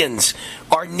millions.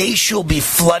 Our nation will be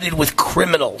flooded with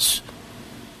criminals.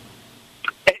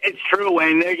 It's true,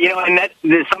 Wayne. And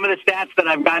some of the stats that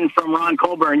I've gotten from Ron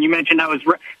Colburn. You mentioned I was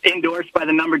endorsed by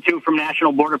the number 2 from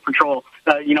National Border Patrol.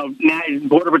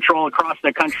 Border Patrol across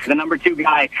the country. The number 2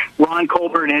 guy, Ron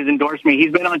Colburn, has endorsed me.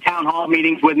 He's been on town hall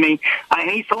meetings with me,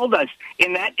 and he's told us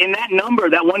in that number,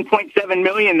 that 1.7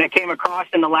 million that came across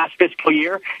in the last fiscal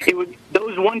year,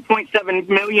 those 1.7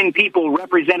 million people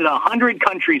represented 100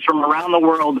 countries from around the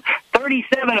world.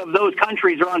 37 of those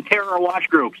countries are on terror watch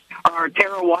groups, or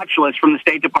terror watch lists from the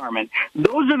State Department.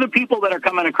 Those are the people that are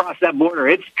coming across that border.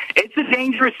 It's a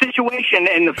dangerous situation,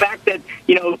 and the fact that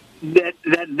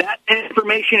that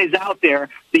information is out there.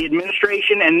 The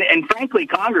administration and frankly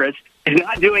Congress is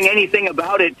not doing anything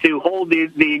about it to hold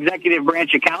the executive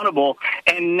branch accountable,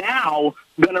 and now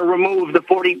going to remove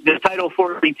the Title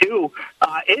 42.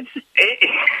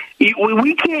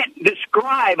 We can't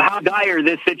describe how dire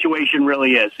this situation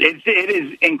really is. It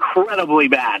is incredibly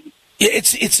bad.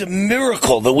 It's a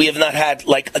miracle that we have not had,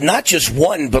 not just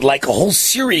one, but a whole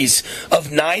series of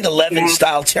 9/11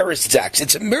 style terrorist attacks.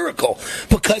 It's a miracle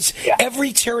because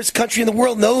every terrorist country in the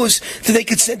world knows that they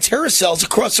could send terrorist cells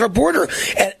across our border.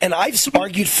 And I've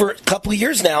argued for a couple of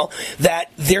years now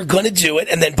that they're going to do it.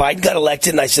 And then Biden got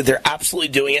elected, and I said they're absolutely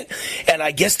doing it. And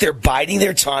I guess they're biding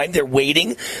their time. They're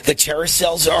waiting. The terrorist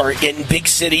cells are in big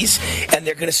cities, and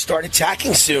they're going to start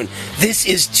attacking soon. This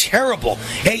is terrible.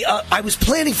 Hey, I was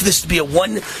planning for this to be a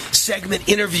one-segment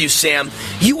interview, Sam.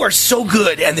 You are so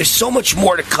good, and there's so much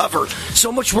more to cover,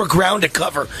 so much more ground to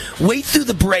cover. Wait through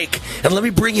the break, and let me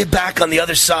bring you back on the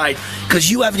other side,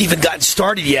 because you haven't even gotten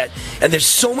started yet, and there's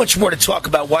so much more to talk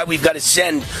about why we've got to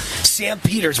send Sam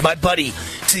Peters, my buddy,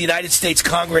 to the United States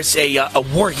Congress, a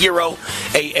war hero,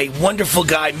 a wonderful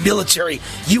guy, military,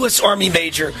 U.S. Army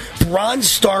Major, Bronze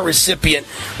Star recipient,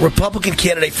 Republican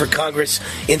candidate for Congress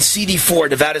in CD4,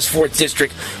 Nevada's 4th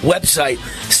District. Website,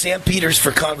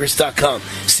 SamPetersForCongress.com.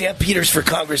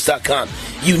 SamPetersForCongress.com.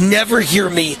 You never hear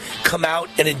me come out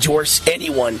and endorse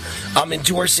anyone. I'm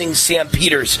endorsing Sam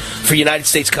Peters for United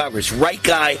States Congress. Right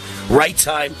guy, right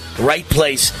time, right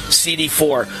place,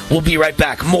 CD4. We'll be right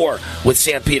back. More with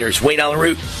Sam Peters. Wayne Allyn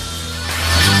Root.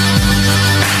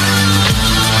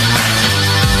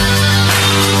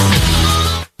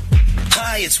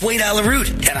 Hi, it's Wayne Allyn Root,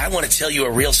 and I want to tell you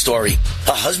a real story.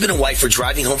 A husband and wife were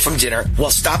driving home from dinner. While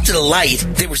stopped at a light,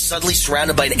 they were suddenly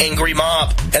surrounded by an angry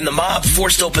mob, and the mob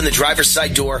forced open the driver's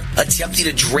side door, attempting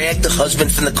to drag the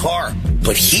husband from the car.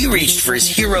 But he reached for his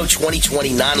Hero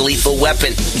 2020 non-lethal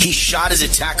weapon. He shot his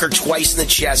attacker twice in the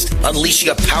chest, unleashing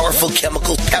a powerful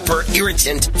chemical pepper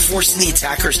irritant, forcing the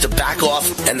attackers to back off,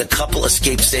 and the couple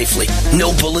escaped safely.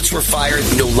 No bullets were fired,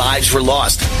 no lives were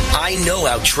lost. I know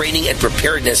how training and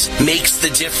preparedness makes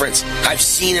the difference. I've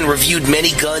seen and reviewed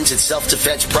many guns and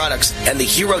self-defense products, and the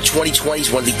Hero 2020 is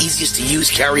one of the easiest to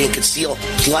use, carry, and conceal.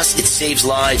 Plus, it saves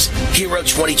lives. Hero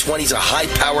 2020 is a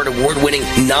high-powered, award-winning,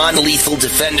 non-lethal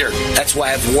defender. That's why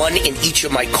I have one in each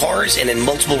of my cars and in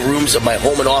multiple rooms of my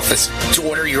home and office. To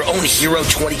order your own Hero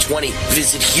 2020,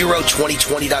 visit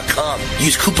Hero2020.com.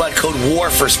 Use coupon code WAR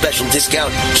for a special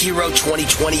discount.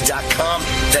 Hero2020.com.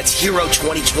 That's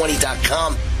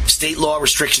Hero2020.com. State law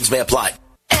restrictions may apply.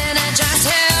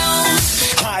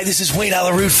 Hi, this is Wayne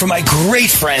Allyn Root for my great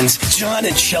friends, John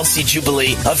and Chelsea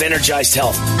Jubilee of Energized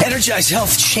Health. Energized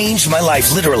Health changed my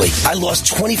life, literally. I lost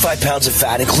 25 pounds of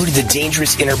fat, including the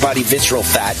dangerous inner body visceral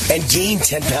fat, and gained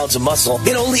 10 pounds of muscle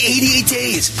in only 88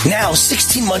 days. Now,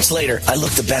 16 months later, I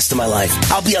look the best of my life.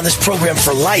 I'll be on this program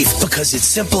for life because it's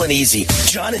simple and easy.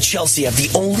 John and Chelsea have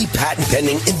the only patent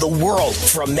pending in the world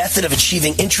for a method of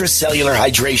achieving intracellular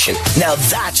hydration. Now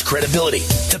that's credibility.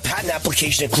 The patent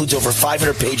application includes over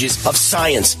 500 pages of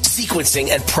science, sequencing,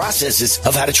 and processes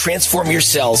of how to transform your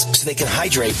cells so they can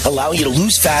hydrate, allowing you to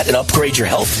lose fat and upgrade your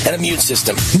health and immune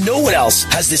system. No one else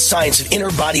has this science of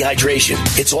inner body hydration.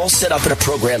 It's all set up in a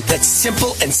program that's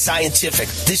simple and scientific.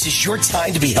 This is your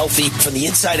time to be healthy from the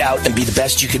inside out and be the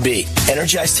best you can be.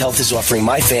 Energized Health is offering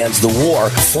my fans, The War,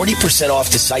 40%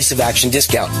 off decisive action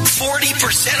discount.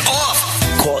 40% off!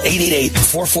 Call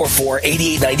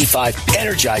 888-444-8895,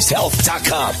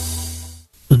 EnergizedHealth.com.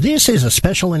 This is a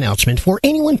special announcement for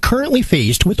anyone currently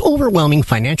faced with overwhelming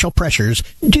financial pressures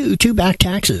due to back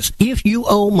taxes. If you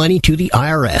owe money to the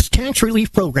IRS, tax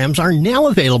relief programs are now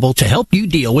available to help you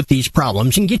deal with these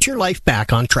problems and get your life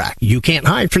back on track. You can't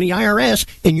hide from the IRS,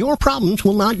 and your problems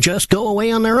will not just go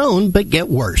away on their own, but get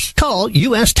worse. Call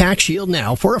U.S. Tax Shield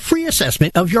now for a free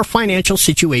assessment of your financial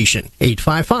situation.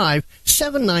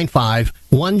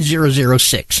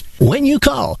 855-795-1006. When you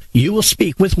call, you will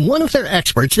speak with one of their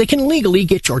experts that can legally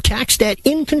get your tax debt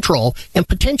in control and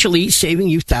potentially saving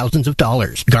you thousands of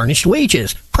dollars. Garnished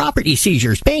wages, property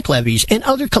seizures, bank levies, and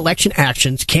other collection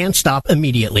actions can stop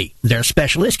immediately. Their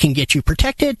specialists can get you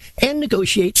protected and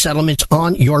negotiate settlements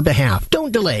on your behalf.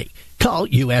 Don't delay. Call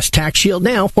U.S. Tax Shield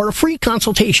now for a free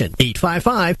consultation.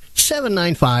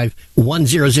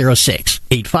 855-795-1006.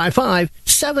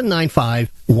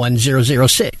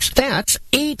 855-795-1006. That's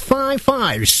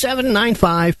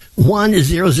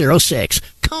 855-795-1006.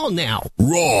 Call now.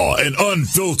 Raw and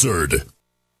unfiltered.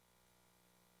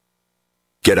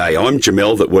 G'day, I'm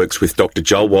Jamel that works with Dr.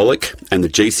 Joel Wallach and the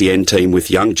GCN team with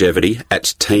Longevity at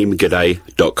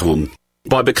teamg'day.com.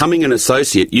 By becoming an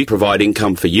associate, you provide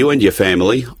income for you and your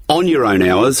family on your own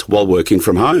hours while working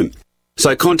from home.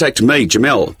 So contact me,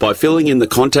 Jamel, by filling in the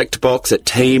contact box at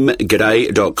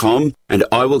teamg'day.com, and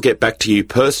I will get back to you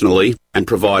personally and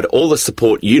provide all the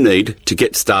support you need to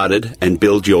get started and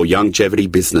build your longevity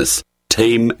business.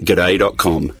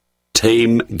 teamg'day.com.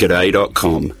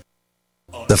 teamg'day.com.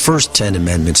 The first 10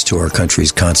 amendments to our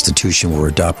country's Constitution were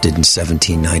adopted in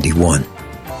 1791.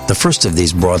 The first of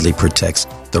these broadly protects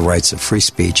the rights of free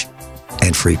speech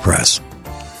and free press.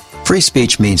 Free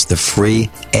speech means the free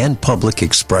and public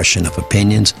expression of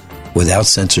opinions without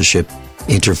censorship,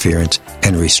 interference,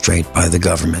 and restraint by the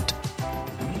government.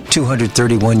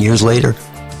 231 years later,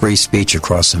 free speech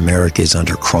across America is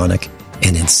under chronic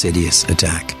and insidious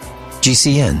attack.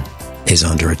 GCN is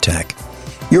under attack.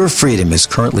 Your freedom is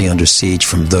currently under siege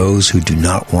from those who do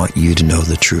not want you to know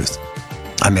the truth.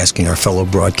 I'm asking our fellow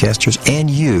broadcasters and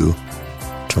you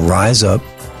to rise up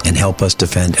and help us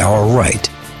defend our right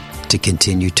to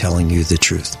continue telling you the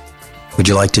truth. Would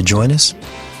you like to join us?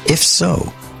 If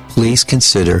so, please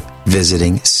consider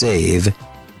visiting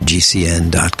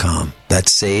SaveGCN.com.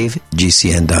 That's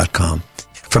SaveGCN.com.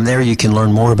 From there, you can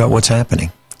learn more about what's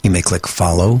happening. You may click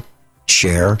follow,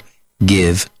 share,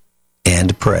 give,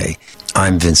 and pray.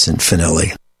 I'm Vincent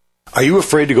Finelli. Are you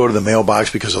afraid to go to the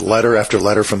mailbox because of letter after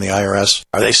letter from the IRS?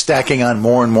 Are they stacking on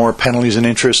more and more penalties and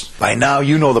interest? By now,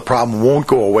 you know the problem won't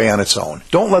go away on its own.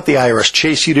 Don't let the IRS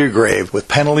chase you to your grave with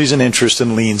penalties and interest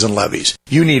and liens and levies.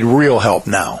 You need real help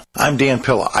now. I'm Dan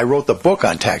Pilla. I wrote the book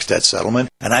on tax debt settlement,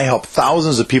 and I help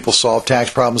thousands of people solve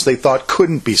tax problems they thought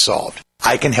couldn't be solved.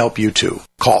 I can help you too.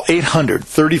 Call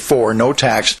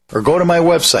 800-34-NO-TAX or go to my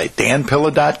website,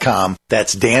 danpilla.com.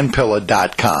 That's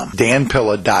danpilla.com.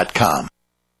 danpilla.com.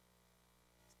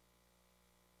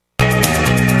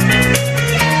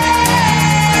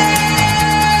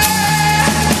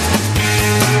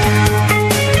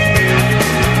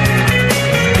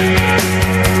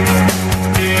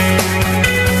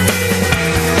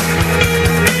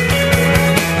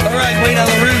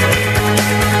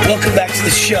 Welcome back to the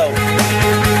show.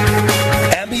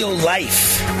 Amio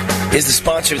Life is the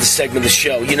sponsor of the segment of the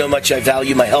show. You know how much I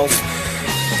value my health.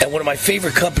 And one of my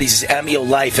favorite companies is Amio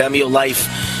Life. Amio Life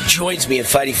joins me in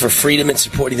fighting for freedom and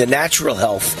supporting the natural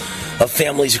health of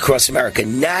families across America.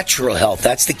 Natural health,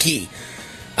 that's the key.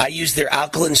 I use their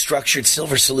alkaline structured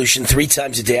silver solution 3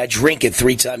 times a day. I drink it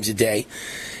 3 times a day.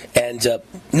 And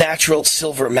natural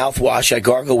silver mouthwash, I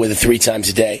gargle with it 3 times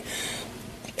a day.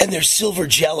 And there's silver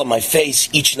gel on my face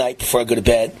each night before I go to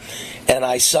bed. And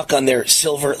I suck on their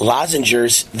silver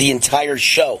lozenges the entire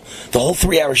show. The whole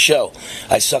 3-hour show,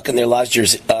 I suck on their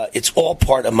lozenges. It's all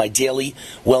part of my daily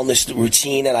wellness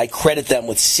routine, and I credit them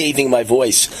with saving my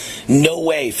voice. No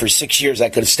way for 6 years I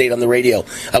could have stayed on the radio.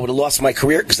 I would have lost my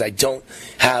career because I don't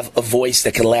have a voice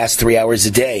that can last 3 hours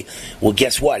a day. Well,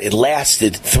 guess what? It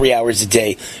lasted 3 hours a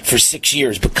day for 6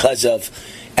 years because of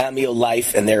Amio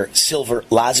Life and their silver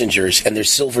lozenges and their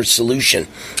silver solution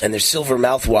and their silver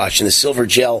mouthwash and the silver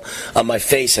gel on my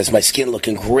face has my skin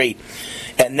looking great.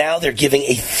 And now they're giving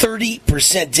a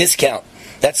 30% discount.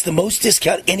 That's the most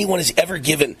discount anyone has ever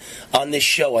given on this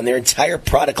show, on their entire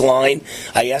product line.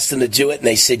 I asked them to do it, and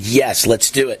they said, yes, let's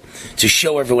do it, to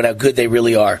show everyone how good they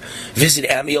really are. Visit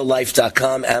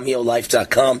AmioLife.com,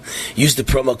 AmioLife.com. Use the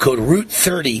promo code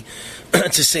ROOT30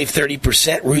 to save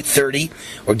 30%, Root 30,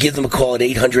 or give them a call at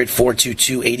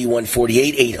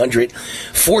 800-422-8148,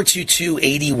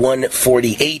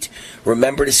 800-422-8148.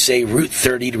 Remember to say Root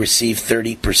 30 to receive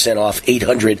 30% off,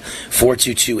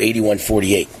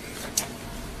 800-422-8148.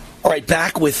 All right,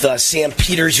 back with Sam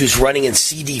Peters, who's running in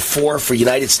CD4 for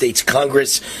United States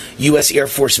Congress, U.S. Air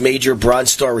Force Major,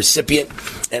 Bronze Star recipient,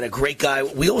 and a great guy.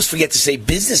 We always forget to say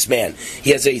businessman. He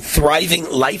has a thriving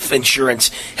life insurance,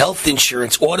 health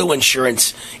insurance, auto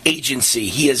insurance agency.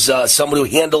 He is someone who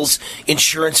handles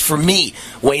insurance for me,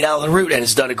 Wayne Allyn Root, and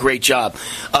has done a great job.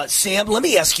 Sam, let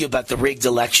me ask you about the rigged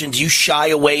election. Do you shy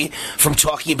away from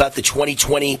talking about the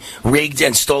 2020 rigged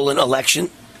and stolen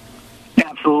election?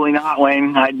 Absolutely not,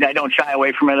 Wayne. I don't shy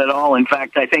away from it at all. In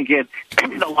fact, I think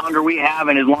the longer we have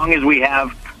and as long as we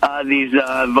have these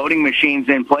voting machines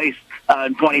in place,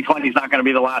 2020 is not going to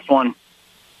be the last one.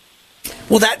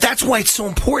 Well, that's why it's so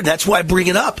important. That's why I bring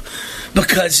it up.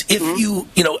 Because if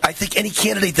I think any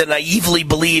candidate that naively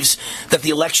believes that the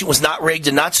election was not rigged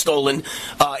and not stolen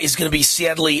is going to be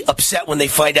sadly upset when they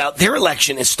find out their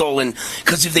election is stolen.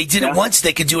 Because if they did it once,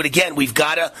 they could do it again. We've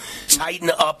got to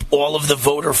tighten up all of the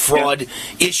voter fraud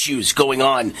issues going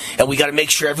on. And we got to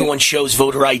make sure everyone shows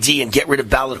voter ID and get rid of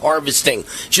ballot harvesting,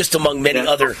 just among many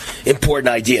other important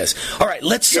ideas. All right,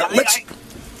 let's go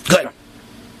ahead.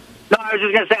 No, I was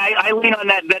just going to say, I lean on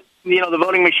that the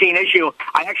voting machine issue,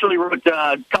 I actually wrote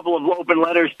a couple of open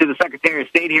letters to the Secretary of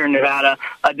State here in Nevada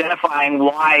identifying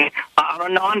why,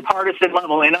 on a nonpartisan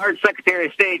level, and our Secretary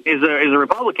of State is a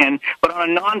Republican, but on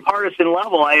a nonpartisan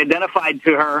level, I identified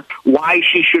to her why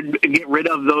she should get rid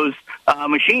of those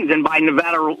machines. And by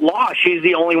Nevada law, she's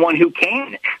the only one who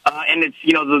can. And it's,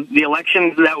 the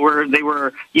elections that they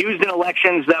were used in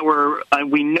elections that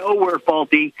we know were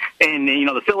faulty in,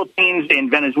 the Philippines, in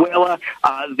Venezuela.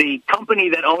 The company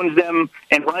that owns them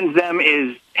and runs them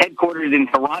is headquartered in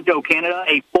Toronto, Canada,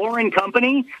 a foreign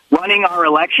company running our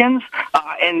elections.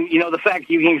 And, the fact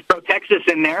you can throw Texas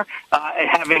in there,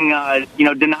 having,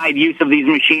 denied use of these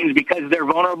machines because they're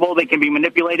vulnerable, they can be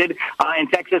manipulated. And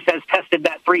Texas has tested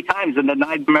that 3 times and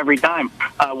denied them every time.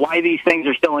 Why these things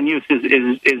are still in use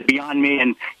is beyond me.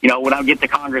 And, when I get to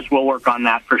Congress, we'll work on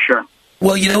that for sure.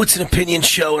 Well, it's an opinion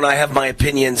show, and I have my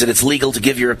opinions, and it's legal to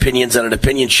give your opinions on an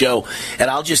opinion show.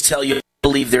 And I'll just tell you, I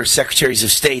believe there are secretaries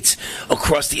of states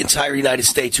across the entire United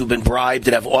States who've been bribed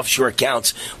and have offshore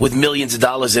accounts with millions of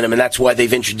dollars in them, and that's why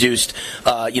they've introduced,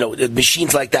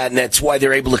 machines like that, and that's why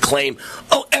they're able to claim,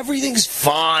 oh, everything's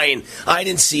fine. I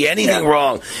didn't see anything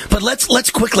wrong. But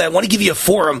let's quickly, I want to give you a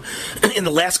forum in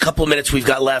the last couple of minutes we've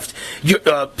got left.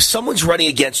 Someone's running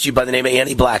against you by the name of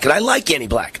Annie Black, and I like Annie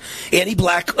Black. Annie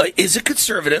Black is a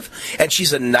conservative, and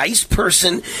she's a nice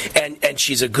person, and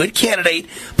she's a good candidate,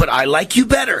 but I like you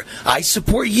better. I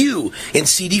support you in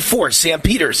CD4, Sam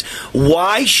Peters.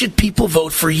 Why should people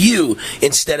vote for you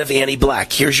instead of Annie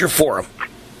Black? Here's your forum.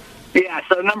 Yeah,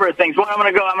 so a number of things. One, I'm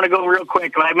going to go real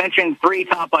quick. I mentioned 3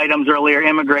 top items earlier.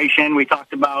 Immigration. We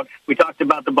talked about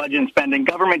the budget and spending.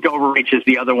 Government overreach is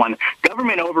the other one.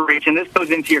 Government overreach, and this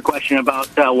goes into your question about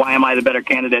why am I the better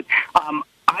candidate.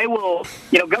 I will,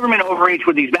 government overreach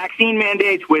with these vaccine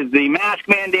mandates, with the mask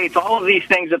mandates, all of these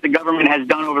things that the government has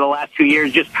done over the last 2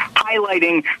 years, just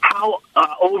highlighting how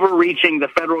overreaching the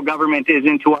federal government is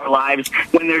into our lives.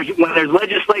 When there's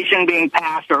legislation being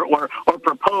passed or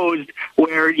proposed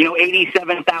where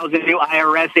 87,000 new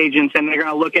IRS agents, and they're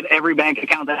going to look at every bank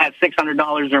account that has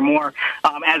 $600 or more.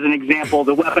 As an example,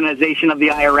 the weaponization of the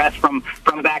IRS from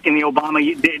back in the Obama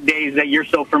days that you're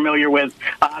so familiar with.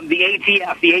 The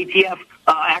ATF.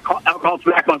 Alcohol,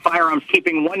 tobacco, and firearms,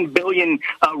 keeping 1 billion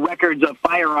records of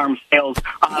firearms sales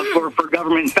for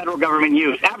government and federal government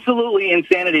use. Absolutely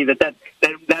insanity that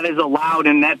is allowed,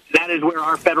 and that is where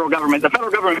our federal government,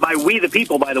 by we the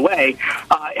people, by the way,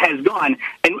 has gone.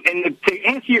 And to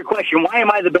answer your question, why am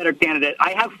I the better candidate?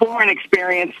 I have foreign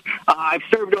experience. I've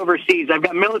served overseas. I've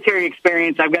got military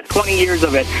experience. I've got 20 years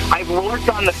of it. I've worked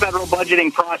on the federal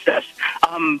budgeting process.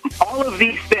 All of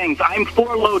these things, I'm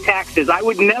for low taxes. I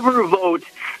would never vote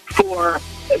for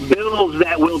bills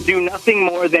that will do nothing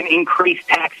more than increase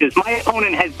taxes. My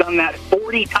opponent has done that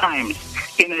 40 times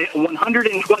in a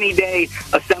 120-day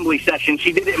assembly session.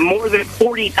 She did it more than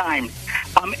 40 times.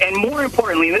 And more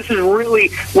importantly, this is really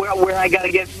where I got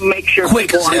to make sure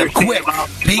people understand about.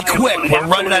 Be quick. We're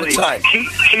running out of time.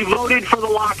 She voted for the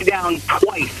lockdown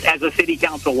twice as a city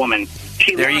councilwoman.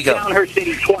 She locked down her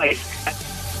city twice.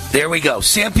 There we go.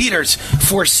 Sam Peters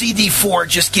for CD4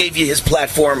 just gave you his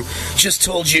platform, just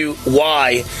told you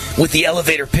why with the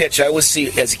elevator pitch. I always see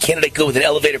as a candidate go with an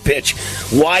elevator pitch.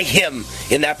 Why him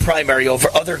in that primary over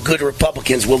other good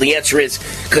Republicans? Well, the answer is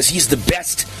because he's the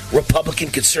best Republican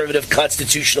conservative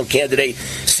constitutional candidate.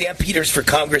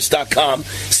 SamPetersForCongress.com.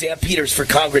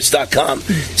 SamPetersForCongress.com.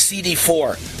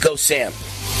 CD4. Go Sam.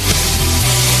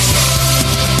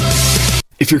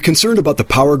 If you're concerned about the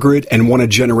power grid and want to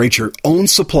generate your own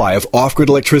supply of off-grid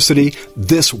electricity,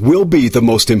 this will be the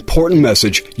most important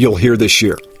message you'll hear this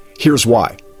year. Here's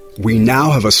why. We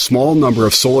now have a small number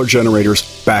of solar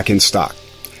generators back in stock.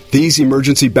 These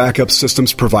emergency backup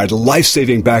systems provide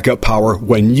life-saving backup power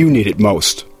when you need it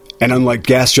most. And unlike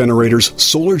gas generators,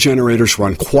 solar generators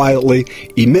run quietly,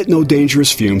 emit no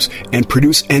dangerous fumes, and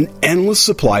produce an endless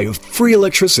supply of free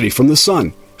electricity from the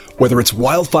sun. Whether it's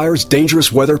wildfires,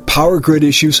 dangerous weather, power grid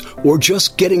issues, or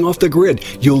just getting off the grid,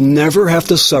 you'll never have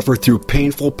to suffer through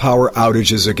painful power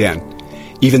outages again.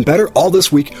 Even better, all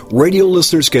this week, radio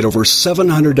listeners get over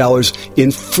 $700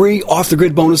 in free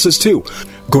off-the-grid bonuses too.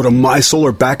 Go to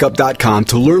mysolarbackup.com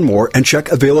to learn more and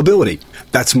check availability.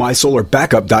 That's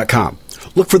mysolarbackup.com.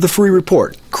 Look for the free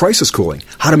report, Crisis Cooling,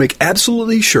 how to make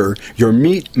absolutely sure your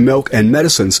meat, milk, and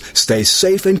medicines stay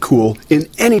safe and cool in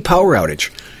any power outage.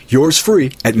 Yours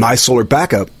free at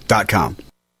mysolarbackup.com.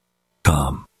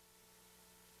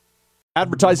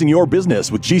 Advertising your business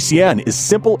with GCN is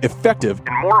simple, effective,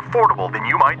 and more affordable than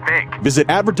you might think. Visit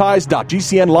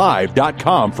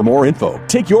advertise.gcnlive.com for more info.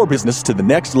 Take your business to the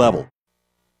next level.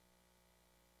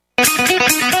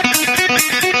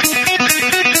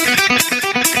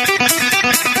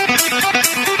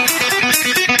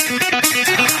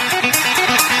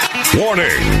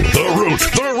 Warning! The Root's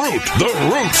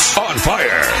on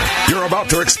fire! You're about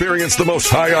to experience the most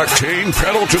high-octane,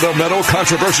 pedal-to-the-metal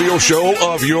controversial show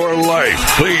of your life.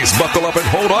 Please buckle up and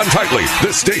hold on tightly.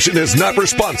 This station is not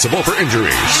responsible for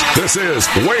injuries. This is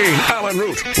Wayne Allyn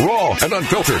Root, raw and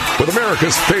unfiltered, with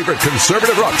America's favorite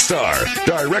conservative rock star.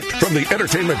 Direct from the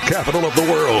entertainment capital of the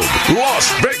world, Las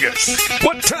Vegas.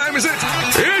 What time is it?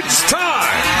 It's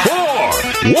time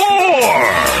for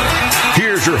War!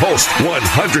 Here's your host,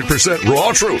 100%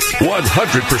 raw truth,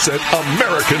 100%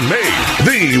 American made,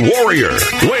 the warrior,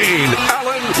 Wayne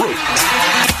Allyn Root.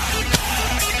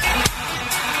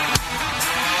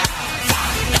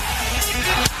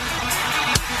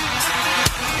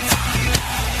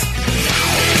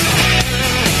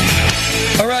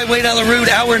 All right, Wayne Allyn Root,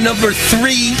 hour number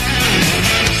 3,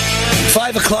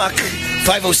 5 o'clock,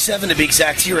 5:07 to be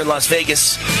exact, here in Las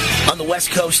Vegas. On the West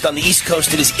Coast, on the East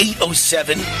Coast, it is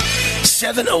 8:07,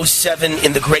 7:07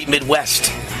 in the Great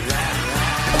Midwest.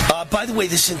 By the way,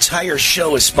 this entire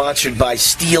show is sponsored by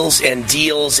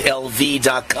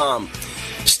SteelsAndDealsLV.com.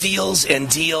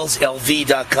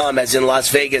 SteelsAndDealsLV.com, as in Las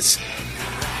Vegas.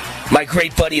 My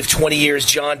great buddy of 20 years,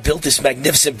 John, built this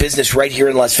magnificent business right here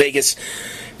in Las Vegas.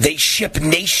 They ship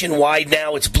nationwide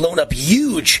now. It's blown up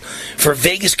huge for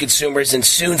Vegas consumers and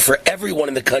soon for everyone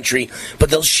in the country.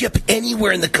 But they'll ship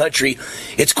anywhere in the country.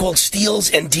 It's called Steals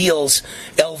and Deals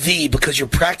LV because you're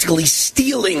practically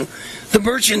stealing the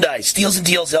merchandise.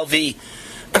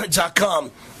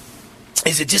 SteelsAndDealsLV.com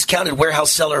is a discounted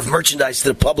warehouse seller of merchandise to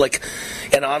the public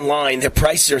and online. Their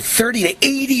prices are 30 to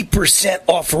 80%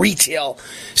 off retail.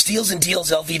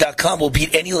 SteelsAndDealsLV.com will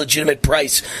beat any legitimate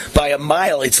price by a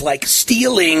mile. It's like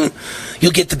stealing.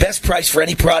 You'll get the best price for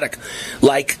any product,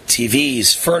 like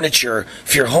TVs, furniture,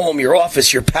 for your home, your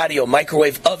office, your patio,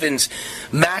 microwave ovens,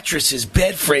 mattresses,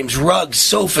 bed frames, rugs,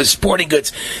 sofas, sporting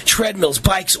goods, treadmills,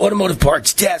 bikes, automotive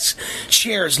parts, desks,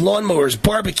 chairs, lawnmowers,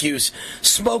 barbecues,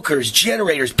 smokers,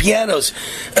 generators, pianos,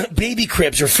 baby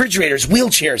cribs, refrigerators,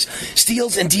 wheelchairs.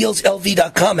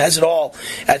 SteelsAndDealsLV.com has it all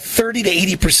at 30 to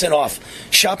 80% off.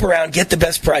 Shop around, get the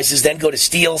best prices, then go to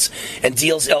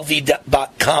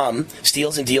SteelsAndDealsLV.com,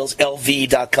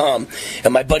 SteelsAndDealsLV.com,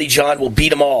 and my buddy John will beat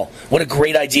them all. What a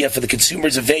great idea for the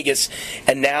consumers of Vegas,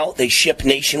 and now they ship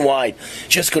nationwide.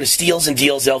 Just go to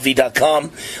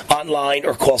SteelsAndDealsLV.com online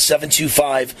or call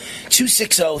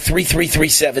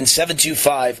 725-260-3337,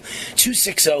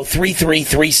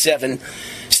 725-260-3337.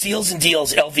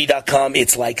 SteelsAndDealsLV.com.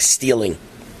 It's like stealing.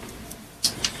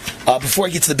 Before I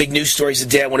get to the big news stories of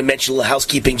the day, I want to mention a little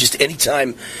housekeeping. Just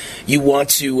anytime you want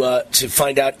to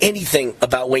find out anything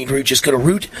about Wayne Root, just go to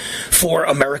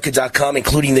root4america.com,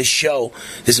 including this show.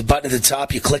 There's a button at the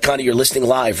top. You click on it, you're listening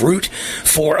live.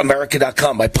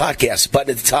 Root4america.com, my podcast.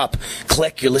 Button at the top.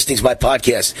 Click, you're listening to my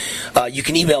podcast. You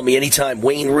can email me anytime,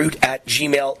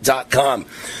 wayneroot@gmail.com.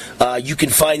 You can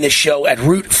find this show at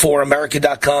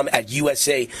root4america.com, at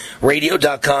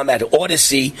usaradio.com, at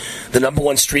Odyssey, the number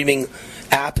 1 streaming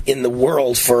app in the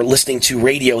world for listening to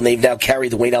radio, and they've now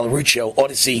carried the Wayne Allyn Root Show.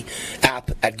 Odyssey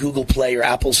app at Google Play or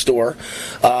Apple Store.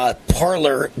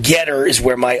 Parler Getter is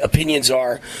where my opinions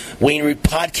are. Wayne Root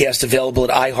Podcast available at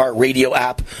iHeartRadio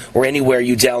app or anywhere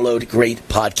you download great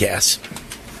podcasts.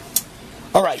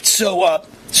 All right, so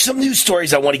some news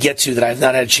stories I want to get to that I've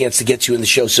not had a chance to get to in the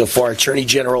show so far. Attorney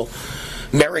General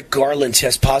Merrick Garland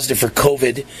tests positive for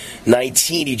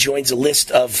COVID-19. He joins a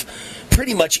list of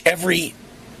pretty much every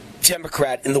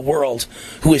Democrat in the world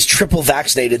who is triple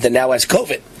vaccinated that now has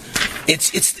COVID.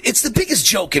 It's the biggest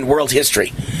joke in world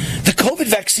history. The COVID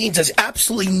vaccine does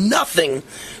absolutely nothing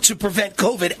to prevent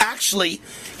COVID. Actually,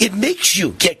 it makes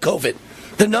you get COVID.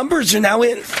 The numbers are now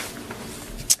in.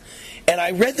 And I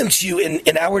read them to you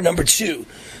in hour number 2.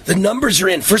 The numbers are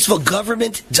in. First of all,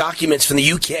 government documents from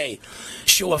the UK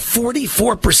show a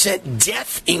 44%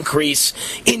 death increase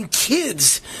in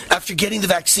kids after getting the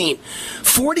vaccine.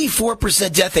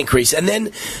 44% death increase. And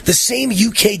then the same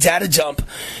UK data dump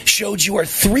showed you are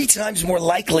 3 times more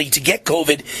likely to get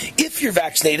COVID if you're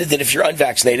vaccinated than if you're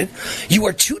unvaccinated. You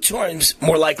are 2 times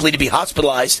more likely to be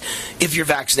hospitalized if you're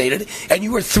vaccinated. And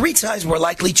you are 3 times more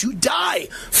likely to die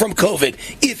from COVID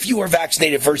if you are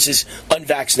vaccinated versus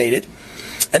unvaccinated.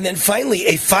 And then finally,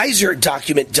 a Pfizer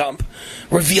document dump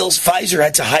reveals Pfizer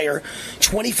had to hire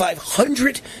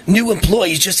 2,500 new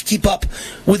employees just to keep up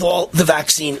with all the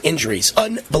vaccine injuries.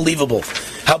 Unbelievable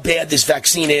how bad this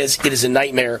vaccine is. It is a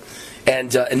nightmare.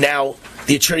 And now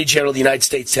the Attorney General of the United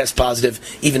States tests positive,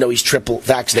 even though he's triple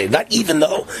vaccinated. Not even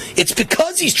though. It's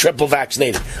because he's triple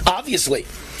vaccinated, obviously.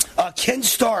 Ken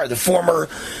Starr, the former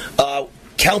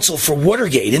counsel for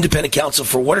Watergate, independent counsel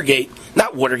for Watergate,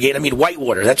 not Watergate, I mean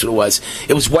Whitewater, that's what it was.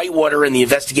 It was Whitewater and the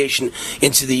investigation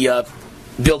into the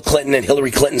Bill Clinton and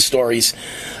Hillary Clinton stories.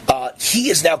 He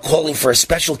is now calling for a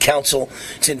special counsel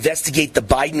to investigate the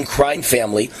Biden crime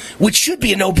family, which should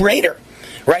be a no-brainer,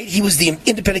 right? He was the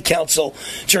independent counsel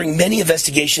during many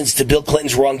investigations to Bill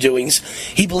Clinton's wrongdoings.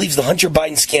 He believes the Hunter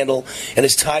Biden scandal and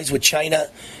his ties with China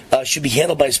should be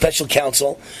handled by a special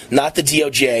counsel, not the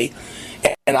DOJ.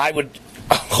 And I would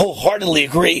wholeheartedly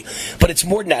agree, but it's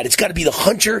more than that. It's got to be the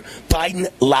Hunter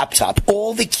Biden laptop.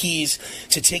 All the keys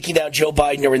to taking down Joe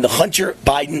Biden are in the Hunter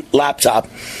Biden laptop.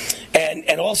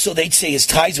 And also, they'd say his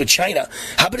ties with China.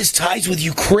 How about his ties with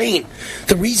Ukraine?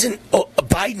 The reason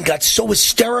Biden got so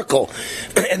hysterical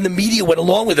and the media went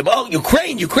along with him,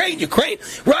 Ukraine,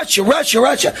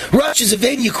 Russia. Russia's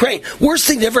invading Ukraine. Worst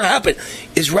thing that ever happened.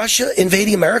 Is Russia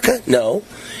invading America? No.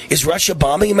 Is Russia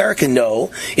bombing America?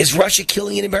 No. Is Russia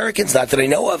killing any Americans? Not that I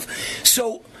know of.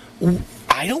 So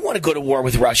I don't want to go to war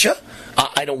with Russia.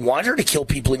 I don't want her to kill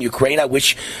people in Ukraine. I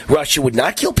wish Russia would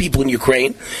not kill people in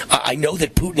Ukraine. I know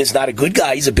that Putin is not a good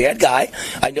guy. He's a bad guy.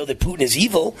 I know that Putin is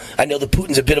evil. I know that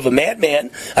Putin's a bit of a madman.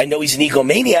 I know he's an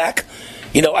egomaniac.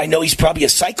 I know he's probably a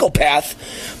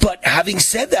psychopath. But having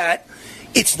said that,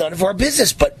 it's none of our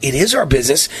business. But it is our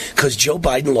business because Joe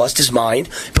Biden lost his mind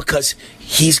because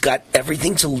he's got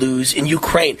everything to lose in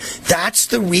Ukraine. That's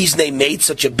the reason they made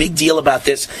such a big deal about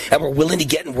this and were willing to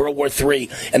get in World War III,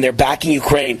 and they're backing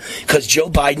Ukraine because Joe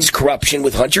Biden's corruption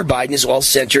with Hunter Biden is all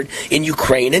centered in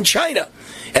Ukraine and China.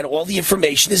 And all the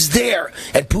information is there,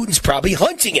 and Putin's probably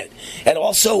hunting it. And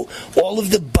also, all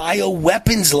of the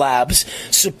bioweapons labs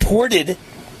supported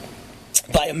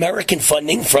by American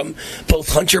funding from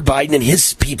both Hunter Biden and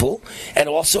his people, and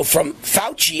also from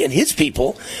Fauci and his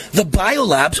people, the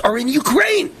biolabs are in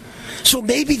Ukraine. So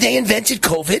maybe they invented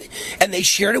COVID and they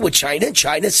shared it with China and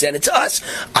China sent it to us.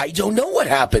 I don't know what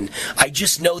happened. I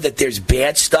just know that there's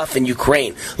bad stuff in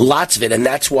Ukraine, lots of it, and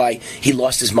that's why he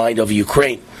lost his mind over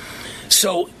Ukraine.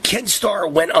 So Ken Starr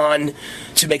went on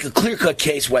to make a clear-cut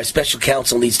case why special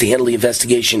counsel needs to handle the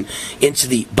investigation into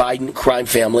the Biden crime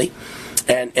family.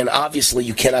 And obviously,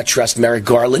 you cannot trust Merrick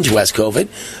Garland, who has COVID,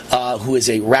 who is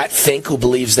a rat fink, who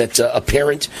believes that a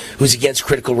parent who's against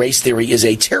critical race theory is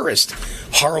a terrorist.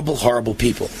 Horrible, horrible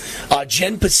people.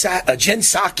 Jen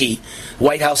Psaki,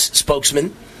 White House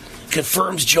spokesman,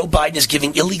 confirms Joe Biden is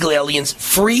giving illegal aliens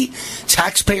free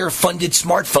taxpayer-funded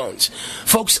smartphones.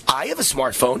 Folks, I have a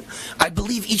smartphone. I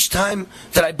believe each time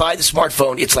that I buy the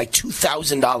smartphone, it's like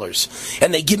 $2,000.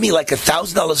 And they give me like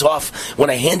 $1,000 off when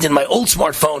I hand in my old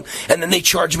smartphone, and then they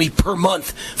charge me per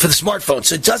month for the smartphone.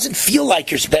 So it doesn't feel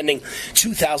like you're spending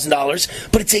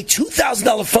 $2,000, but it's a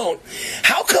 $2,000 phone.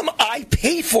 How come I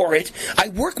pay for it? I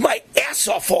work my ass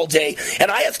off all day,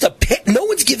 and I have to pay. No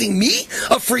one's giving me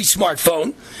a free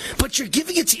smartphone, but you're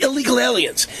giving it to illegal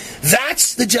aliens.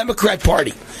 That's the Democrat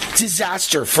Party.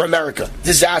 Disaster for America.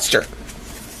 Disaster.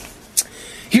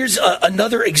 Here's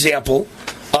another example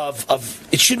of,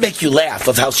 it should make you laugh,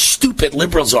 of how stupid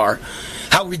liberals are,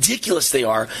 how ridiculous they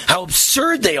are, how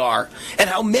absurd they are, and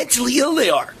how mentally ill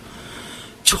they are.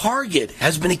 Target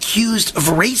has been accused of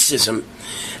racism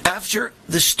after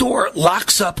the store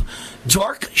locks up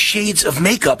dark shades of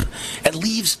makeup and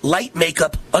leaves light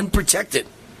makeup unprotected.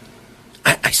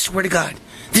 I swear to God,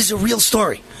 this is a real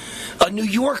story. A New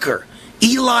Yorker,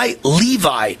 Eli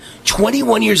Levi,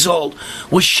 21 years old,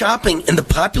 was shopping in the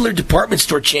popular department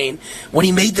store chain when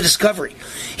he made the discovery.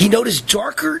 He noticed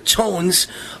darker tones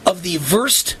of the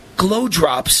Versed glow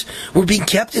drops were being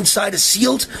kept inside a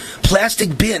sealed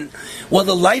plastic bin while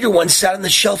the lighter ones sat on the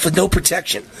shelf with no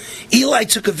protection. Eli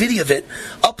took a video of it,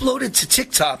 uploaded to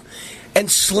TikTok,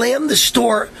 and slammed the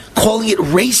store, calling it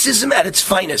racism at its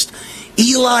finest.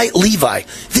 Eli Levi,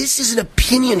 this is an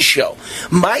opinion show.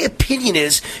 My opinion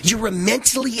is you're a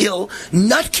mentally ill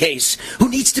nutcase who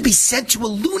needs to be sent to a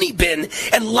loony bin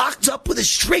and locked up with a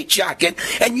straitjacket,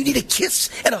 and you need a kiss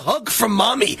and a hug from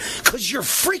mommy because you're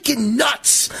freaking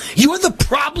nuts. You're the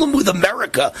problem with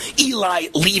America, Eli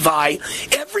Levi.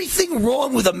 Everything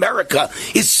wrong with America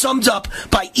is summed up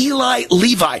by Eli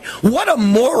Levi. What a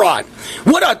moron.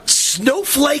 What a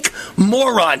snowflake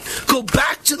moron. Go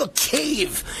back to the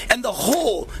cave and the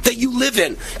hole that you live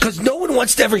in, because no one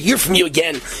wants to ever hear from you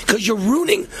again because you're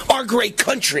ruining our great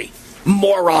country.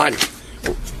 Moron.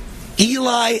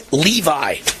 Eli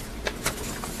Levi.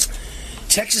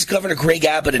 Texas Governor Greg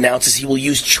Abbott announces he will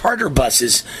use charter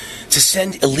buses to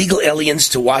send illegal aliens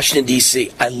to Washington,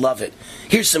 D.C. I love it.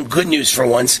 Here's some good news for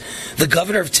once. The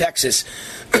governor of Texas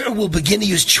will begin to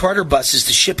use charter buses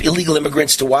to ship illegal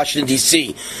immigrants to Washington,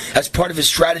 D.C. as part of his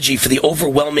strategy for the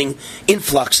overwhelming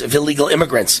influx of illegal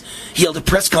immigrants. He held a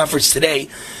press conference today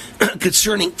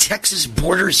concerning Texas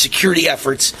border security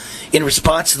efforts in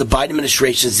response to the Biden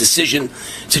administration's decision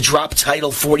to drop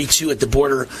Title 42 at the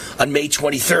border on May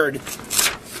 23rd.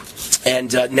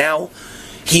 And now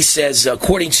he says,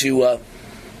 according to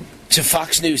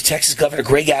Fox News, Texas Governor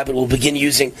Greg Abbott will begin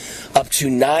using up to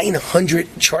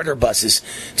 900 charter buses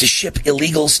to ship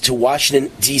illegals to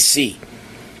Washington, D.C.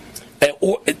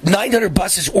 Or 900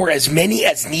 buses or as many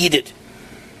as needed.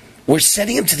 We're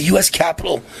sending them to the U.S.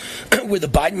 Capitol, where the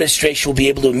Biden administration will be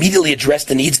able to immediately address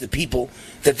the needs of the people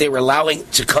that they were allowing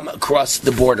to come across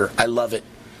the border. I love it.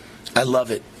 I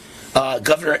love it.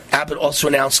 Governor Abbott also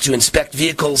announced to inspect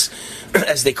vehicles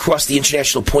as they cross the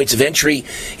international points of entry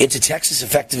into Texas,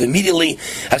 effective immediately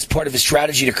as part of his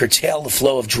strategy to curtail the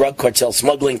flow of drug cartel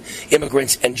smuggling,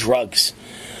 immigrants, and drugs.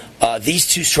 These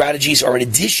two strategies are in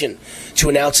addition to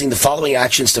announcing the following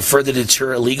actions to further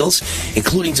deter illegals,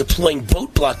 including deploying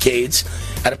boat blockades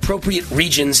at appropriate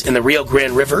regions in the Rio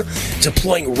Grande River,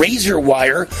 deploying razor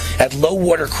wire at low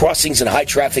water crossings in high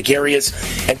traffic areas,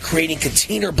 and creating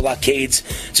container blockades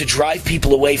to drive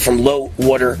people away from low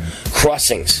water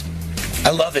crossings. I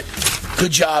love it.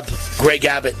 Good job, Greg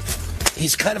Abbott.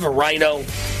 He's kind of a rhino.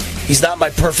 He's not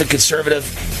my perfect conservative.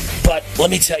 But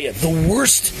let me tell you, the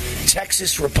worst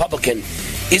Texas Republican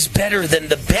is better than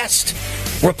the best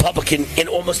Republican in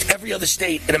almost every other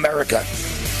state in America,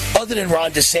 other than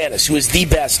Ron DeSantis, who is the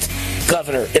best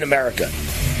governor in America.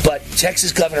 But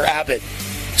Texas Governor Abbott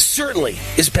certainly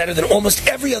is better than almost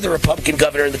every other Republican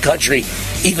governor in the country,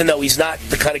 even though he's not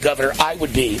the kind of governor I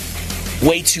would be.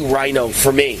 Way too rhino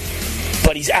for me.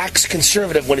 But he acts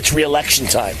conservative when it's re-election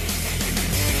time.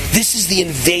 This is the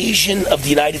invasion of the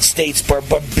United States by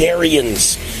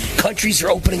barbarians. Countries are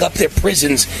opening up their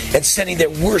prisons and sending their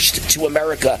worst to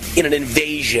America in an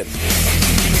invasion.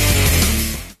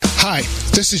 Hi,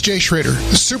 this is Jay Schrader,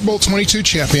 the Super Bowl 22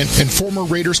 champion and former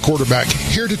Raiders quarterback,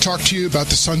 here to talk to you about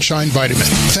the Sunshine Vitamin.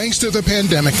 Thanks to the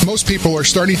pandemic, most people are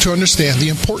starting to understand the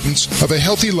importance of a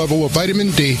healthy level of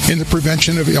vitamin D in the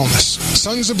prevention of illness.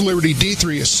 Sons of Liberty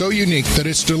D3 is so unique that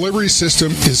its delivery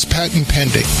system is patent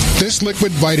pending. This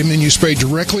liquid vitamin you spray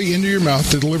directly into your mouth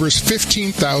delivers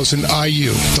 15,000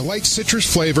 IU. The light citrus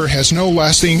flavor has no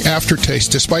lasting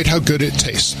aftertaste despite how good it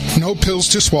tastes. No pills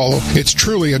to swallow. It's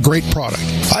truly a great product.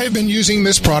 I have been using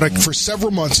this product for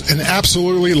several months and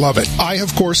absolutely love it. I,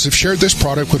 of course, have shared this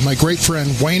product with my great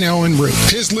friend Wayne Allyn Root.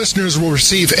 His listeners will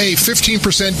receive a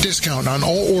 15% discount on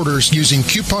all orders using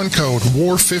coupon code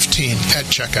WAR15 at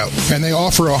checkout. And they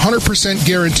offer a 100%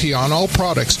 guarantee on all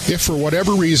products if for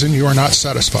whatever reason you are not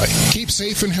satisfied. Keep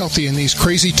safe and healthy in these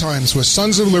crazy times with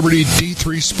Sons of Liberty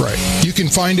D3 Spray. You can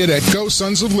find it at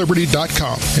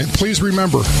GoSonsOfLiberty.com. And please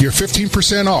remember, you're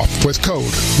 15% off with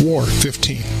code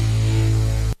WAR15.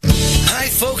 Hi,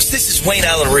 folks. This is Wayne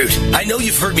Allyn Root. I know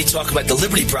you've heard me talk about the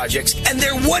Liberty Projects and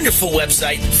their wonderful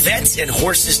website,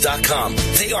 VetsAndHorses.com.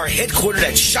 They are headquartered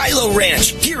at Shiloh Ranch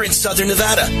here in southern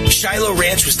Nevada. Shiloh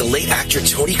Ranch was the late actor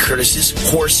Tony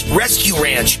Curtis's horse rescue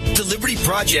ranch. The Liberty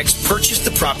Projects purchased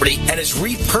the property and has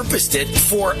repurposed it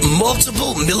for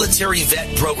multiple military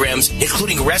vet programs,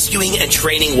 including rescuing and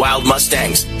training wild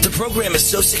Mustangs. The program is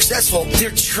so successful,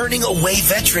 they're turning away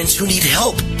veterans who need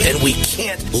help, and we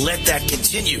can't let that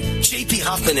continue. J.P.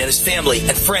 Hoffman and his family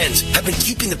and friends have been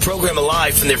keeping the program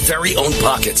alive from their very own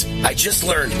pockets. I just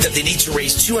learned that they need to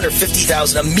raise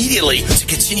 $250,000 immediately to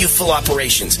continue full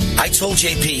operations. I told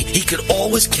JP he could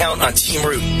always count on Team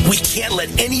Root. We can't let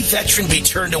any veteran be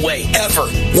turned away, ever.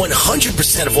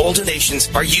 100% of all donations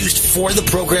are used for the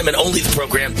program and only the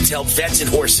program to help vets and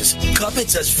horses. Government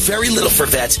does very little for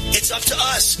vets. It's up to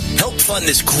us. Help fund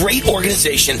this great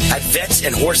organization at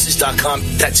VetsAndHorses.com.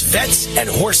 That's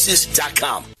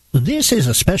VetsAndHorses.com. This is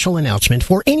a special announcement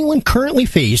for anyone currently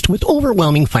faced with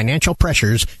overwhelming financial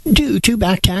pressures due to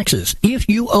back taxes. If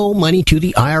you owe money to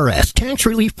the IRS, tax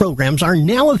relief programs are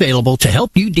now available to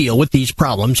help you deal with these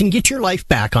problems and get your life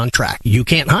back on track. You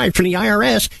can't hide from the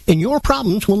IRS, and your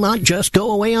problems will not just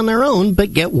go away on their own,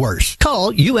 but get worse.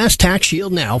 Call U.S. Tax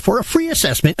Shield now for a free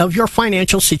assessment of your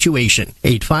financial situation.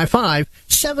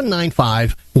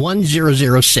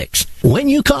 855-795-1006. When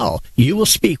you call, you will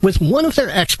speak with one of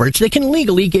their experts that can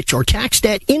legally get your tax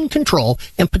debt in control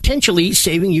and potentially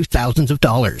saving you thousands of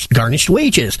dollars. Garnished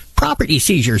wages, property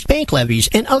seizures, bank levies,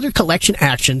 and other collection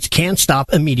actions can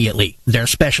stop immediately. Their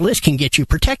specialists can get you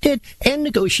protected and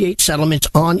negotiate settlements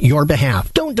on your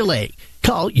behalf. Don't delay.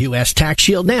 Call U.S. Tax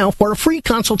Shield now for a free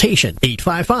consultation.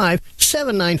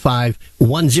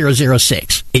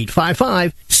 855-795-1006.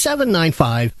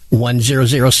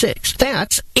 855-795-1006.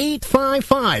 That's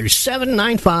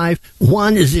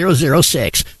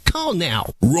 855-795-1006. Call now.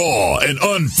 Raw and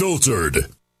unfiltered.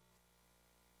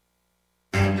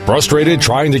 Frustrated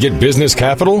trying to get business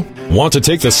capital? Want to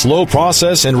take the slow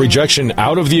process and rejection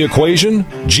out of the equation?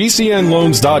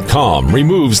 GCNloans.com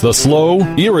removes the slow,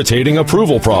 irritating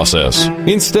approval process.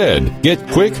 Instead, get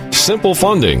quick, simple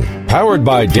funding. Powered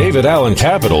by David Allen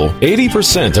Capital,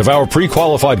 80% of our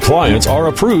pre-qualified clients are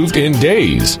approved in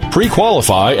days.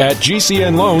 Pre-qualify at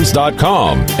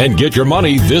GCNloans.com and get your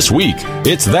money this week.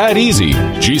 It's that easy.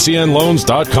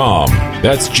 GCNloans.com.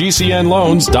 That's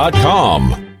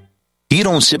GCNloans.com. You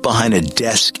don't sit behind a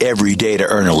desk every day to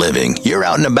earn a living. You're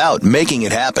out and about making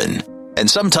it happen. And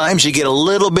sometimes you get a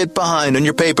little bit behind on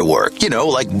your paperwork,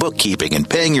 like bookkeeping and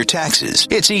paying your taxes.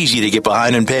 It's easy to get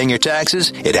behind on paying your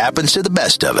taxes. It happens to the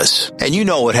best of us. And you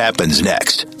know what happens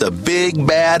next. The big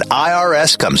bad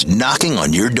IRS comes knocking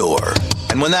on your door.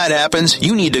 And when that happens,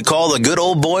 you need to call the good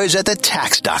old boys at the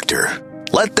Tax Doctor.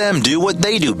 Let them do what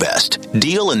they do best.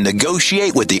 Deal and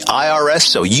negotiate with the IRS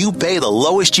so you pay the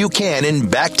lowest you can in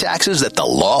back taxes that the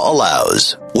law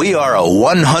allows. We are a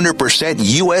 100%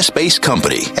 U.S.-based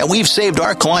company, and we've saved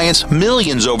our clients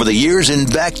millions over the years in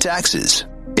back taxes.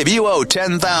 If you owe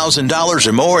 $10,000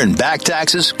 or more in back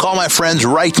taxes, call my friends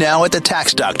right now at the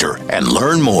Tax Doctor and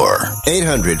learn more.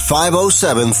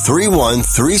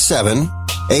 800-507-3137.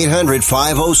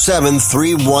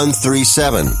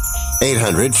 800-507-3137.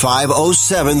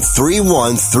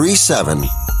 800-507-3137.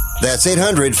 That's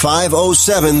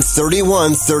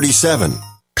 800-507-3137.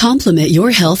 Complement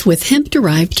your health with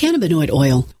hemp-derived cannabinoid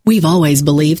oil. We've always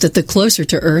believed that the closer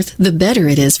to Earth, the better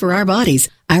it is for our bodies.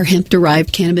 Our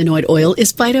hemp-derived cannabinoid oil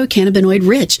is phytocannabinoid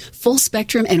rich, full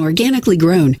spectrum, and organically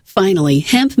grown. Finally,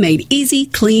 hemp made easy,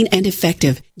 clean, and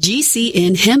effective.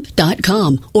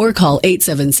 GCNhemp.com or call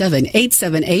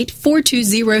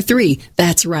 877-878-4203.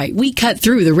 That's right, we cut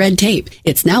through the red tape.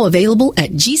 It's now available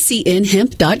at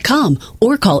GCNhemp.com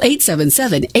or call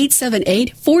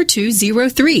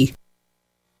 877-878-4203.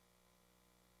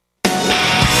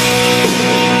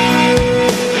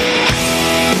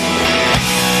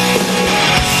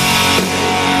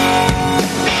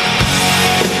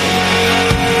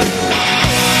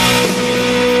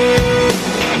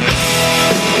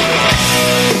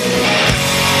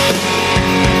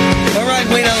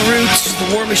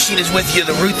 War Machine is with you.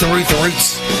 The Roots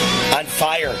on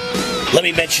fire. Let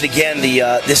me mention again,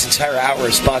 this entire hour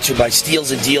is sponsored by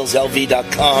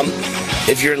SteelsandDealsLV.com.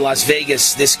 If you're in Las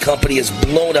Vegas, this company has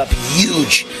blown up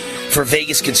huge for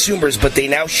Vegas consumers, but they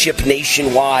now ship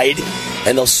nationwide,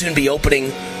 and they'll soon be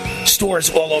opening stores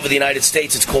all over the United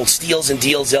States. It's called Steals and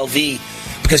Deals LV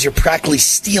because you're practically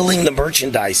stealing the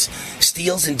merchandise.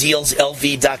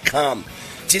 SteelsandDealsLV.com.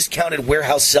 Discounted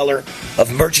warehouse seller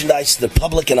of merchandise to the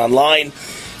public and online.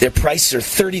 Their prices are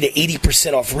 30 to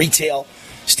 80% off retail.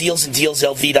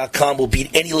 SteelsandDealsLV.com will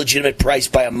beat any legitimate price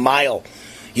by a mile.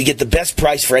 You get the best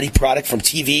price for any product, from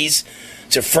TVs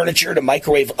to furniture to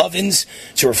microwave ovens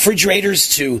to refrigerators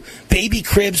to baby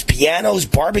cribs, pianos,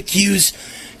 barbecues,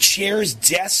 chairs,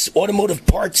 desks, automotive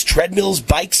parts, treadmills,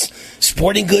 bikes,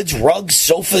 sporting goods, rugs,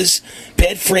 sofas,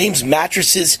 bed frames,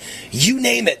 mattresses, you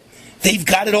name it. They've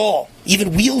got it all, even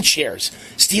wheelchairs.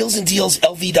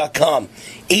 SteelsandDealsLV.com,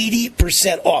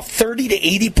 80% off, 30 to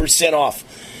 80% off.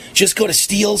 Just go to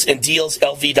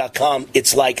SteelsandDealsLV.com.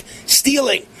 It's like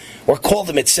stealing. Or call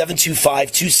them at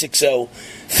 725-260-3337.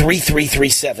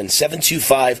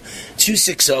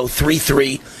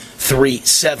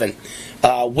 725-260-3337.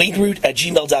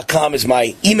 WayneRoot@gmail.com is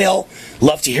my email.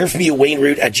 Love to hear from you,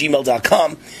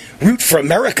 WayneRoot@gmail.com.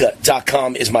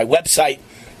 RootForAmerica.com is my website.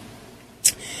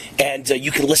 And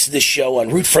you can listen to this show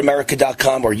on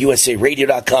rootforamerica.com or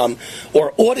usaradio.com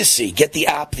or Odyssey. Get the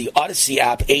app, the Odyssey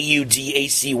app,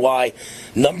 AUDACY,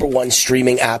 #1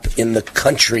 streaming app in the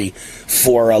country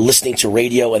for listening to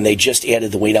radio. And they just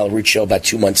added the Wayne Allyn Root Show about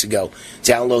 2 months ago.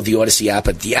 Download the Odyssey app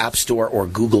at the App Store or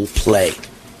Google Play.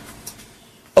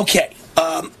 Okay,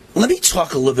 let me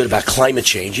talk a little bit about climate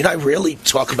change. I rarely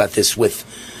talk about this with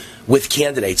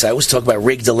candidates. I always talk about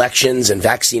rigged elections and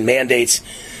vaccine mandates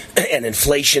and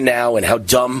inflation now and how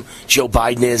dumb Joe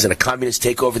Biden is and a communist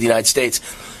takeover of the United States.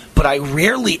 But I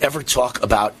rarely ever talk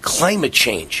about climate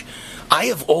change. I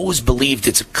have always believed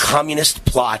it's a communist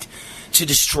plot to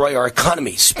destroy our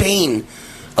economy. Spain,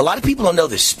 a lot of people don't know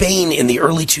this, Spain in the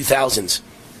early 2000s,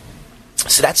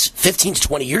 so that's 15 to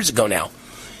 20 years ago now.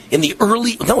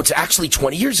 It's actually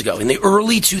 20 years ago. In the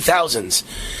early 2000s,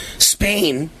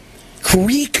 Spain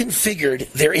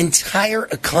reconfigured their entire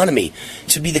economy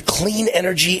to be the clean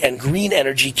energy and green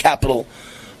energy capital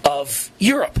of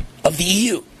Europe, of the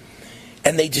EU.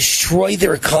 and they destroy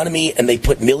their economy, and they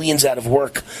put millions out of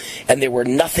work, and there were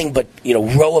nothing but,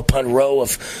 row upon row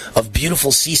of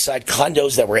beautiful seaside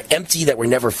condos that were empty, that were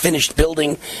never finished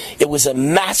building. It was a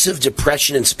massive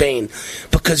depression in Spain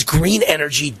because green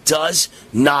energy does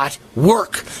not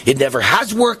work. It never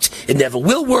has worked. It never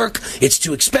will work. It's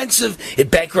too expensive. It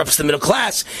bankrupts the middle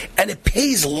class, and it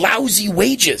pays lousy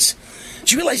wages.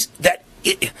 Do you realize that?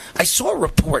 I saw a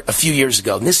report a few years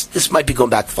ago, and this might be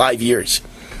going back 5 years,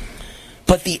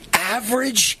 but the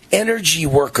average energy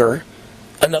worker,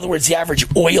 in other words, the average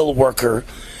oil worker,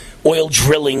 oil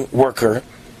drilling worker,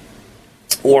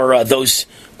 or those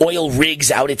oil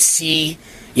rigs out at sea,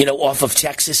 off of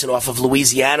Texas and off of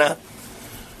Louisiana,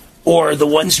 or the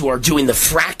ones who are doing the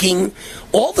fracking,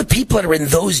 all the people that are in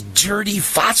those dirty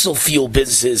fossil fuel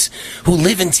businesses who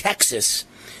live in Texas,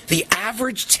 the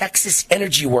average Texas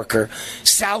energy worker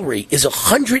salary is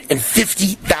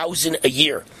 $150,000 a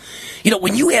year.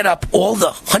 When you add up all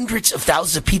the hundreds of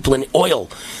thousands of people in oil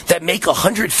that make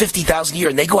 $150,000 a year,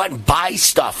 and they go out and buy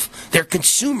stuff, they're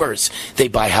consumers. They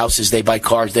buy houses, they buy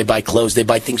cars, they buy clothes, they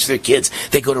buy things for their kids,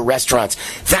 they go to restaurants.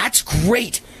 That's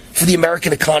great for the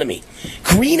American economy.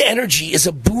 Green energy is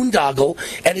a boondoggle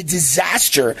and a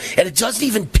disaster, and it doesn't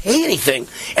even pay anything,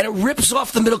 and it rips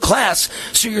off the middle class,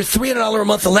 so your $300 a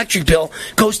month electric bill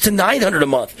goes to $900 a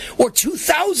month or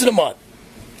 $2,000 a month.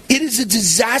 It is a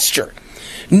disaster.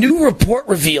 New report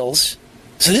reveals,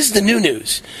 so this is the new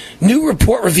news, new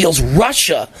report reveals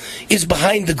Russia is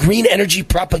behind the green energy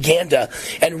propaganda,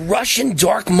 and Russian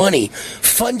dark money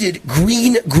funded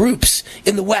green groups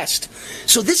in the West.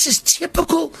 So this is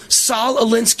typical Saul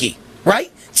Alinsky, right?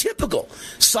 Typical.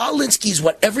 Saul Alinsky is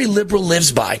what every liberal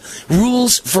lives by.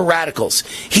 Rules for radicals.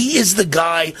 He is the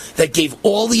guy that gave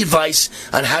all the advice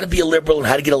on how to be a liberal and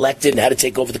how to get elected and how to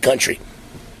take over the country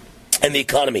and the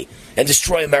economy and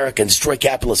destroy America and destroy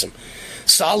capitalism.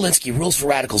 Saul Alinsky, Rules for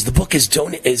Radicals. The book is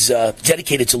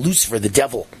dedicated to Lucifer, the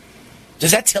devil.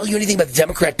 Does that tell you anything about the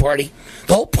Democrat Party?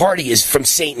 The whole party is from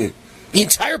Satan. The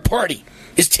entire party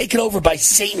is taken over by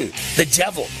Satan, the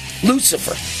devil,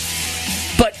 Lucifer.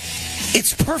 But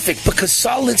it's perfect because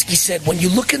Saul Alinsky said, when you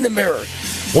look in the mirror,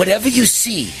 whatever you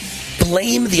see,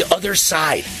 blame the other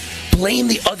side. Blame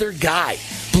the other guy.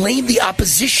 Blame the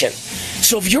opposition.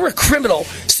 So if you're a criminal,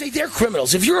 say they're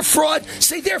criminals. If you're a fraud,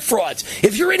 say they're frauds.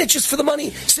 If you're in it just for the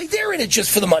money, say they're in it just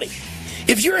for the money.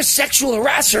 If you're a sexual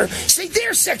harasser, say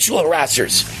they're sexual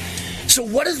harassers. So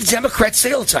what do the Democrats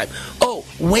say all the time? Oh,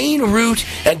 Wayne Root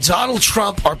and Donald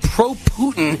Trump are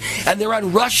pro-Putin, and they're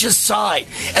on Russia's side.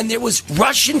 And there was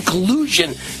Russian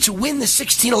collusion to win the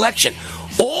 2016 election.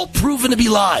 All proven to be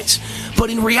lies. But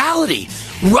in reality,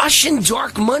 Russian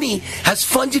dark money has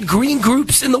funded green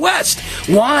groups in the West.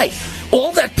 Why?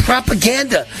 All that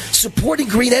propaganda supporting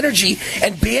green energy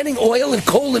and banning oil and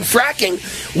coal and fracking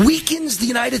weakens the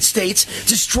United States,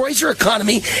 destroys our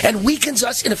economy, and weakens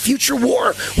us in a future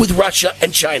war with Russia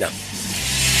and China.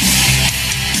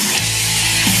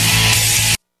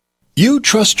 You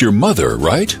trust your mother,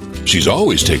 right? She's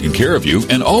always taken care of you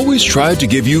and always tried to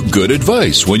give you good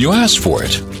advice when you ask for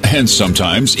it. And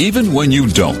sometimes even when you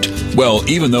don't. Well,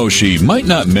 even though she might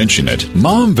not mention it,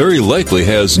 Mom very likely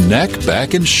has neck,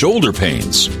 back, and shoulder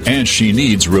pains. And she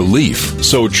needs relief.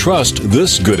 So trust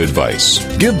this good advice.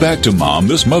 Give back to Mom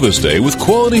this Mother's Day with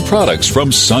quality products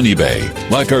from Sunny Bay.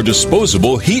 Like our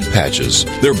disposable heat patches.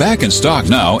 They're back in stock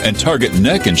now and target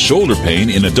neck and shoulder pain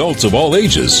in adults of all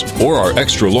ages. Or our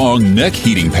extra long neck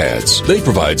heating pads. They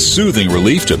provide soothing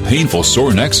relief to painful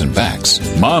sore necks and backs.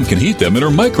 Mom can heat them in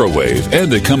her microwave,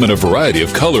 and they come in a variety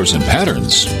of colors and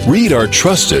patterns. Read our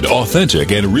trusted,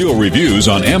 authentic, and real reviews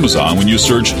on Amazon when you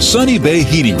search Sunny Bay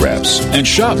Heating Wraps. And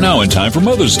shop now in time for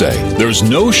Mother's Day. There's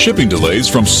no shipping delays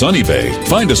from Sunny Bay.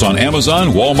 Find us on Amazon,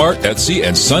 Walmart, Etsy,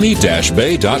 and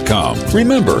sunny-bay.com.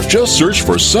 Remember, just search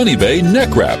for Sunny Bay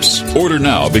Neck Wraps. Order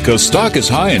now because stock is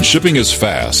high and shipping is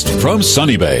fast. From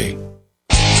Sunny Bay.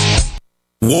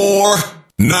 War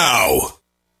now.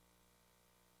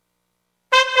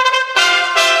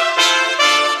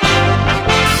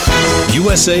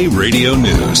 USA Radio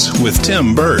News with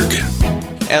Tim Berg.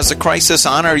 As the crisis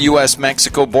on our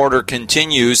U.S.-Mexico border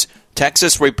continues,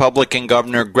 Texas Republican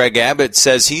Governor Greg Abbott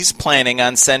says he's planning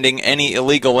on sending any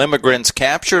illegal immigrants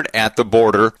captured at the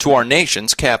border to our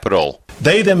nation's capital.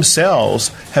 They themselves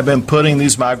have been putting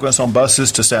these migrants on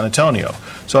buses to San Antonio.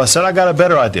 So I said, I got a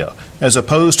better idea. As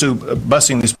opposed to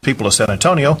busing these people to San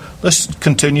Antonio, let's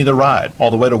continue the ride all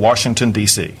the way to Washington,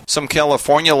 D.C. Some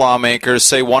California lawmakers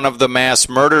say one of the mass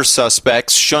murder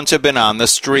suspects shouldn't have been on the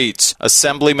streets.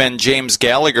 Assemblyman James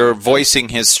Gallagher voicing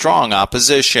his strong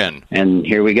opposition. And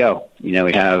here we go. We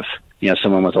have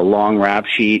someone with a long rap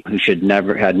sheet who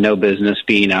had no business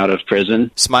being out of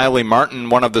prison. Smiley Martin,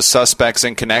 one of the suspects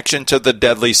in connection to the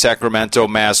deadly Sacramento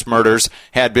mass murders,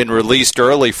 had been released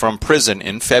early from prison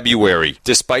in February,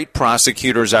 despite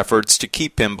prosecutors' efforts to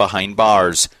keep him behind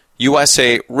bars.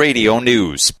 USA Radio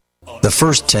News. The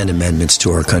first 10 amendments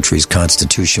to our country's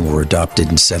Constitution were adopted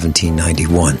in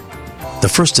 1791. The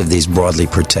first of these broadly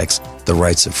protects the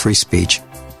rights of free speech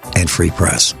and free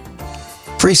press.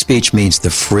 Free speech means the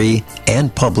free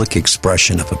and public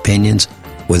expression of opinions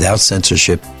without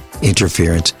censorship,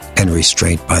 interference, and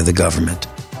restraint by the government.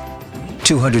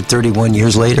 231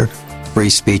 years later, free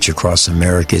speech across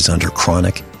America is under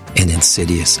chronic and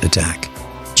insidious attack.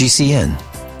 GCN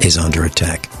is under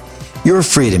attack. Your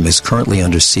freedom is currently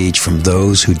under siege from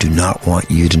those who do not want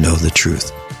you to know the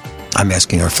truth. I'm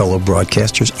asking our fellow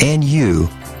broadcasters and you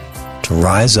to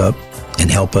rise up and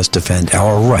help us defend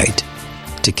our right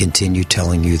to continue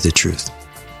telling you the truth.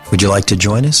 Would you like to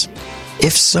join us?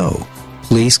 If so,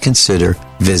 please consider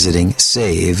visiting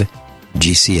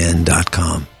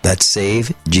SaveGCN.com. That's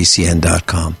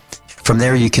SaveGCN.com. From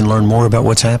there, you can learn more about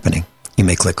what's happening. You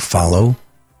may click follow,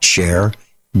 share,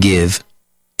 give,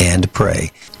 and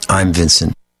pray. I'm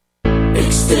Vincent.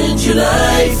 Extend your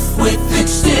life with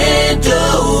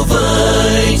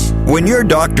Extendovite. When your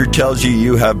doctor tells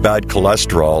you have bad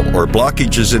cholesterol or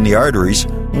blockages in the arteries,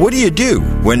 what do?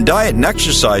 When diet and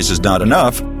exercise is not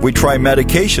enough, we try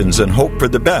medications and hope for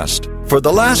the best. For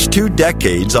the last 2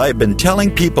 decades, I have been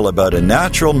telling people about a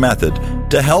natural method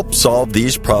to help solve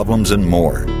these problems and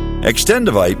more.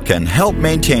 Extendovite can help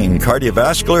maintain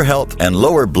cardiovascular health and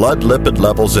lower blood lipid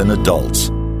levels in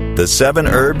adults. The 7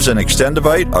 herbs in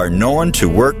Extendovite are known to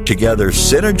work together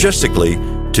synergistically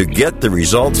to get the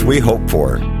results we hope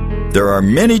for. There are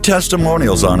many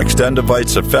testimonials on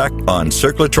Extendovite's effect on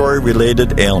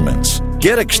circulatory-related ailments.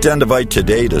 Get Extendovite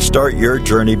today to start your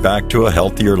journey back to a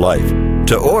healthier life.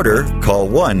 To order, call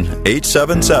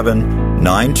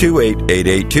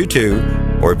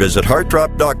 1-877-928-8822 or visit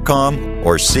heartdrop.com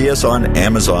or see us on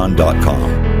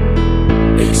amazon.com.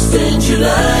 Extend your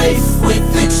life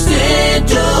with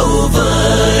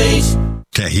Extendovite.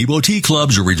 Tahibo Tea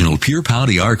Club's original Pure Pau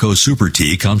Arco Super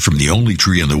Tea comes from the only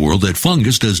tree in the world that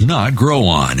fungus does not grow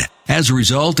on. As a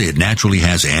result, it naturally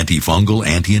has antifungal,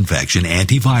 anti-infection,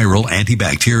 antiviral,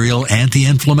 antibacterial,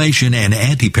 anti-inflammation, and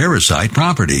anti-parasite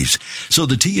properties. So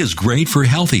the tea is great for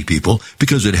healthy people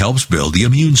because it helps build the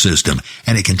immune system,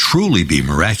 and it can truly be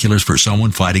miraculous for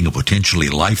someone fighting a potentially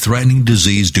life-threatening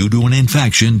disease due to an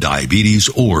infection, diabetes,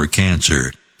 or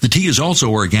cancer. The tea is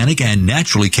also organic and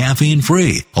naturally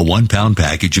caffeine-free. A 1-pound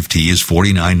package of tea is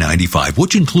 $49.95,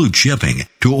 which includes shipping.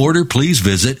 To order, please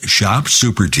visit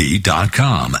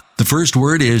shopsupertea.com. The first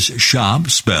word is shop,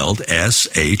 spelled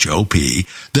S-H-O-P,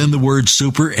 then the word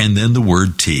super, and then the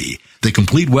word tea. The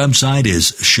complete website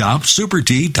is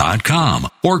shopsupertea.com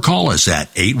or call us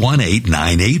at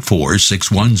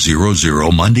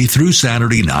 818-984-6100 Monday through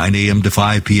Saturday, 9 a.m. to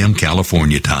 5 p.m.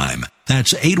 California time.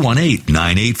 That's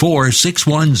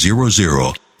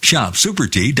 818-984-6100.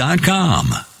 ShopSuperTea.com.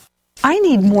 I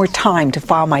need more time to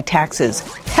file my taxes.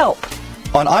 Help.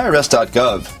 On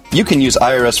IRS.gov, you can use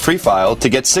IRS Free File to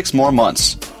get 6 more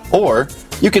months. Or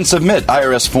you can submit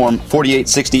IRS Form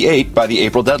 4868 by the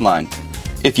April deadline.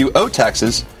 If you owe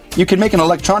taxes, you can make an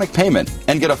electronic payment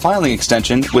and get a filing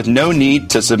extension with no need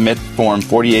to submit Form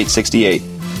 4868.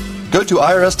 Go to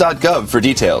IRS.gov for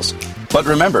details. But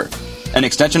remember, an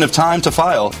extension of time to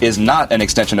file is not an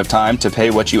extension of time to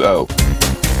pay what you owe.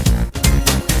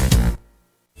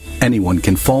 Anyone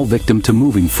can fall victim to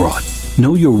moving fraud.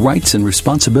 Know your rights and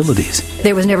responsibilities.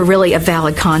 There was never really a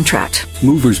valid contract.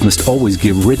 Movers must always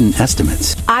give written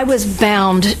estimates. I was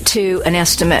bound to an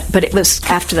estimate, but it was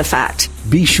after the fact.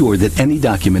 Be sure that any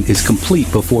document is complete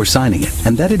before signing it,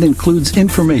 and that it includes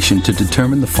information to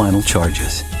determine the final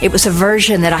charges. It was a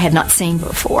version that I had not seen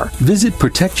before. Visit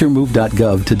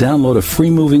protectyourmove.gov to download a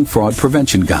free moving fraud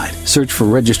prevention guide. Search for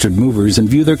registered movers and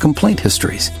view their complaint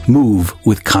histories. Move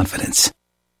with confidence.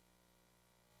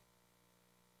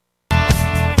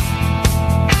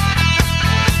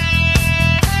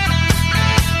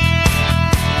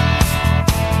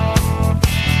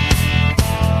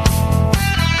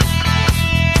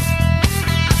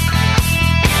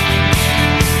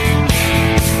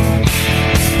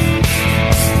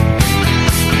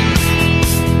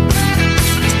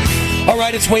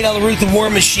 It's Wayne on the Root, the War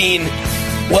Machine.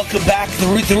 Welcome back. The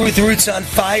Root's on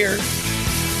fire.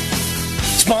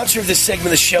 Sponsor of this segment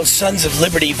of the show, Sons of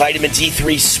Liberty Vitamin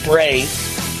D3 Spray.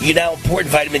 You know how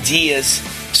important vitamin D is.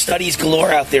 Studies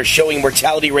galore out there showing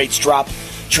mortality rates drop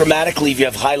dramatically if you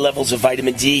have high levels of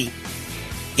vitamin D.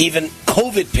 Even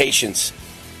COVID patients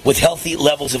With healthy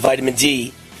levels of vitamin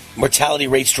D, mortality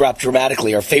rates drop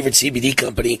dramatically. Our favorite CBD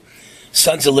company,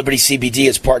 Sons of Liberty CBD,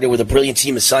 has partnered with a brilliant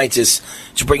team of scientists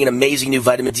to bring an amazing new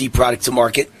vitamin D product to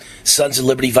market. Sons of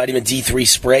Liberty Vitamin D3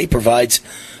 Spray provides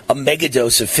a mega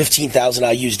dose of 15,000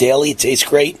 IUs daily. It tastes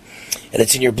great, and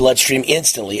it's in your bloodstream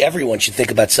instantly. Everyone should think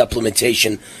about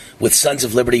supplementation with Sons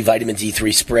of Liberty Vitamin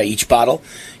D3 Spray. Each bottle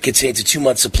contains a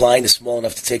 2-month supply and is small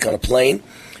enough to take on a plane.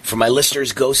 For my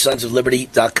listeners, go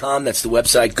sonsofliberty.com. That's the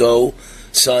website, go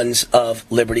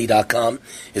sonsofliberty.com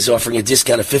is offering a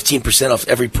discount of 15% off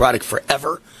every product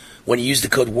forever when you use the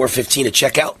code WAR15 at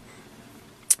checkout.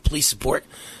 Please support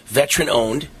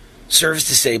veteran-owned,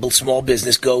 service-disabled, small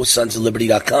business. Go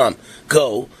sonsofliberty.com.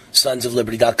 Go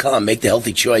sonsofliberty.com. Make the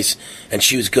healthy choice and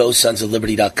choose go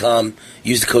sonsofliberty.com.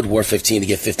 Use the code WAR15 to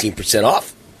get 15%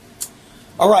 off.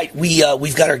 All right,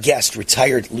 we've got our guest,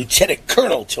 retired Lieutenant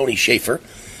Colonel Tony Shaffer,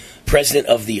 president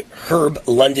of the Herb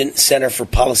London Center for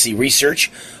Policy Research,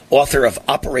 author of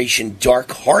Operation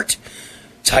Dark Heart.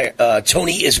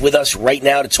 Tony is with us right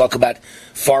now to talk about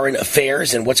foreign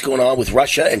affairs and what's going on with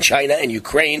Russia and China and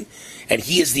Ukraine, and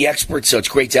he is the expert, so it's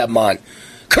great to have him on.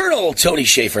 Colonel Tony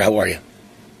Shaffer, how are you?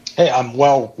 Hey, I'm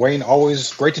well, Wayne.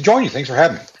 Always great to join you. Thanks for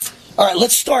having me. All right,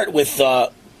 let's start with,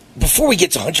 before we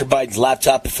get to Hunter Biden's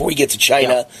laptop, before we get to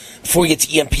China, before we get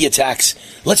to EMP attacks,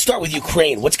 let's start with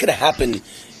Ukraine. What's going to happen,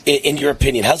 in your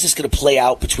opinion? How's this going to play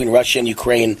out between Russia and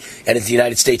Ukraine, and is the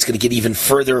United States going to get even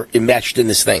further enmeshed in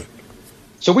this thing?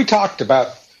 So we talked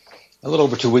about a little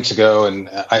over 2 weeks ago, and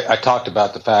I talked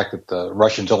about the fact that the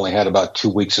Russians only had about 2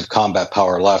 weeks of combat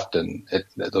power left, and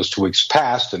those 2 weeks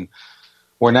passed, and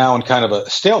we're now in kind of a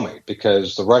stalemate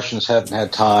because the Russians haven't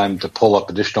had time to pull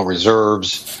up additional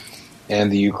reserves,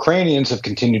 and the Ukrainians have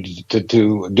continued to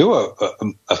do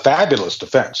a fabulous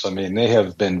defense. I mean, they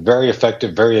have been very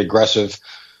effective, very aggressive.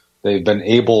 They've been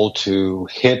able to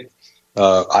hit,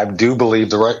 I do believe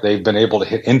they've been able to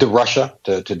hit into Russia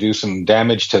to do some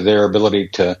damage to their ability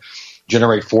to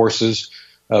generate forces.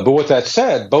 But with that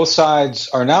said, both sides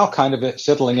are now kind of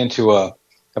settling into a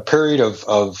period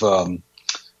of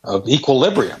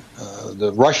equilibrium.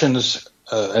 The Russians,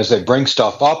 as they bring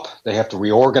stuff up, they have to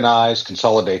reorganize,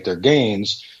 consolidate their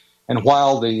gains. And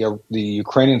while the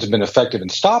Ukrainians have been effective in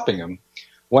stopping them,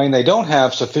 Wayne, they don't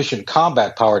have sufficient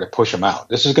combat power to push them out.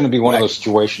 This is going to be one of those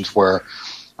situations where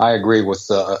I agree with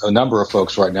a number of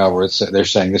folks right now where they're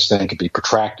saying this thing could be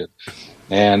protracted.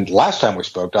 And last time we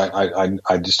spoke, I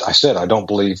said I don't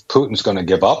believe Putin's going to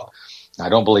give up. I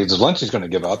don't believe Zelensky's going to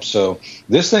give up. So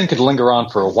this thing could linger on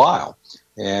for a while.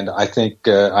 And I think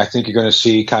you're going to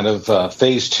see kind of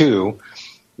phase two,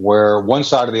 where one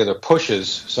side or the other pushes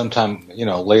sometime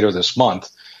later this month.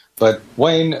 But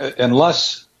Wayne,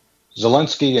 unless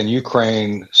Zelensky and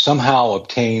Ukraine somehow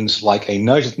obtains like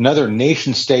another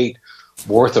nation state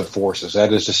worth of forces,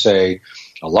 that is to say,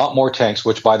 a lot more tanks,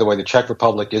 which, by the way, the Czech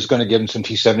Republic is going to give them some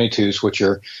T-72s, which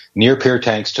are near-peer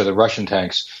tanks to the Russian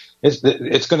tanks.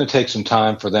 It's going to take some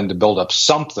time for them to build up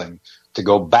something to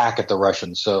go back at the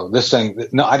Russians. So this thing,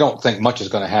 no, I don't think much is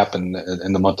going to happen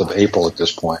in the month of April at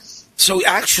this point. So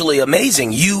actually,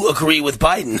 amazing. You agree with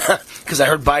Biden, because I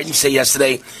heard Biden say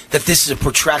yesterday that this is a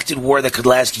protracted war that could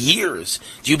last years.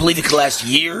 Do you believe it could last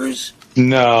years?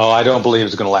 No, I don't believe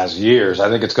it's going to last years. I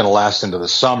think it's going to last into the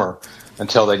summer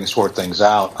until they can sort things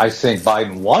out. I think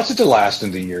Biden wants it to last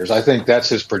into years. I think that's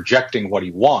his projecting what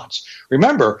he wants.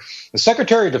 Remember, the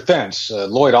Secretary of Defense,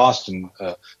 Lloyd Austin,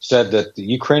 said that the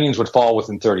Ukrainians would fall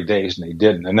within 30 days, and they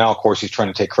didn't. And now, of course, he's trying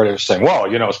to take credit for saying, well,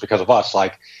 it's because of us.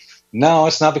 Like, no,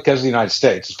 it's not because of the United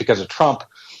States. It's because of Trump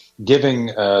giving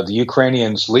the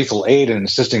Ukrainians lethal aid and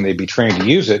insisting they be trained to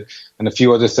use it, and a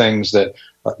few other things that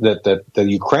the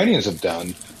Ukrainians have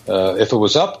done. If it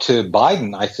was up to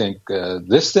Biden, I think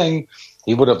this thing,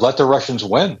 he would have let the Russians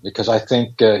win, because I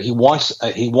think he wants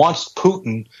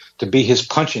Putin to be his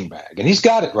punching bag, and he's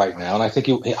got it right now. And I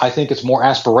think it's more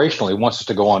aspirational. He wants it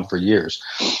to go on for years.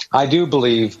 I do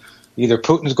believe either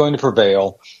Putin's going to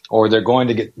prevail or they're going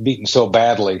to get beaten so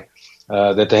badly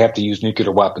that they have to use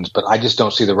nuclear weapons. But I just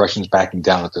don't see the Russians backing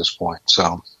down at this point.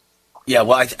 So. Yeah,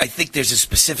 well, I think there's a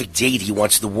specific date he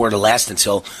wants the war to last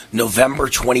until November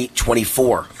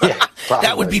 2024. Yeah,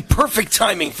 that would be perfect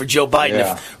timing for Joe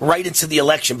Biden, right into the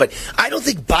election. But I don't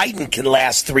think Biden can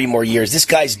last 3 more years. This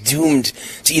guy's doomed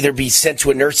to either be sent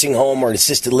to a nursing home or an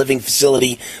assisted living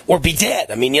facility or be dead.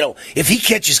 I mean, if he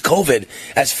catches COVID,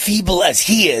 as feeble as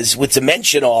he is with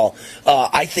dementia and all,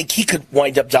 I think he could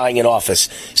wind up dying in office.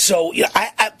 So,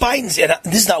 Biden's, and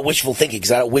this is not wishful thinking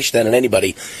because I don't wish that on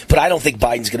anybody, but I don't think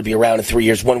Biden's going to be around in 3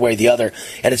 years one way or the other.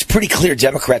 And it's pretty clear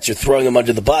Democrats are throwing him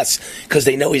under the bus because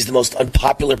they know he's the most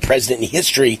unpopular president in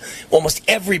history. Almost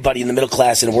everybody in the middle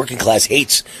class and working class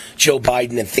hates Joe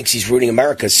Biden and thinks he's ruining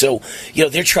America. So,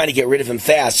 they're trying to get rid of him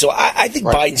fast. So I think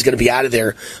Biden's going to be out of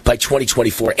there by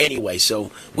 2024 anyway. So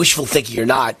wishful thinking or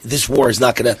not, this war is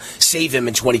not going to save him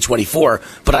in 2024,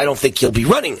 but I don't think he'll be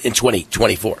running in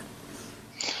 2024.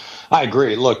 I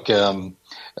agree. Look,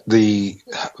 the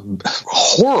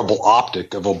horrible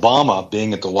optic of Obama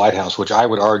being at the White House, which I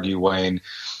would argue, Wayne,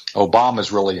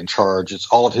 Obama's really in charge. It's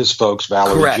all of his folks,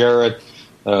 Valerie Jarrett.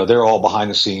 They're all behind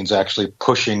the scenes actually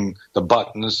pushing the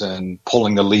buttons and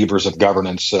pulling the levers of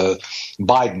governance.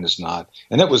 Biden is not.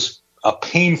 And it was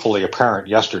painfully apparent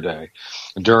yesterday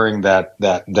during that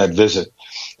visit.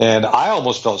 And I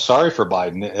almost felt sorry for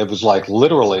Biden. It was like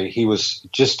literally he was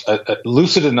just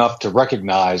lucid enough to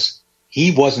recognize he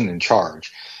wasn't in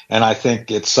charge. And I think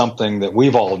it's something that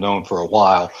we've all known for a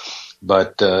while,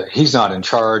 but he's not in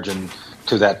charge. And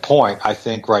to that point, I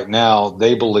think right now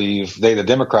the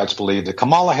Democrats believe that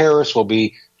Kamala Harris will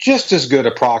be just as good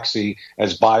a proxy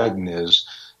as Biden is,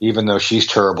 even though she's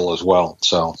terrible as well.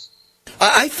 So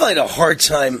I find a hard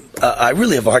time, I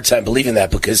really have a hard time believing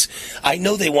that because I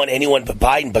know they want anyone but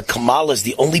Biden, but Kamala is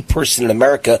the only person in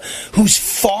America who's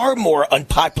far more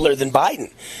unpopular than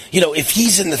Biden. If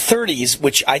he's in the 30s,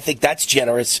 which I think that's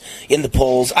generous in the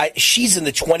polls, she's in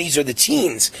the 20s or the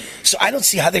teens. So I don't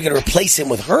see how they're going to replace him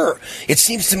with her. It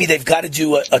seems to me they've got to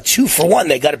do a 2-for-1.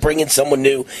 They got to bring in someone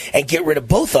new and get rid of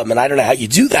both of them. And I don't know how you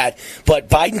do that, but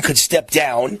Biden could step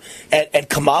down and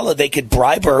Kamala, they could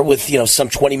bribe her with, some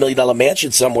 $20 million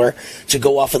mansion somewhere to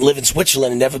go off and live in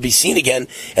Switzerland and never be seen again.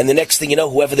 And the next thing you know,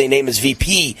 whoever they name as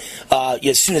VP,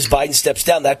 as soon as Biden steps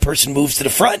down, that person moves to the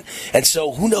front. And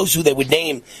so who knows who they would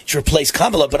name to replace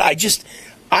Kamala. But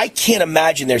I can't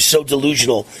imagine they're so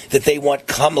delusional that they want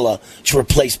Kamala to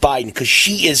replace Biden because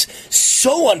she is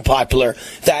so unpopular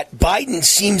that Biden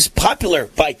seems popular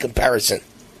by comparison.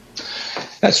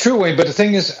 That's true, Wayne. But the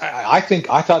thing is, I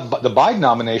thought the Biden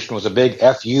nomination was a big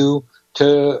FU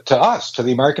to us, to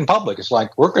the American public. It's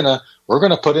like we're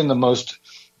gonna put in the most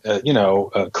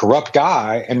corrupt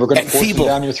guy, and we're gonna force him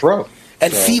down your throat.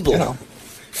 And feeble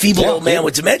old man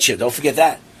with dementia. Don't forget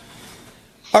that.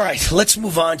 All right, let's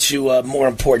move on to more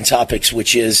important topics,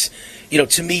 which is,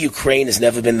 to me, Ukraine has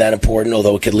never been that important,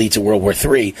 although it could lead to World War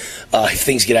III if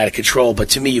things get out of control. But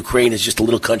to me, Ukraine is just a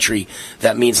little country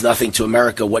that means nothing to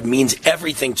America. What means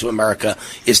everything to America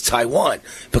is Taiwan,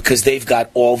 because they've got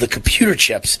all the computer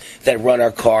chips that run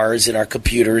our cars and our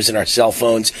computers and our cell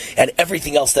phones and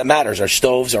everything else that matters, our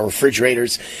stoves, our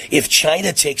refrigerators. If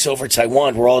China takes over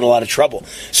Taiwan, we're all in a lot of trouble.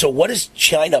 So what is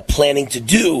China planning to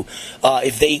do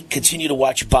if they continue to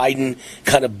watch Biden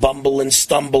kind of bumble and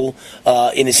stumble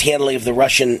in his handling of the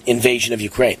Russian invasion of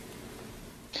Ukraine?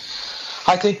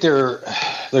 I think they're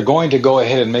going to go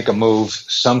ahead and make a move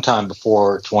sometime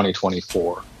before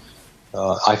 2024.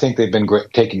 I think they've been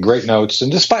taking great notes,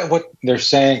 and despite what they're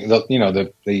saying,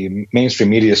 the mainstream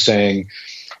media is saying,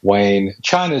 Wayne,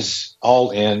 China's all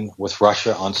in with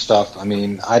Russia on stuff. I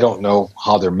mean, I don't know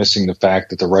how they're missing the fact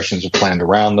that the Russians have planned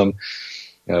around them.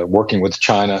 Working with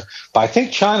China. But I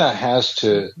think China has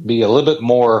to be a little bit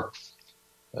more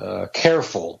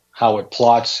careful how it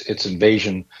plots its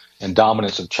invasion and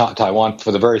dominance of Taiwan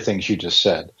for the very things you just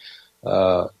said.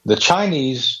 The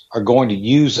Chinese are going to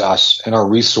use us and our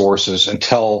resources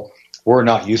until we're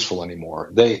not useful anymore.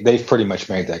 They've pretty much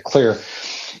made that clear.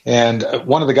 And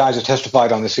one of the guys that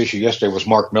testified on this issue yesterday was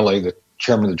Mark Milley, the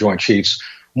chairman of the Joint Chiefs.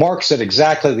 Mark said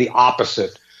exactly the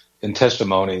opposite in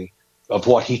testimony of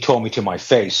what he told me to my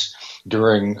face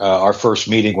during our first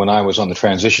meeting when I was on the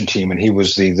transition team, and he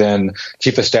was the then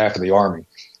chief of staff of the Army.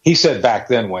 He said back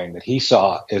then, Wayne, that he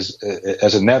saw as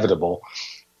inevitable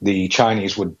the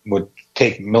Chinese would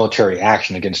take military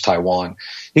action against Taiwan.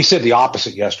 He said the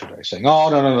opposite yesterday, saying, oh,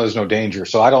 no, there's no danger.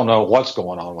 So I don't know what's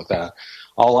going on with that.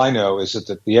 All I know is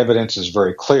that the evidence is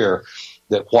very clear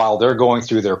that while they're going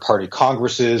through their party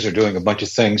congresses or doing a bunch of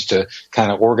things to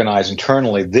kind of organize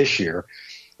internally this year,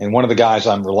 and one of the guys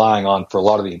I'm relying on for a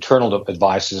lot of the internal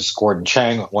advice is Gordon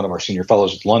Chang, one of our senior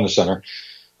fellows at the London Center.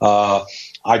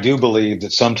 I do believe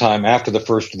that sometime after the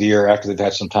first of the year, after they've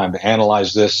had some time to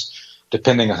analyze this,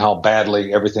 depending on how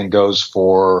badly everything goes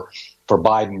for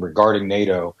Biden regarding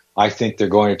NATO, I think they're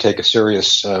going to take a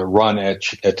serious run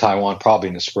at Taiwan probably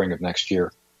in the spring of next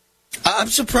year. I'm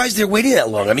surprised they're waiting that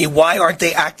long. I mean, why aren't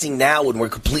they acting now when we're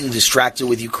completely distracted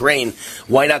with Ukraine?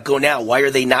 Why not go now? Why are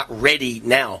they not ready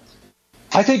now?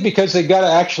 I think because they got to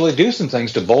actually do some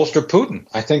things to bolster Putin.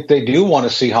 I think they do want to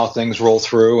see how things roll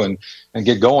through and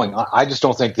get going. I just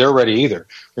don't think they're ready either.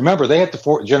 Remember, they have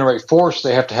to generate force.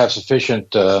 They have to have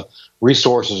sufficient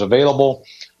resources available.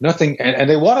 Nothing, and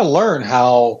they want to learn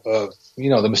how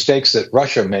the mistakes that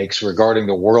Russia makes regarding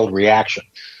the world reaction.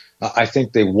 I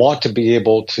think they want to be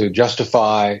able to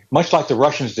justify, much like the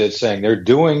Russians did, saying they're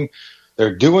doing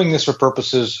this for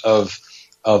purposes of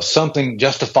something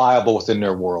justifiable within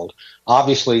their world.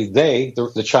 Obviously,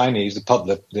 the Chinese,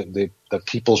 the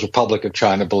People's Republic of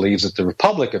China, believes that the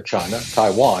Republic of China,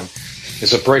 Taiwan,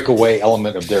 is a breakaway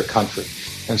element of their country,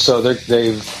 and so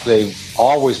they've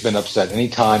always been upset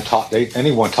anytime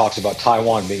anyone talks about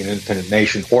Taiwan being an independent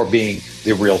nation or being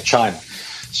the real China.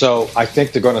 So I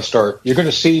think they're going to start. You're going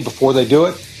to see before they do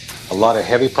it a lot of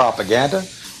heavy propaganda.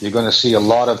 You're going to see a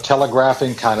lot of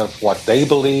telegraphing, kind of what they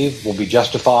believe will be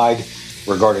justified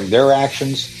regarding their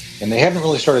actions. And they haven't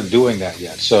really started doing that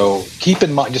yet. So keep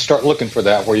in mind, just start looking for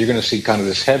that, where you're going to see kind of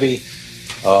this heavy,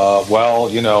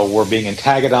 we're being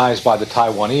antagonized by the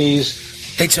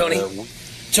Taiwanese. Hey, Tony.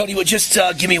 Tony, well, just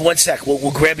give me 1 sec.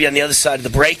 We'll grab you on the other side of the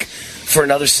break for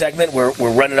another segment. We're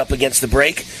running up against the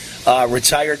break.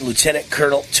 Retired Lieutenant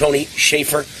Colonel Tony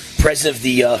Schaefer, president of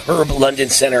the Herb London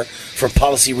Center for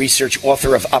Policy Research,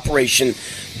 author of Operation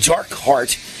Dark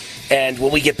Heart. And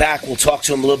when we get back, we'll talk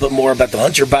to him a little bit more about the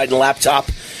Hunter Biden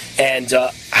laptop and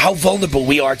how vulnerable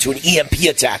we are to an EMP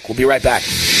attack. We'll be right back.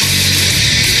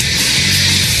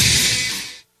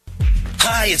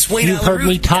 Hi, it's Wayne. You've heard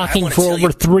me talking for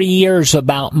over 3 years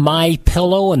about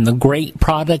MyPillow and the great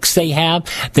products they have.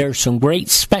 There's some great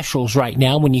specials right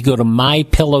now when you go to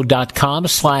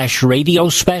mypillow.com/radio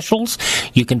specials.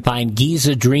 You can find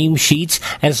Giza Dream Sheets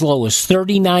as low as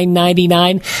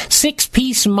 $39.99.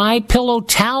 6-piece MyPillow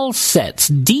towel sets,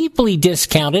 deeply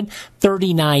discounted,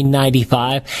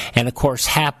 $39.95. And, of course,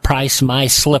 half-price My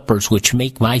Slippers, which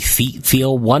make my feet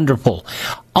feel wonderful.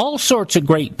 All sorts of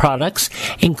great products,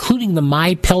 including the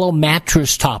MyPillow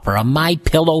mattress topper, a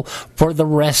MyPillow for the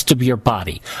rest of your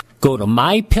body. Go to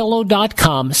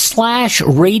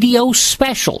mypillow.com/radio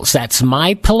specials. That's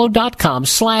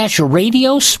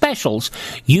mypillow.com/radio specials.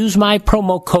 Use my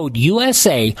promo code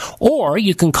USA, or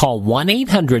you can call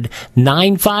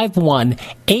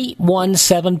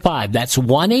 1-800-951-8175. That's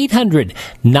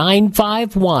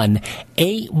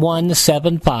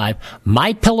 1-800-951-8175.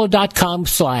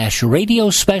 mypillow.com/radio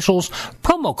specials,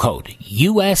 promo code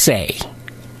USA.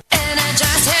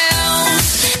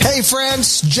 Hey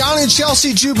friends, John and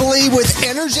Chelsea Jubilee with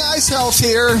Energize Health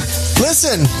here.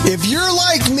 Listen, if you're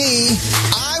like me,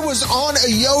 I was on a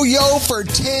yo-yo for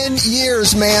 10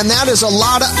 years, man. That is a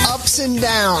lot of ups and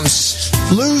downs.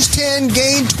 Lose 10,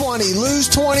 gain 20. Lose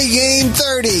 20, gain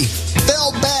 30.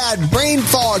 Felt bad, brain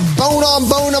fog, bone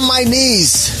on my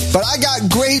knees. But I got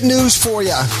great news for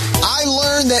you. I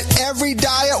learned that every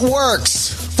diet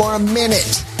works for a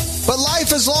minute. But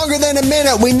life is longer than a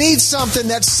minute. We need something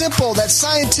that's simple, that's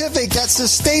scientific, that's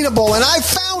sustainable, and I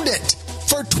found it.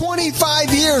 For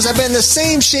 25 years, I've been the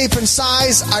same shape and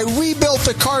size. I rebuilt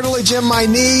the cartilage in my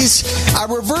knees. I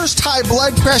reversed high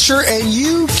blood pressure, and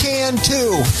you can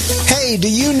too. Hey, do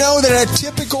you know that a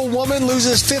typical woman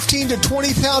loses 15 to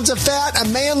 20 pounds of fat? A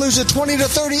man loses 20 to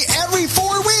 30 every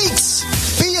 4 weeks.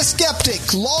 Be a skeptic.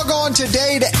 Log on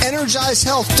today to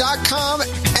EnergizeHealth.com,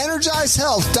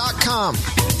 EnergizeHealth.com.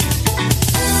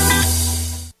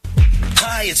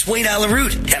 Hi, it's Wayne Allyn,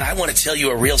 and I want to tell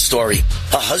you a real story.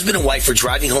 A husband and wife were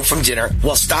driving home from dinner.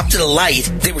 While stopped at a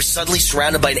light, they were suddenly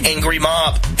surrounded by an angry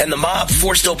mob, and the mob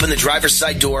forced open the driver's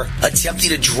side door, attempting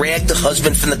to drag the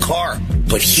husband from the car.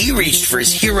 But he reached for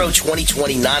his Hero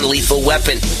 2020 non-lethal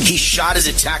weapon. He shot his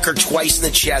attacker twice in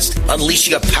the chest,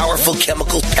 unleashing a powerful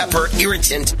chemical pepper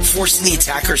irritant, forcing the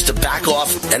attackers to back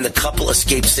off, and the couple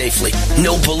escaped safely.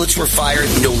 No bullets were fired,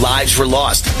 no lives were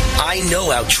lost. I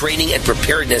know how training and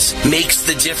preparedness makes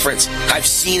the difference. I've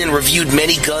seen and reviewed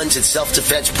many guns and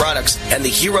self-defense products, and the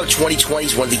Hero 2020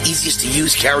 is one of the easiest to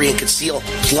use, carry, and conceal.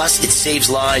 Plus, it saves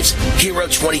lives. Hero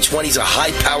 2020 is a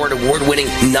high-powered, award-winning,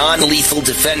 non-lethal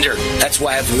defender. That's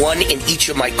why I have one in each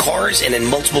of my cars and in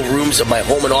multiple rooms of my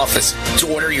home and office. To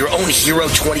order your own Hero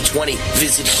 2020,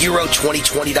 visit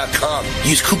Hero2020.com.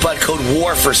 Use coupon code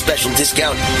WAR for a special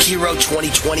discount.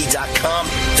 Hero2020.com.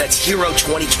 That's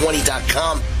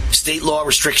Hero2020.com. State law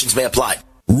restrictions may apply.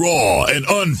 Raw and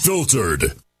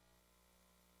unfiltered.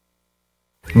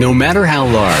 No matter how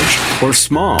large or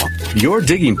small your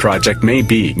digging project may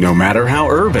be, no matter how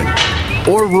urban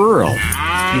or rural,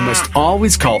 You must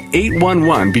always call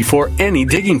 811 before any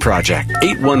digging project.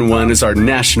 811 is our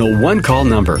national one-call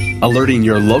number, alerting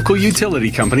your local utility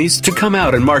companies to come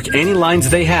out and mark any lines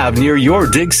they have near your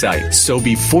dig site. So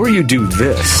before you do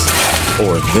this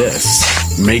or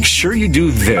this, make sure you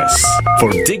do this.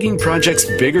 For digging projects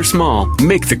big or small,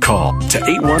 make the call to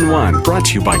 811, brought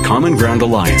to you by Common Ground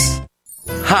Alliance.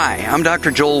 Hi, I'm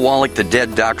Dr. Joel Wallach, the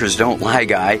Dead Doctors Don't Lie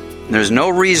guy. There's no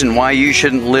reason why you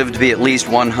shouldn't live to be at least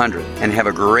 100 and have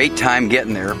a great time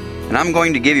getting there. And I'm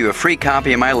going to give you a free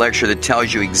copy of my lecture that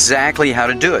tells you exactly how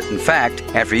to do it. In fact,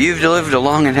 after you've lived a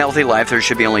long and healthy life, there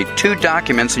should be only 2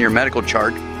 documents in your medical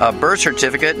chart, a birth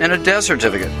certificate and a death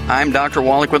certificate. I'm Dr.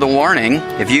 Wallach with a warning.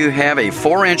 If you have a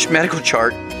 4-inch medical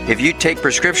chart, if you take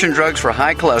prescription drugs for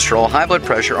high cholesterol, high blood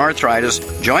pressure, arthritis,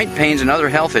 joint pains, and other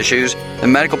health issues, the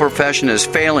medical profession is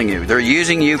failing you. They're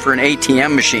using you for an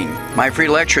ATM machine. My free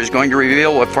lecture is going to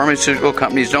reveal what pharmaceutical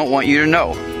companies don't want you to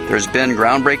know. There's been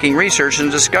groundbreaking research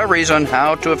and discoveries on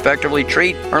how to effectively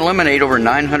treat or eliminate over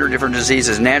 900 different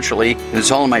diseases naturally, and it's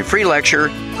all in my free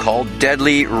lecture called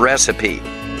Deadly Recipe.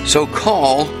 So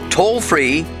call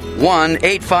toll-free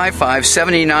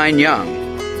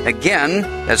 1-855-79-YOUNG. Again,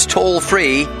 that's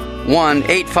toll-free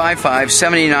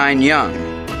 1-855-79-YOUNG.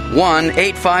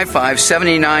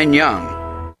 1-855-79-YOUNG.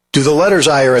 Do the letters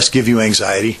IRS give you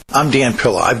anxiety? I'm Dan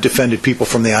Pilla. I've defended people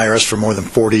from the IRS for more than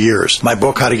 40 years. My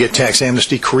book, How to Get Tax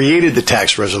Amnesty, created the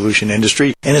tax resolution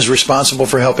industry and is responsible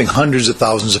for helping hundreds of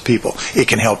thousands of people. It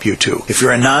can help you too. If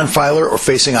you're a non-filer or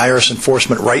facing IRS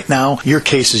enforcement right now, your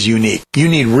case is unique. You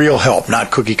need real help,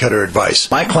 not cookie-cutter advice.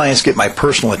 My clients get my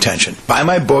personal attention. Buy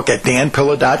my book at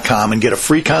danpilla.com and get a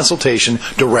free consultation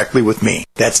directly with me.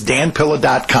 That's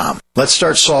danpilla.com. Let's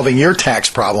start solving your tax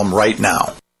problem right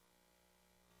now.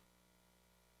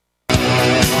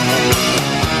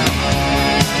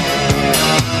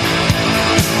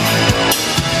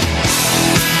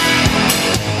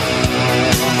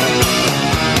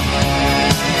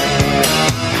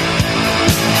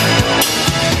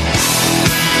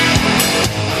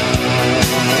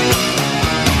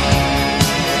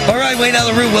 Wayne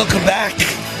on the Root, welcome back.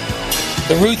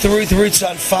 The Root's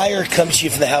on fire comes to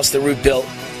you from the house the Root built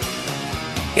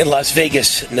in Las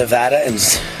Vegas, Nevada, and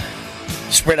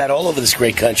spread out all over this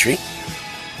great country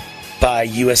by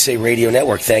USA Radio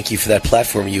Network. Thank you for that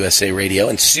platform, USA Radio.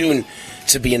 And soon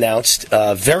to be announced,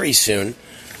 very soon,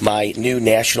 my new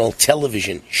national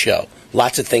television show.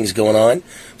 Lots of things going on,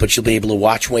 but you'll be able to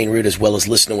watch Wayne Root as well as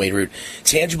listen to Wayne Root.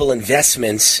 Tangible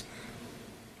Investments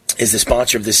is the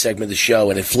sponsor of this segment of the show,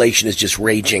 and inflation is just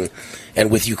raging.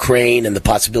 And with Ukraine and the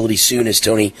possibility soon, as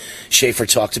Tony Schaefer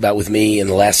talked about with me in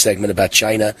the last segment about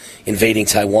China invading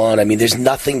Taiwan, I mean, there's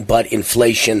nothing but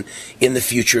inflation in the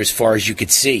future as far as you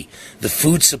could see. The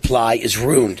food supply is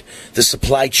ruined. The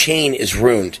supply chain is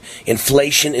ruined.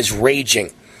 Inflation is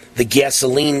raging. The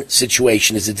gasoline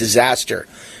situation is a disaster.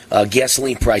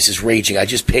 Gasoline price is raging. I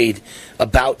just paid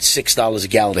about $6 a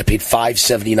gallon. I paid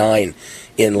 $5.79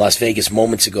 in Las Vegas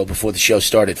moments ago before the show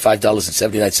started.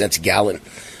 $5.79 a gallon.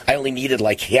 I only needed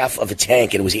like half of a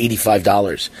tank, and it was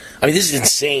 $85. I mean, this is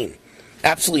insane.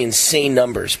 Absolutely insane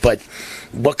numbers. But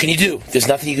what can you do? There's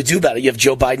nothing you can do about it. You have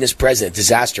Joe Biden as president.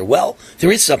 Disaster. Well,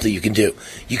 there is something you can do.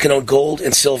 You can own gold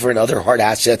and silver and other hard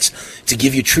assets to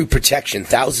give you true protection.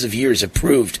 Thousands of years have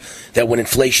proved that when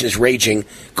inflation is raging,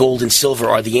 gold and silver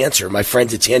are the answer. My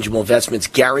friends at Tangible Investments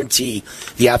guarantee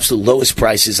the absolute lowest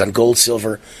prices on gold,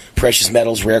 silver, precious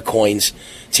metals, rare coins.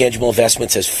 Tangible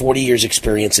Investments has 40 years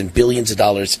experience and billions of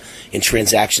dollars in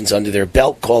transactions under their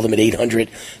belt. Call them at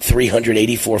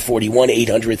 800-300-8441,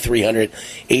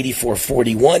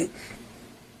 800-300-8441,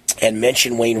 and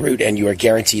mention Wayne Root, and you are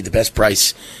guaranteed the best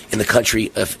price in the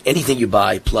country of anything you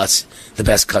buy, plus the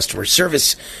best customer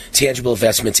service. Tangible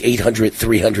Investments,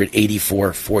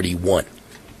 800-300-8441.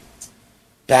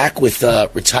 Back with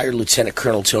retired Lieutenant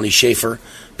Colonel Tony Schaefer,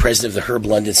 president of the Herb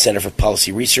London Center for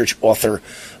Policy Research, author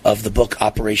of the book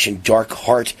Operation Dark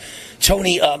Heart.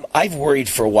 Tony, I've worried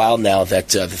for a while now that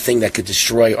the thing that could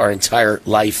destroy our entire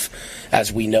life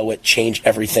as we know it, change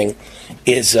everything,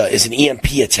 is an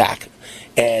EMP attack.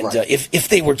 And right. If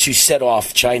they were to set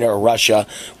off China or Russia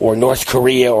or North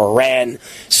Korea or Iran,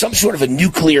 some sort of a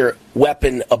nuclear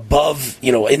weapon above,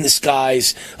 in the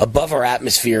skies, above our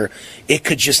atmosphere, it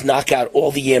could just knock out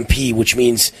all the EMP, which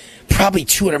means probably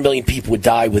 200 million people would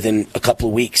die within a couple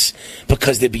of weeks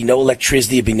because there'd be no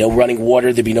electricity, there'd be no running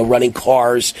water, there'd be no running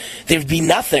cars, there'd be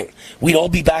nothing. We'd all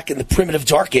be back in the primitive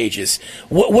dark ages.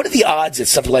 What are the odds that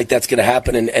something like that's going to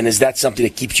happen, and is that something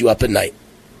that keeps you up at night?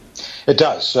 It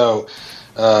does. So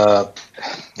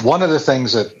one of the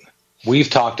things that we've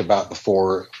talked about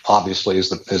before, obviously, is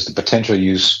the potential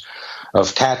use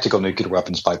of tactical nuclear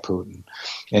weapons by Putin.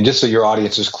 And just so your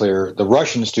audience is clear, the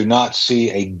Russians do not see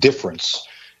a difference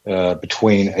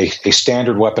between a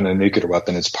standard weapon and a nuclear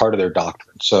weapon. It's part of their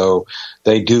doctrine. So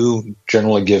they do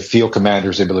generally give field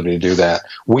commanders the ability to do that.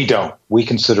 We don't. We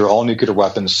consider all nuclear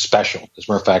weapons special. As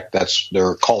a matter of fact,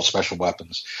 they're called special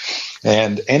weapons.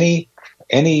 And any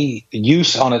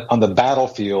use on the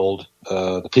battlefield,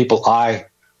 the people I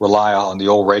rely on, the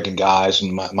old Reagan guys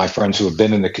and my friends who have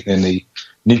been in the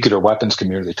nuclear weapons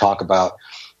community talk about,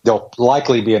 there'll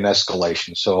likely be an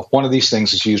escalation. So if one of these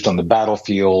things is used on the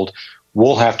battlefield,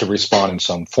 we'll have to respond in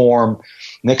some form.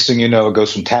 Next thing you know, it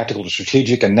goes from tactical to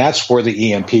strategic, and that's where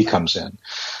the EMP comes in.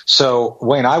 So,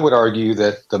 Wayne, I would argue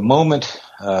that the moment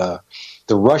the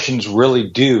Russians really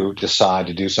do decide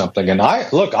to do something, and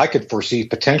I could foresee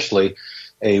potentially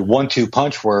a 1-2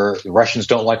 punch where the Russians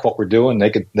don't like what we're doing.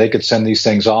 They could send these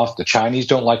things off. The Chinese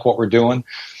don't like what we're doing,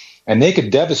 and they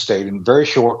could devastate in very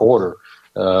short order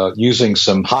using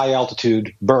some high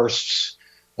altitude bursts,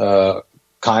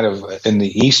 kind of in the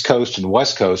East Coast and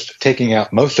West Coast, taking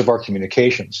out most of our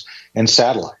communications and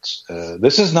satellites.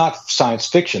 This is not science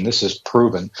fiction. This is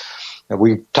proven.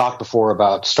 We've talked before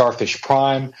about Starfish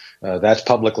Prime. That's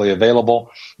publicly available.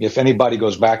 If anybody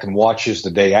goes back and watches The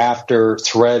Day After,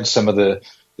 Threads, some of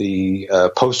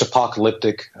the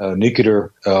post-apocalyptic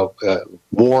nuclear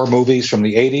war movies from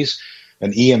the 80s,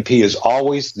 an EMP is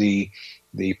always the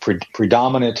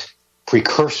predominant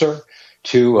precursor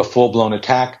to a full-blown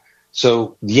attack.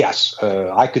 So, yes,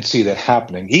 I could see that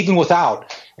happening, even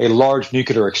without a large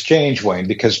nuclear exchange, Wayne,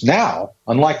 because now,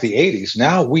 unlike the 80s,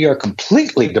 now we are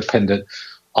completely dependent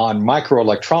on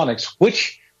microelectronics,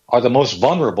 which are the most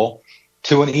vulnerable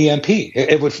to an EMP.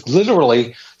 It would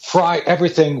literally fry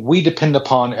everything we depend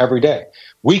upon every day.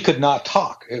 We could not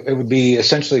talk. It would be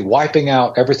essentially wiping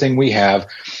out everything we have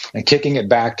and kicking it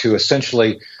back to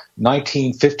essentially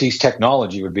 1950s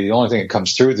technology would be the only thing that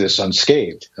comes through this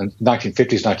unscathed,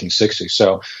 1950s, 1960s.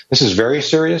 So this is very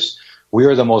serious. We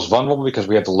are the most vulnerable because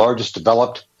we have the largest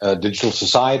developed digital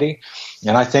society,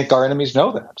 and I think our enemies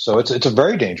know that. So it's a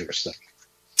very dangerous thing.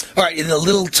 All right, in the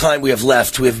little time we have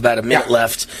left, we have about a minute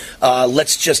left.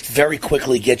 Let's just very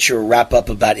quickly get your wrap-up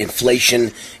about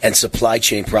inflation and supply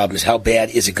chain problems. How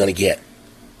bad is it going to get?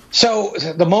 So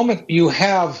the moment you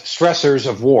have stressors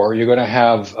of war, you're going to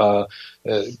have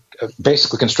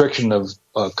basically constriction of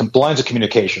lines of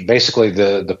communication, basically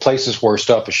the places where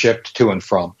stuff is shipped to and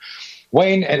from.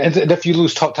 Wayne, and if you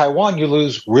lose Taiwan, you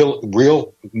lose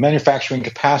real manufacturing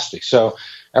capacity. So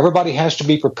everybody has to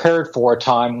be prepared for a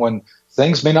time when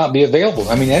things may not be available.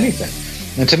 I mean, anything.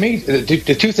 And to me,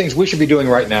 the two things we should be doing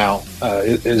right now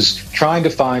is trying to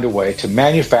find a way to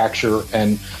manufacture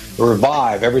and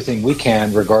revive everything we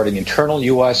can regarding internal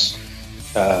U.S.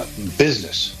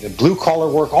 Business, blue-collar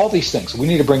work, all these things. We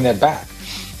need to bring that back.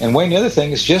 And Wayne, the other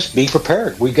thing is just be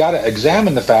prepared. We've got to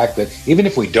examine the fact that even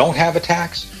if we don't have a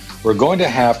tax, we're going to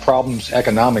have problems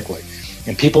economically.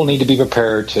 And people need to be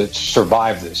prepared to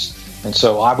survive this. And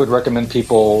so I would recommend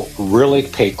people really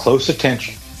pay close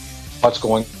attention to what's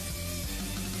going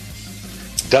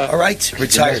on. All right,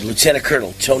 retired Lieutenant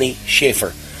Colonel Tony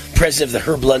Shaffer, president of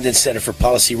the Herb London Center for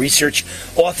Policy Research,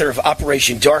 author of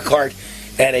Operation Dark Heart,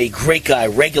 and a great guy,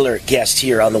 regular guest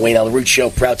here on the Wayne Allyn Root Show.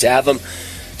 Proud to have him.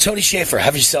 Tony Shaffer,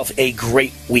 have yourself a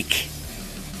great week.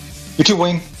 You too,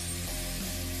 Wayne.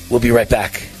 We'll be right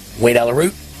back. Wayne Allyn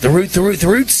Root, the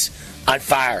roots, on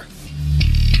fire.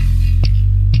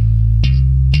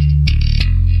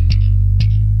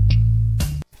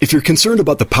 If you're concerned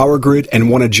about the power grid and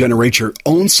want to generate your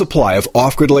own supply of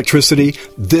off-grid electricity,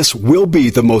 this will be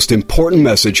the most important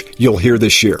message you'll hear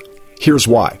this year. Here's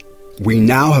why. We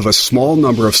now have a small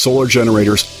number of solar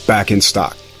generators back in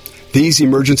stock. These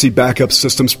emergency backup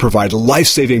systems provide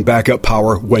life-saving backup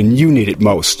power when you need it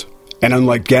most. And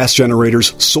unlike gas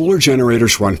generators, solar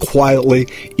generators run quietly,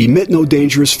 emit no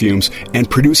dangerous fumes, and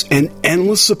produce an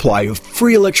endless supply of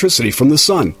free electricity from the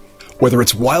sun. Whether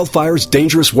it's wildfires,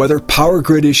 dangerous weather, power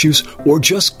grid issues, or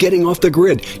just getting off the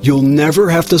grid, you'll never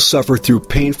have to suffer through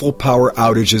painful power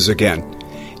outages again.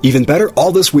 Even better,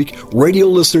 all this week, radio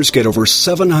listeners get over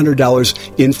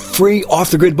 $700 in free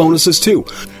off-the-grid bonuses, too.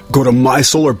 Go to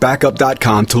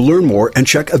mysolarbackup.com to learn more and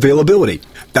check availability.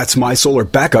 That's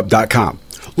mysolarbackup.com.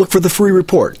 Look for the free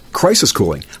report, Crisis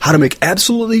Cooling, how to make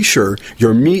absolutely sure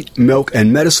your meat, milk,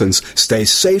 and medicines stay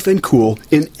safe and cool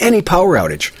in any power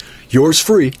outage. Yours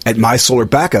free at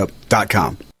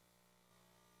mysolarbackup.com.